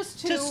advantages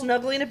to To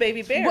snuggling a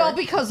baby bear. well,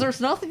 because there's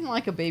nothing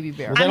like a baby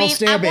bear. Well, They don't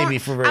stay a baby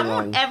for very I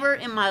long. won't ever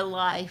in my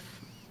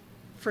life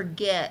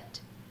forget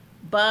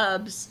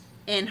Bubs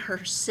and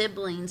her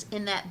siblings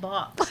in that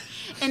box.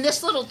 And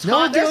this little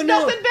toddler. there's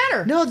nothing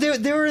better. No,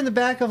 they were in the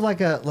back of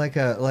like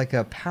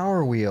a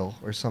Power Wheel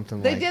or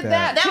something They like did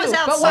that. That too. was But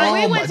outside.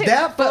 when we Oh, went to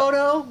that but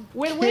photo.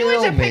 when we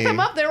went to killed pick me. them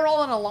up, they were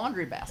all in a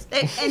laundry basket.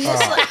 And and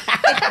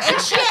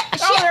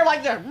Oh, they're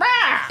like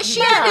this.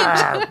 she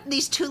had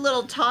these two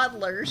little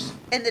toddlers,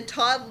 and the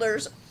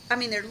toddlers, I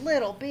mean, they're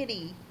little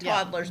bitty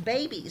toddlers,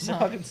 babies,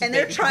 Dogs and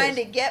they're baby trying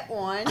bears. to get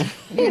one,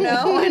 you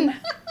know, and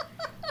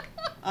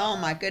oh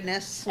my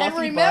goodness. And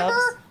Fluffy remember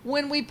Bubs.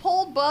 when we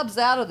pulled Bubs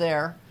out of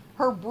there,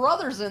 her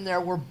brothers in there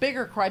were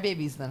bigger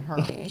crybabies than her.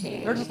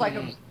 They're just like,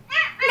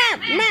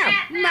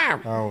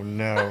 Oh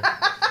no.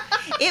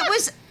 It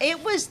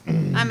was,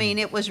 I mean,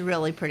 it was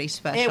really pretty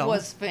special. it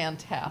was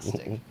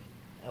fantastic.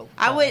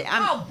 I would,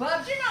 Oh,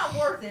 Bubs, you're not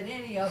worth it,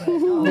 any of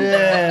it.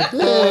 Yeah.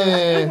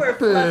 You were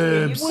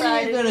fluffy. You When are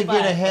cried you gonna in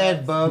get the ahead,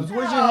 back. Bubs?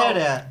 Where's your head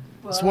at?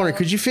 I was wondering,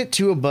 could you fit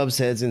two of Bub's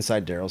heads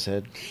inside Daryl's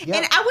head? And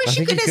I wish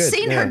I you think could you have could.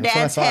 seen Yeah, her that's what I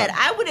dad's head. thought.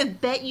 I would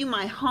have bet you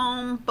my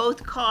home,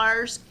 both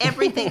cars,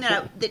 everything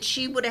that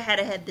she would have had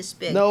a head this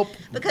big. Nope.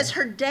 Because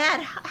her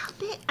dad, how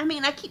big? I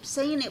mean, I keep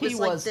saying it was He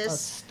like was this.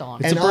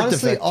 astonishing. It's And a birth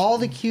honestly, defect. all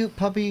the cute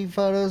puppy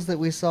photos that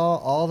we saw,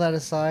 all that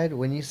aside,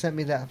 when you sent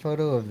me that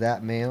photo of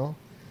that male,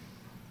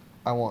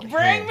 I want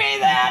Bring him. me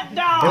that If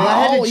dog.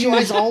 I had Oh, to you guys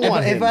choose, all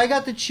want if him. I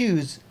got to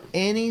choose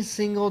any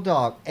single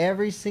dog,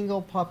 every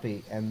single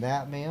puppy, and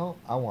that male,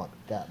 I want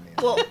that male.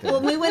 Well,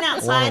 when we went I want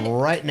outside him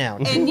right now.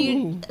 and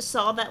you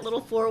saw that little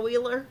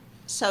four-wheeler,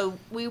 so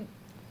we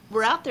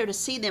were out there to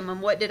see them,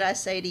 and what did I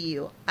say to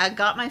you? I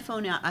got my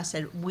phone out. I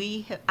said,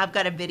 I've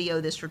got to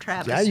video this for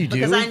Travis. Yeah, you do.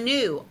 Because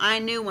I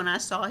knew when I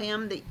saw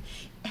him that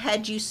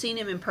had you seen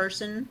him in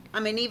person, I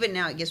mean, even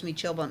now it gives me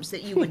chill bumps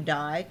that you would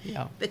die.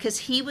 Yeah. Because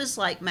he was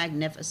like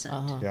magnificent.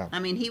 Uh-huh. Yeah. I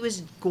mean, he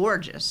was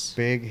gorgeous.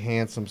 Big,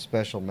 handsome,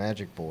 special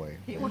magic boy.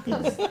 He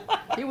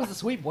was a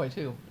sweet boy,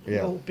 too. Yeah.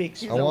 Oh, big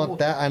I want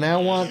that, and I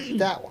want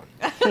that one.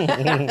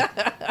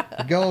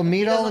 Go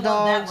meet all the That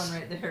dogs. one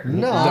right there.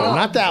 No, No,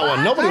 not that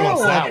one. Nobody I don't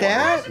wants want that,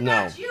 that. one.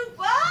 No. You,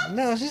 Bubs.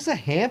 no, she's a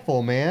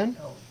handful, man.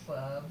 Oh,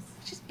 Bubs.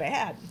 She's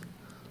bad.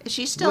 Is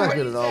she still? Not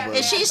good at all, bud.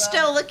 Is she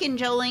still licking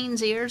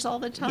Jolene's ears all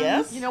the time?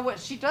 Yes. You know what?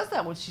 She does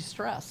that when she's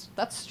stressed.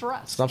 That's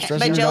stress. Stop But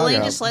stressing your dog Jolene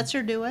out. just lets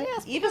her do it.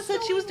 Eva said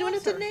she was doing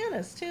it to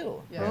Nana's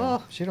too. Yeah.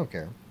 Yeah, she don't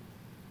care.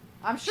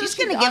 I'm sure She's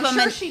she- gonna give I'm him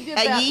sure a she did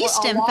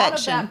yeast that, a lot of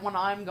infection. that when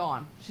I'm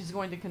gone. She's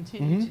going to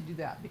continue to do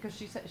that because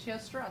she said she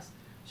has stress.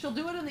 She'll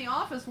do it in the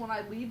office when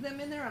I leave them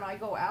in there and I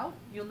go out.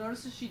 You'll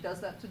notice that she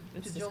does that to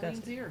It's Jolene's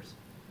disgusting. ears.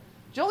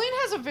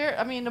 Jolene has a very,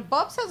 I mean,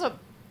 Bubs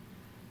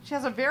she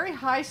has a very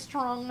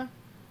high-strung,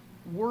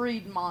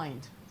 worried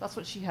mind. That's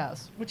what she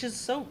has. Which is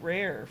so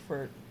rare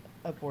for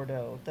a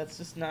Bordeaux. That's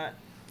just not.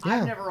 Yeah.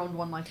 I've never owned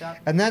one like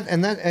that. And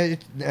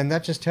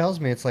that just tells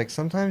me it's like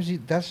sometimes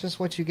that's just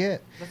what you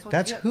get. That's what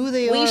That's you get. who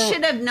they are. We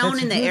should have known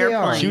That's in the who they are.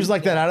 airplane. She was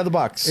like that out of the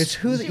box. It's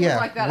who. She was Yeah,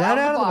 like that right out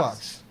of the the box.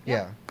 box. Yep.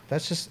 Yeah,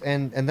 that's just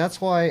and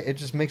that's why it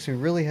just makes me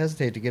really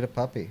hesitate to get a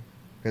puppy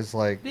because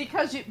like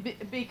Because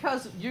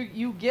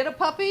you get a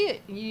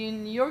puppy,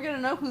 you're gonna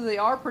know who they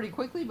are pretty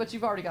quickly, but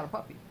you've already got a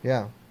puppy.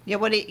 yeah, Yeah,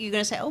 what are you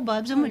going to say? Oh,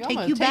 Bubs, I'm going to take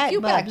gonna you back,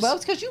 Bubs.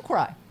 Bubs, because you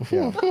cry,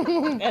 yeah.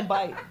 And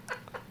bite.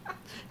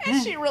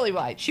 and she really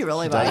bites. She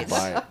really Does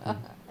bites. bite.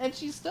 And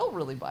she still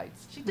really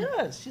bites. She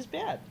does. She's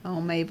bad.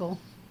 Oh, Mabel.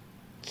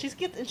 She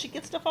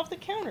gets stuff off the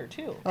counter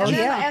too. Oh, and then,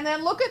 yeah. And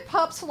then look at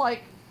pups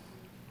like,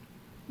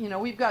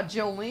 we've got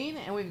Jolene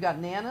and we've got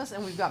Nana's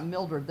and we've got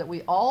Mildred that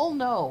we all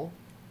know,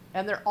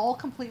 and they're all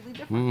completely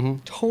different. Mm-hmm.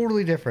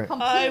 Totally different.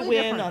 I Completely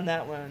win different. on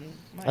that one.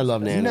 I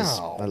love Mine's Nana's.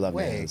 No, I love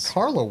way. Nana's.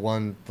 Carla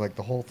won like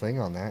the whole thing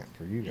on that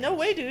for you guys. No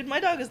way, dude. My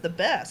dog is the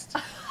best.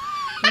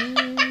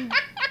 Nana's,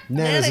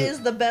 Nana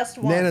is the best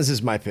one. Nana's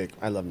is my pick.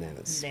 I love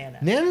Nana's. Nana.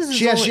 Nana's is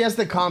She has only-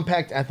 the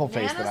compact apple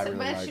face that I Nana's,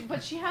 really like.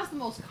 but she has the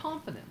most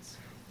confidence.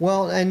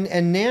 well, and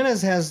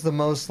Nana's has the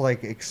most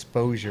like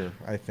exposure,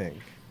 I think.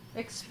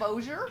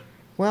 Exposure.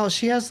 Well,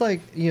 she has like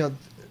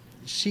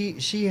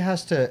she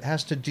has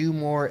to do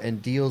more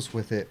and deals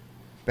with it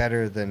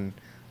better than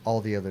all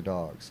the other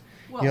dogs.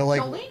 Well,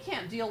 like Jolene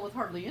can't deal with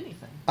hardly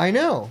anything. I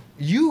know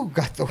you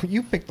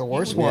picked the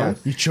worst Yeah, one.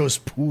 you chose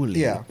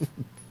poorly. Yeah,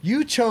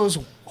 you chose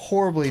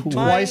horribly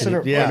twice in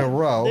a Yeah.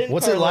 row. Then-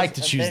 What's it Carlos, like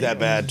to and choose then that you.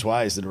 bad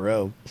twice in a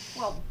row?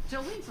 Well,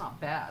 Jolene's not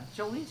bad.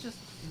 Jolene's just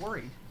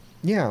worried.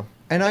 Yeah,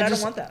 and But I don't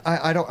just want that.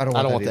 I don't I don't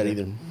want that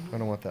either. I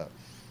don't want that.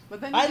 But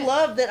then I you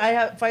love that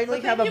I finally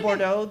but then have a you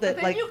Bordeaux can, that but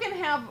then like you can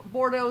have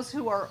Bordeaux's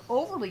who are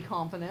overly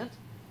confident,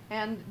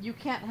 and you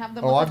can't have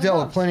them. Oh, with I've other dealt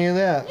dogs. with plenty of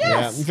that.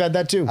 Yes. Yeah, we've had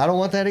that too. I don't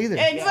want that either.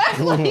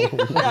 Exactly.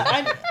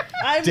 Yeah,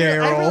 I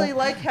Daryl. really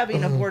like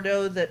having a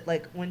Bordeaux that,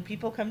 like, when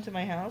people come to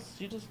my house,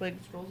 she just, like,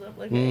 scrolls up,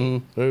 like,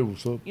 hey. Hey,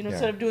 what's up? You know, Yeah.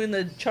 instead of doing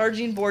the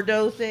charging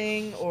Bordeaux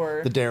thing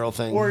or The Daryl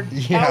thing. or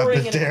Yeah,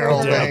 cowering the in a Daryl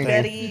corner thing. with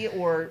Betty,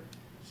 or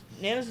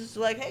Nana's just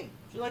like, hey,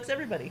 she likes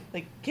everybody.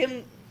 Like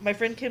Kim, my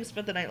friend Kim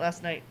spent the night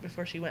last night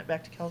before she went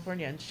back to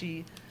California, and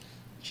she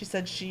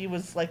said she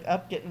was like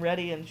up getting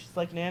ready, and she's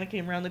like, Nana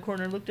came around the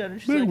corner and looked at her,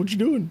 and she's Hey, like, what you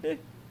doing? hey,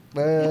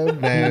 Oh, Oh,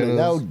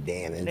 no.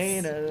 damn it.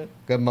 Nana.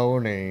 Good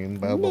morning.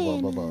 Blah, blah, blah,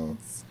 blah, blah.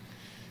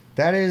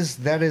 That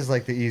is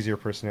like the easier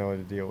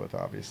personality to deal with,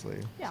 obviously.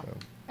 Yeah. So.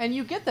 And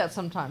you get that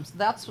sometimes.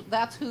 That's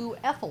who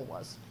Ethel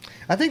was.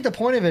 I think the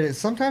point of it is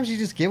sometimes you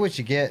just get what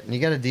you get, and you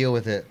got to deal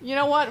with it. You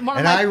know what?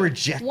 I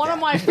reject one that. of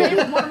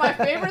my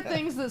favorite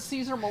things that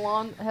Cesar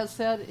Millan has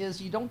said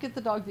is, you don't get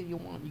the dog that you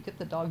want, you get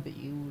the dog that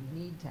you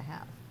need to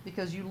have,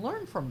 because you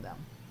learn from them.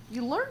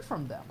 You learn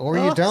from them. Or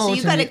you don't. So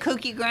you and got to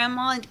cook your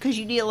grandma because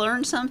you need to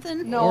learn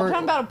something? No, Or- I'm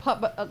talking about a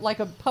pup, like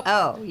a pup.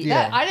 Oh,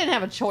 yeah. I didn't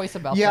have a choice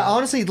about Yeah, that.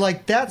 honestly,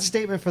 like that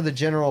statement for the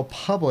general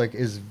public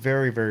is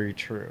very, very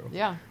true.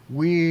 Yeah.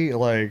 We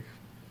like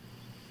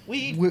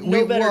We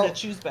know better well, to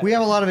choose better. we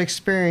have a lot of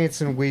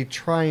experience, and we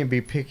try and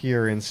be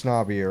pickier and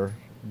snobbier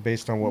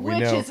based on what we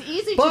know. Which is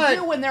easy But- to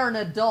do when they're an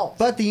adult.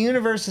 But the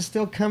universe is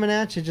still coming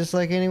at you just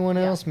like anyone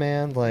Yeah. else,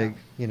 man. Like,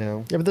 you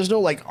know. Yeah, but there's no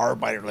like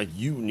arbiter, like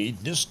you need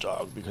this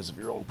dog because of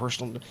your own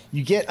personal.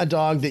 You get a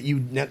dog that you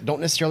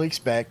don't necessarily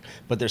expect,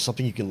 but there's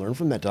something you can learn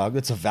from that dog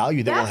that's a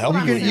value that will That's help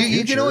what you I'm in the saying. You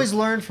can future. always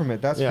learn from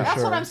it. That's Yeah. for That's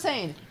sure. what I'm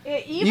saying.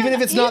 Even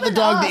if it's not the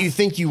dog that you us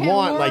think you can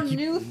want, learn like you-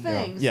 new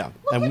things. Yeah.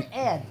 Look And at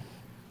Ed.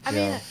 I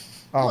Yeah. mean,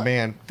 Oh look-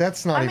 man,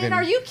 that's not I even. mean,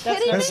 are you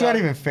kidding me? That's not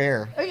even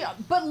fair. Oh, yeah,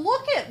 but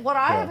look at what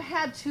I Yeah. have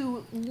had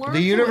to learn.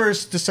 The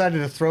universe decided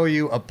to throw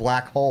you a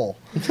black hole.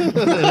 and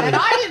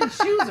I didn't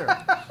choose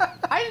her.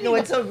 I didn't. No,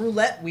 even, it's a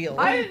roulette wheel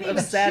I didn't of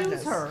even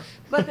sadness. choose her.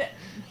 But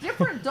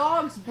different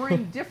dogs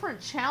bring different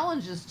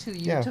challenges to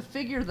you Yeah. to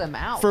figure them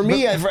out. For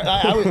me,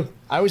 I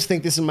always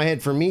think this in my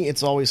head. For me,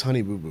 it's always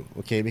Honey Boo Boo.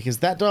 Okay, because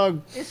that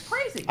dog. It's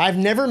crazy. I've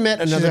never met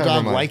another out of her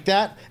dog mind. like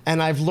that,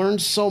 and I've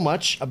learned so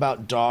much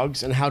about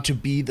dogs and how to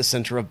be the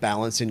center of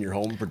balance in your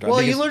home for dogs.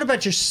 Well, you Because- learn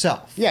about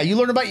yourself. Yeah, you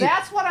learn about you.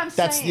 That's what I'm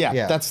That's saying. yeah,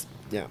 Yeah. That's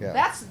yeah.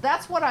 Yeah.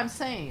 That's what I'm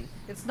saying.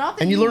 It's not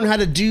that And you learn how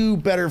to do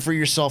better for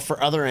yourself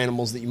for other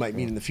animals that you might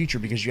meet in the future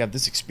because you have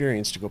this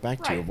experience to go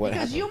back to right of what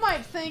because happened. you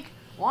might think,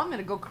 well, I'm going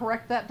to go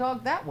correct that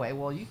dog that way.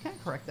 Well, you can't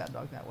correct that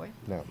dog that way.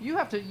 No.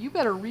 You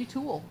better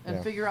retool and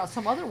Yeah. figure out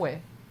some other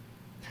way.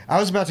 I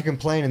was about to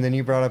complain, and then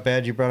you brought up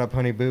Ed. You brought up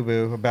Honey Boo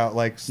Boo about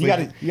like sleep. got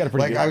it- you got it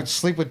pretty like good. I would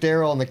sleep with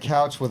Daryl on the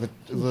couch with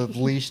the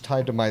leash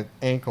tied to my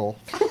ankle.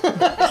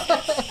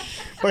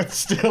 But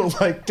still,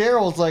 like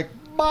Daryl's like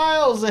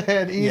miles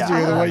ahead easier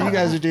Yeah. than what you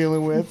guys are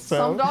dealing with. So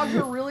Some dogs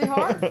are really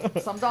hard.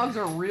 Some dogs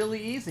are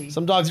really easy.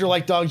 Some dogs are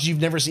like dogs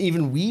you've never seen,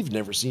 even we've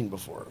never seen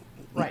before.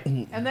 Right.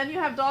 And then you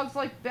have dogs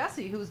like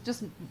Bessie,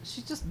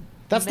 she's just.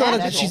 That's not.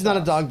 magical. She's not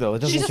a dog though. It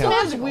doesn't She just count.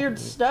 has weird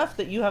stuff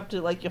that you have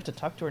to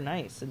talk to her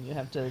nice, and you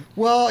have to.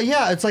 Well,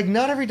 yeah, it's like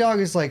not every dog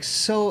is like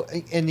so,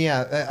 and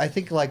yeah, I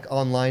think like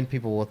online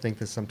people will think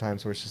this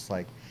sometimes, where it's just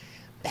like,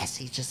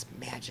 Bessie's just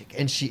magic,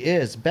 and she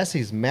is.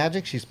 Bessie's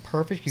magic. She's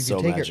perfect. You So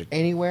can take magic. her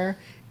anywhere,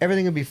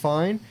 everything will be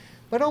fine.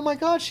 But oh my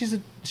God, she's a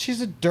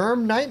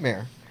derm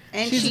nightmare.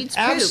 And she's she's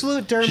an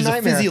absolute derm She's a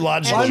nightmare.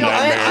 physiological And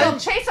nightmare. she'll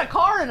chase a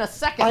car in a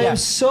second. I am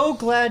so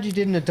glad you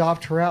didn't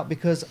adopt her out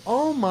because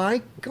oh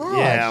my God,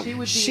 Yeah. She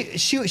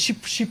would be-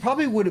 she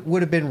probably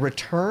would have been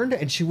returned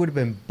and she would have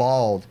been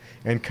bald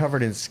and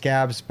covered in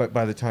scabs, but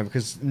by the time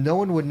because no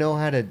one would know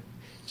how to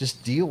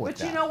just deal with But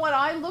that. you know what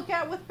I look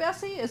at with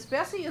Bessie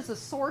is a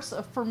source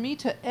for me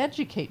to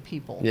educate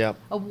people Yep.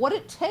 of what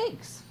it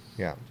takes.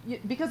 Yeah.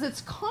 Because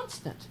it's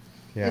constant.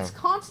 Yeah. It's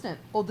constant.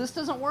 Oh, this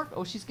doesn't work.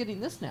 Oh, she's getting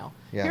this now.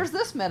 Yeah. Here's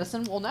this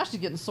medicine. Well, now she's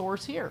getting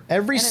sores here.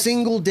 Every And it's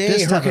single day,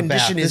 This her type of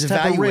condition bath, is this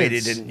type of evaluated.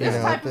 rinse. And, This You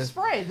know, type this- of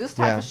spray, this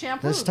type yeah, of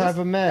shampoo, this type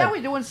of med. Now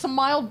we're doing some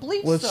mild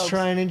bleach Let's soaps.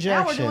 try an Now we're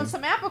injection. doing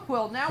some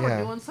Apoquil. Now Yeah.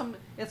 we're doing some.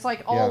 It's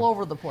like all Yeah.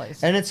 over the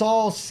place. And it's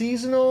all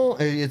seasonal.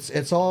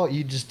 It's all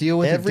you just deal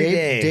with Every it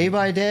day. day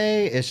by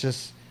day. It's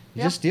just you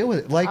Yeah. just deal with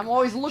it. Like I'm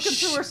always looking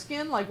through her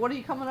skin. Like, what are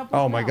you coming up with?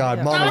 oh my now? God,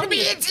 Yeah.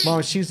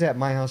 Mama, she was at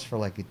my house for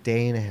like a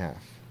day and a half,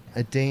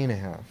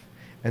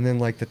 and then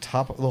like the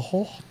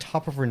whole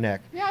top of her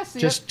neck, Yeah, I see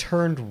just it.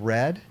 turned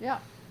red, Yeah.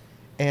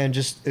 and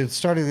just it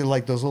started to,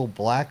 like those little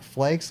black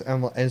flakes.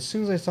 And as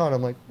soon as I saw it,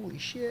 I'm like, holy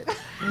shit!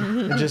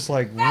 And just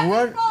like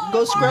run.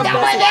 Go scrub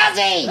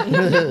Bessie.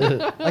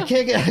 I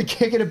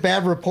can't get a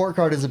bad report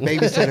card as a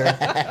babysitter.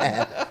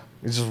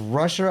 I just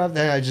rush her up,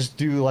 then I just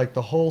do like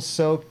the whole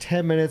soak,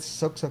 10 minutes,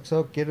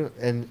 soak, get it,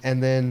 and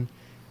then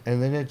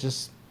it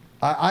just.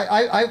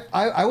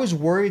 I was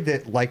worried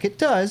that like it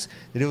does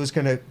that it was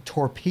gonna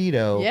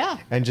torpedo Yeah.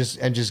 and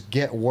just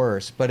get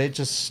worse, but it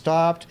just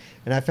stopped.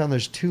 and I found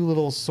there's 2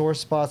 little sore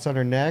spots on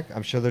her neck.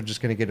 I'm sure they're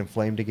just going to get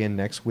inflamed again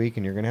next week,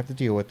 and you're going to have to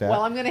deal with that.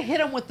 Well, I'm going to hit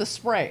him with the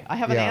spray. I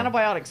have an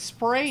antibiotic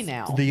spray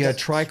now. The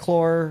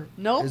trichlor.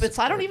 Nope,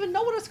 I don't even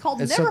know what it's called.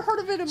 Never heard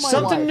of it in my life.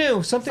 Something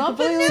new. Something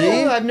completely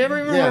new. I've never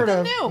even heard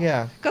of. Something new.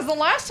 Yeah. Because the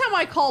last time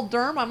I called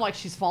Derm, I'm like,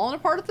 she's falling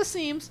apart at the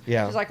seams.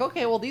 Yeah. She's like,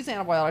 okay, well, these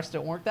antibiotics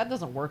don't work. That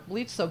doesn't work.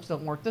 Bleach soaps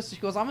don't work. She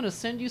goes, I'm going to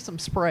send you some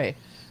spray. And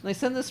they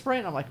send this spray,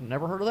 and I'm like,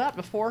 never heard of that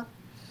before.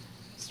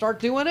 Start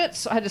doing it.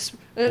 So I just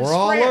we're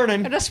all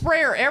learning. I just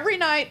spray her every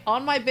night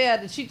on my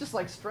bed, and she just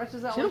like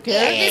stretches out.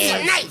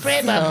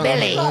 Spray my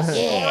belly.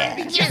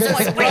 Just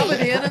like rub it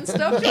in and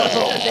stuff.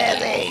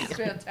 It's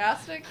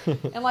fantastic.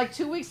 And like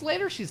 2 weeks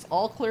later, she's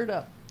all cleared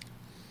up.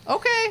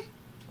 Okay,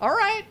 all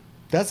right.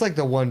 That's like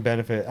the one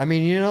benefit. I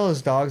mean, you know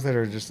those dogs that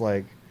are just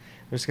like,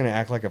 they're just gonna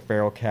act like a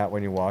feral cat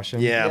when you wash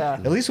them. Yeah.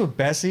 At least with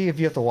Bessie, if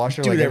you have to wash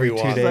her Do like it every every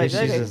 2 once. days, Like, she's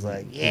okay. just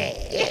like,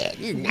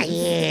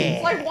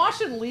 It's like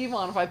washing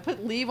Levon. If I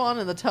put Levon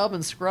in the tub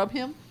and scrub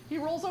him, he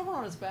rolls over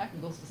on his back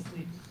and goes to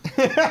sleep.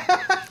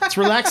 It's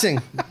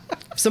relaxing.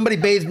 If somebody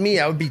bathed me,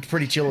 I would be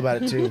pretty chill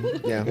about it too.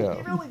 Yeah. Yeah.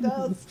 He really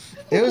does.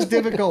 It was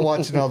difficult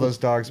watching all those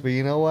dogs, but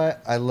you know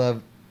what? I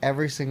love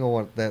every single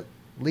one. That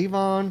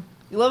Levon.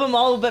 You love them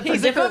all, but for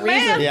He's a different good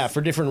man. reasons. Yeah,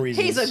 for different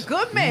reasons. He's a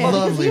good man.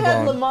 Love Because you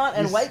have Levon. Lamont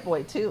and He's- White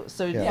Boy too,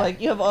 so Yeah.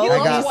 like you have all. He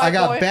loves these- White I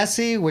got Boy.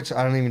 Bessie, which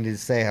I don't even need to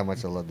say how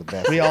much I love the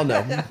Bessie. We all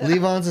know.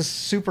 Levon's a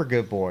super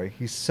good boy.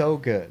 He's so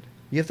good.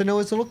 You have to know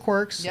his little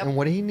quirks Yep. and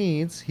what he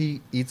needs.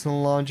 He eats in the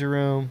laundry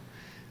room.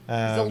 He's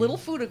a little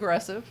food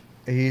aggressive.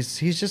 He's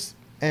just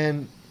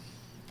and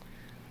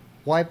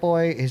White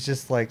Boy is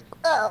just like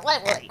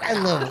I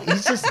love him.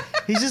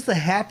 He's just the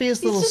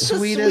happiest little just the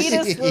sweetest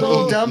sweetest little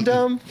little- dum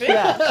dum.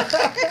 Yeah,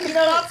 You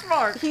know, not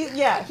smart. he's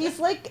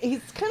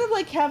kind of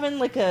like having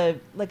like a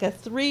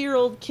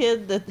 3-year-old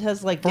kid that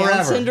has like Down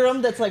Forever.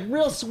 syndrome that's like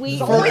real sweet.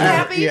 He's always Forever.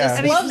 happy, Yeah.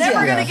 and he's Loves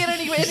never you. going to Yeah. get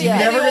any He's any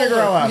never gonna older.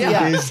 grow up.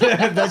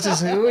 Yeah. That's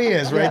just who he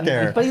is right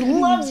there. But he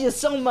loves you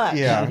so much.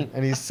 Yeah,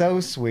 and he's so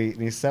sweet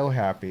and he's so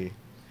happy.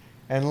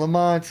 And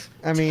Lamont,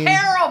 I mean,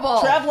 Terrible.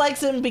 Trav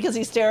likes him because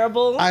he's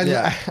terrible. I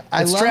Yeah.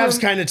 I It's love Trav's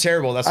him. kind of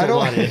terrible. That's I what don't.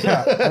 Lonnie is.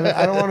 Yeah, I, mean,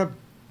 I don't want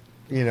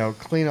to,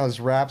 clean on his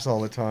wraps all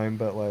the time.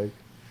 But like,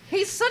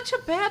 He's such a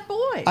bad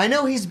boy. I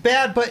know he's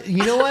bad, but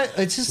you know what?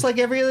 It's just like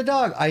every other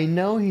dog. I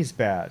know he's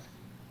bad.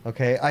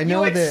 Okay, I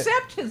know you that.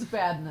 accept his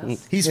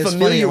badness. He's It's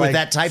familiar funny, with like-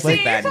 that type See, of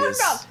you're talking badness.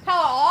 about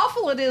how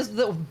awful it is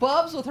that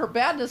Bubs with her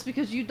badness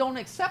because you don't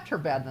accept her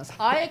badness.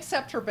 I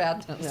accept her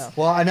badness. Yeah.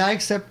 Well, and I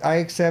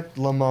accept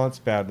Lamont's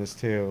badness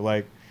too.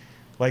 Like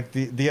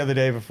the other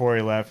day before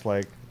he left,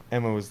 like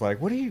Emma was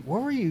like, what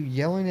were you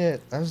yelling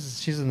at?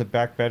 She's in the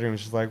back bedroom.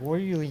 She's like, what are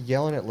you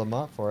yelling at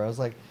Lamont for? I was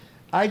like,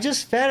 I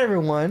just fed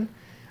everyone.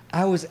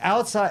 I was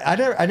outside.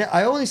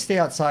 I only stay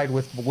outside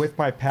with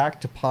my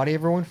pack to potty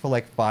everyone for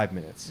like 5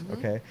 minutes. Mm-hmm.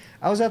 Okay,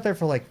 I was out there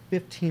for like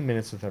 15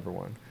 minutes with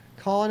everyone,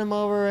 calling them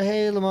over,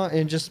 hey Lamont,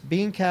 and just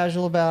being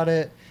casual about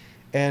it,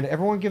 and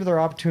everyone give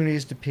their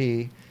opportunities to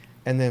pee,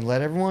 and then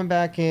let everyone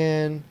back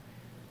in.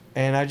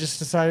 And I just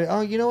decided, oh,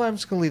 you know what? I'm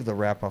just gonna leave the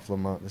wrap off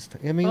Lamont this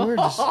time. I mean, we're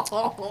just.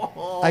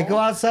 I go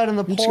outside on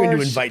the porch. just going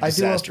to invite I do a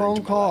disaster phone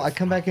into my call. life. I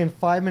come back in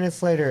 5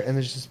 minutes later, and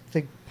there's just a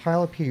big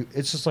pile of pee.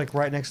 It's just like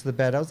right next to the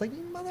bed. I was like,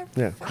 you motherfucker!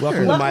 Yeah.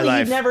 Welcome to my Luckily,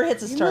 life. he never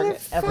hits his You target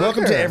motherfucker. ever.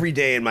 Welcome to every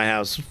day in my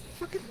house.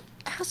 Fucking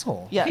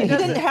asshole. Yeah, he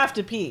didn't have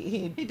to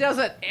pee. He does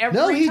it every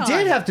No, he time.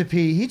 did have to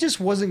pee. He just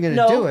wasn't gonna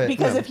No, do it.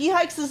 because No. if he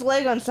hikes his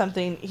leg on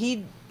something,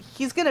 he's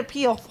gonna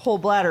pee a whole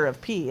bladder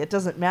of pee. It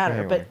doesn't matter.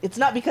 Anyway. But it's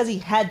not because he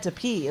had to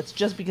pee. It's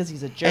just because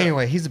he's a jerk.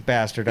 Anyway, he's a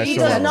bastard. I he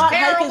still does love him. not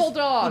hike Terrible his,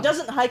 dog. He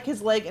doesn't hike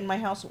his leg in my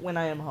house when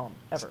I am home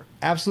ever.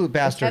 Absolute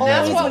bastard. And that's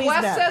Always what when he's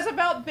Wes mad. says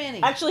about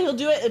Benny. Actually, he'll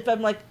do it if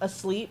I'm like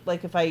asleep,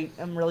 like if I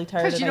am really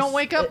tired. Because you and don't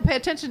wake up and pay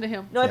attention to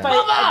him. No, if Yeah.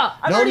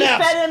 I've No already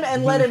naps. fed him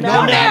and let him No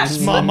out. naps,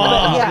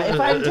 mama. But yeah, if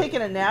I'm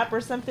taking a nap or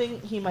something,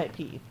 he might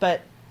pee.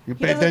 But You he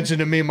pay doesn't- attention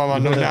to me, mama.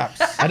 No naps.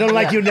 I don't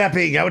like Yeah. you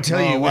napping. I will tell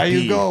Oh, you. why with you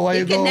the- go? Why You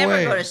you can go never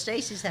away? go to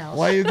Stacy's house.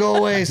 Why you go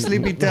away,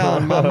 Sleepy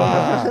Town,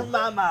 mama?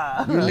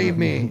 Mama. You leave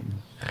me.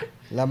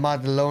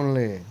 Lamont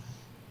lonely.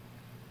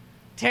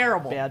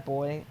 Terrible. Bad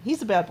boy.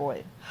 He's a bad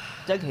boy.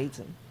 Doug hates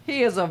him.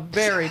 He is a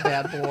very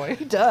bad boy.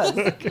 He does.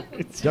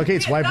 Doug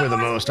hates White Boy the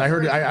most. I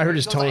heard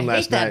his He goes, tone I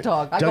last hate that night.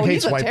 dog. I Doug go,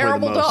 hates he's a White Boy the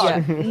terrible most.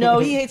 dog. Yeah. No,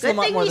 he hates Good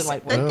Lamont thing, more he's, than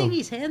White Boy. good thing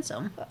he's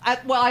handsome.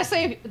 I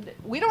say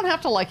we don't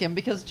have to like him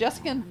because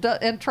Jessica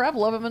and Trev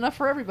love him enough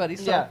for everybody.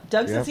 So Yeah,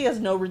 Doug Yep. says he has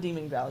no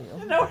redeeming value.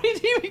 no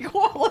redeeming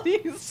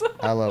qualities.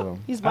 I love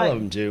him. He's I mine. love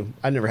him too.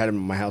 I never had him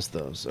in my house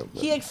though. So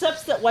He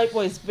accepts that White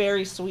Boy's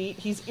very sweet.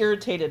 He's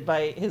irritated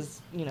by his,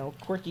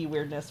 quirky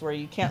weirdness where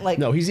you can't like.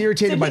 No, he's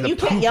irritated by the You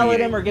can't poop yell at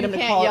eating. him or get You him to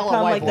can't call yell at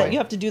come White like Boy. that. You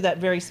have to do that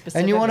very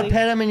specifically. And you want to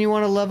pet him and you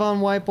want to love on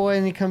White Boy,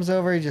 and he comes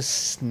over, he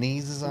just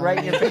sneezes on Right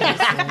in him. your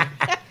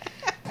face.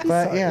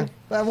 But yeah,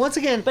 but once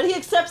again, But he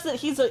accepts that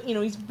he's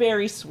he's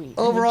very sweet. and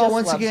he overall, just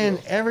once loves again, you.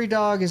 every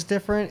dog is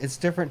different. It's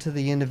different to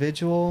the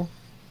individual.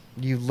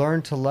 You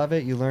learn to love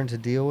it. You learn to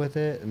deal with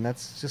it, and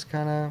that's just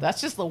kind of. That's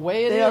just the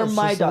way it is. They are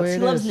my just the dogs. way He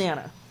it loves is.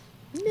 Nana.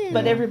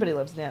 But everybody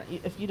loves Nana.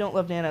 If you don't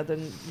love Nana,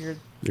 then you're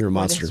You're a going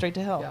monster. straight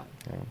to hell.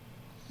 Yeah.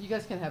 You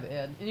guys can have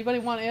Ed. Anybody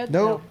want Ed?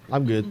 Nope.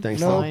 I'm good.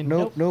 Thanks. Nope, though. nope,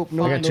 nope, Nope.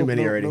 nope. I got too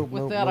many nope, already. nope,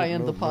 With nope, that, I nope,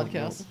 end the nope,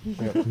 nope,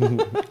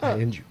 podcast. nope. I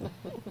end you.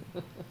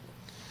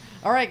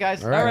 All right,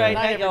 guys. All right. All right,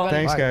 Night, night, y'all. everybody.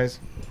 Thanks, Bye. guys.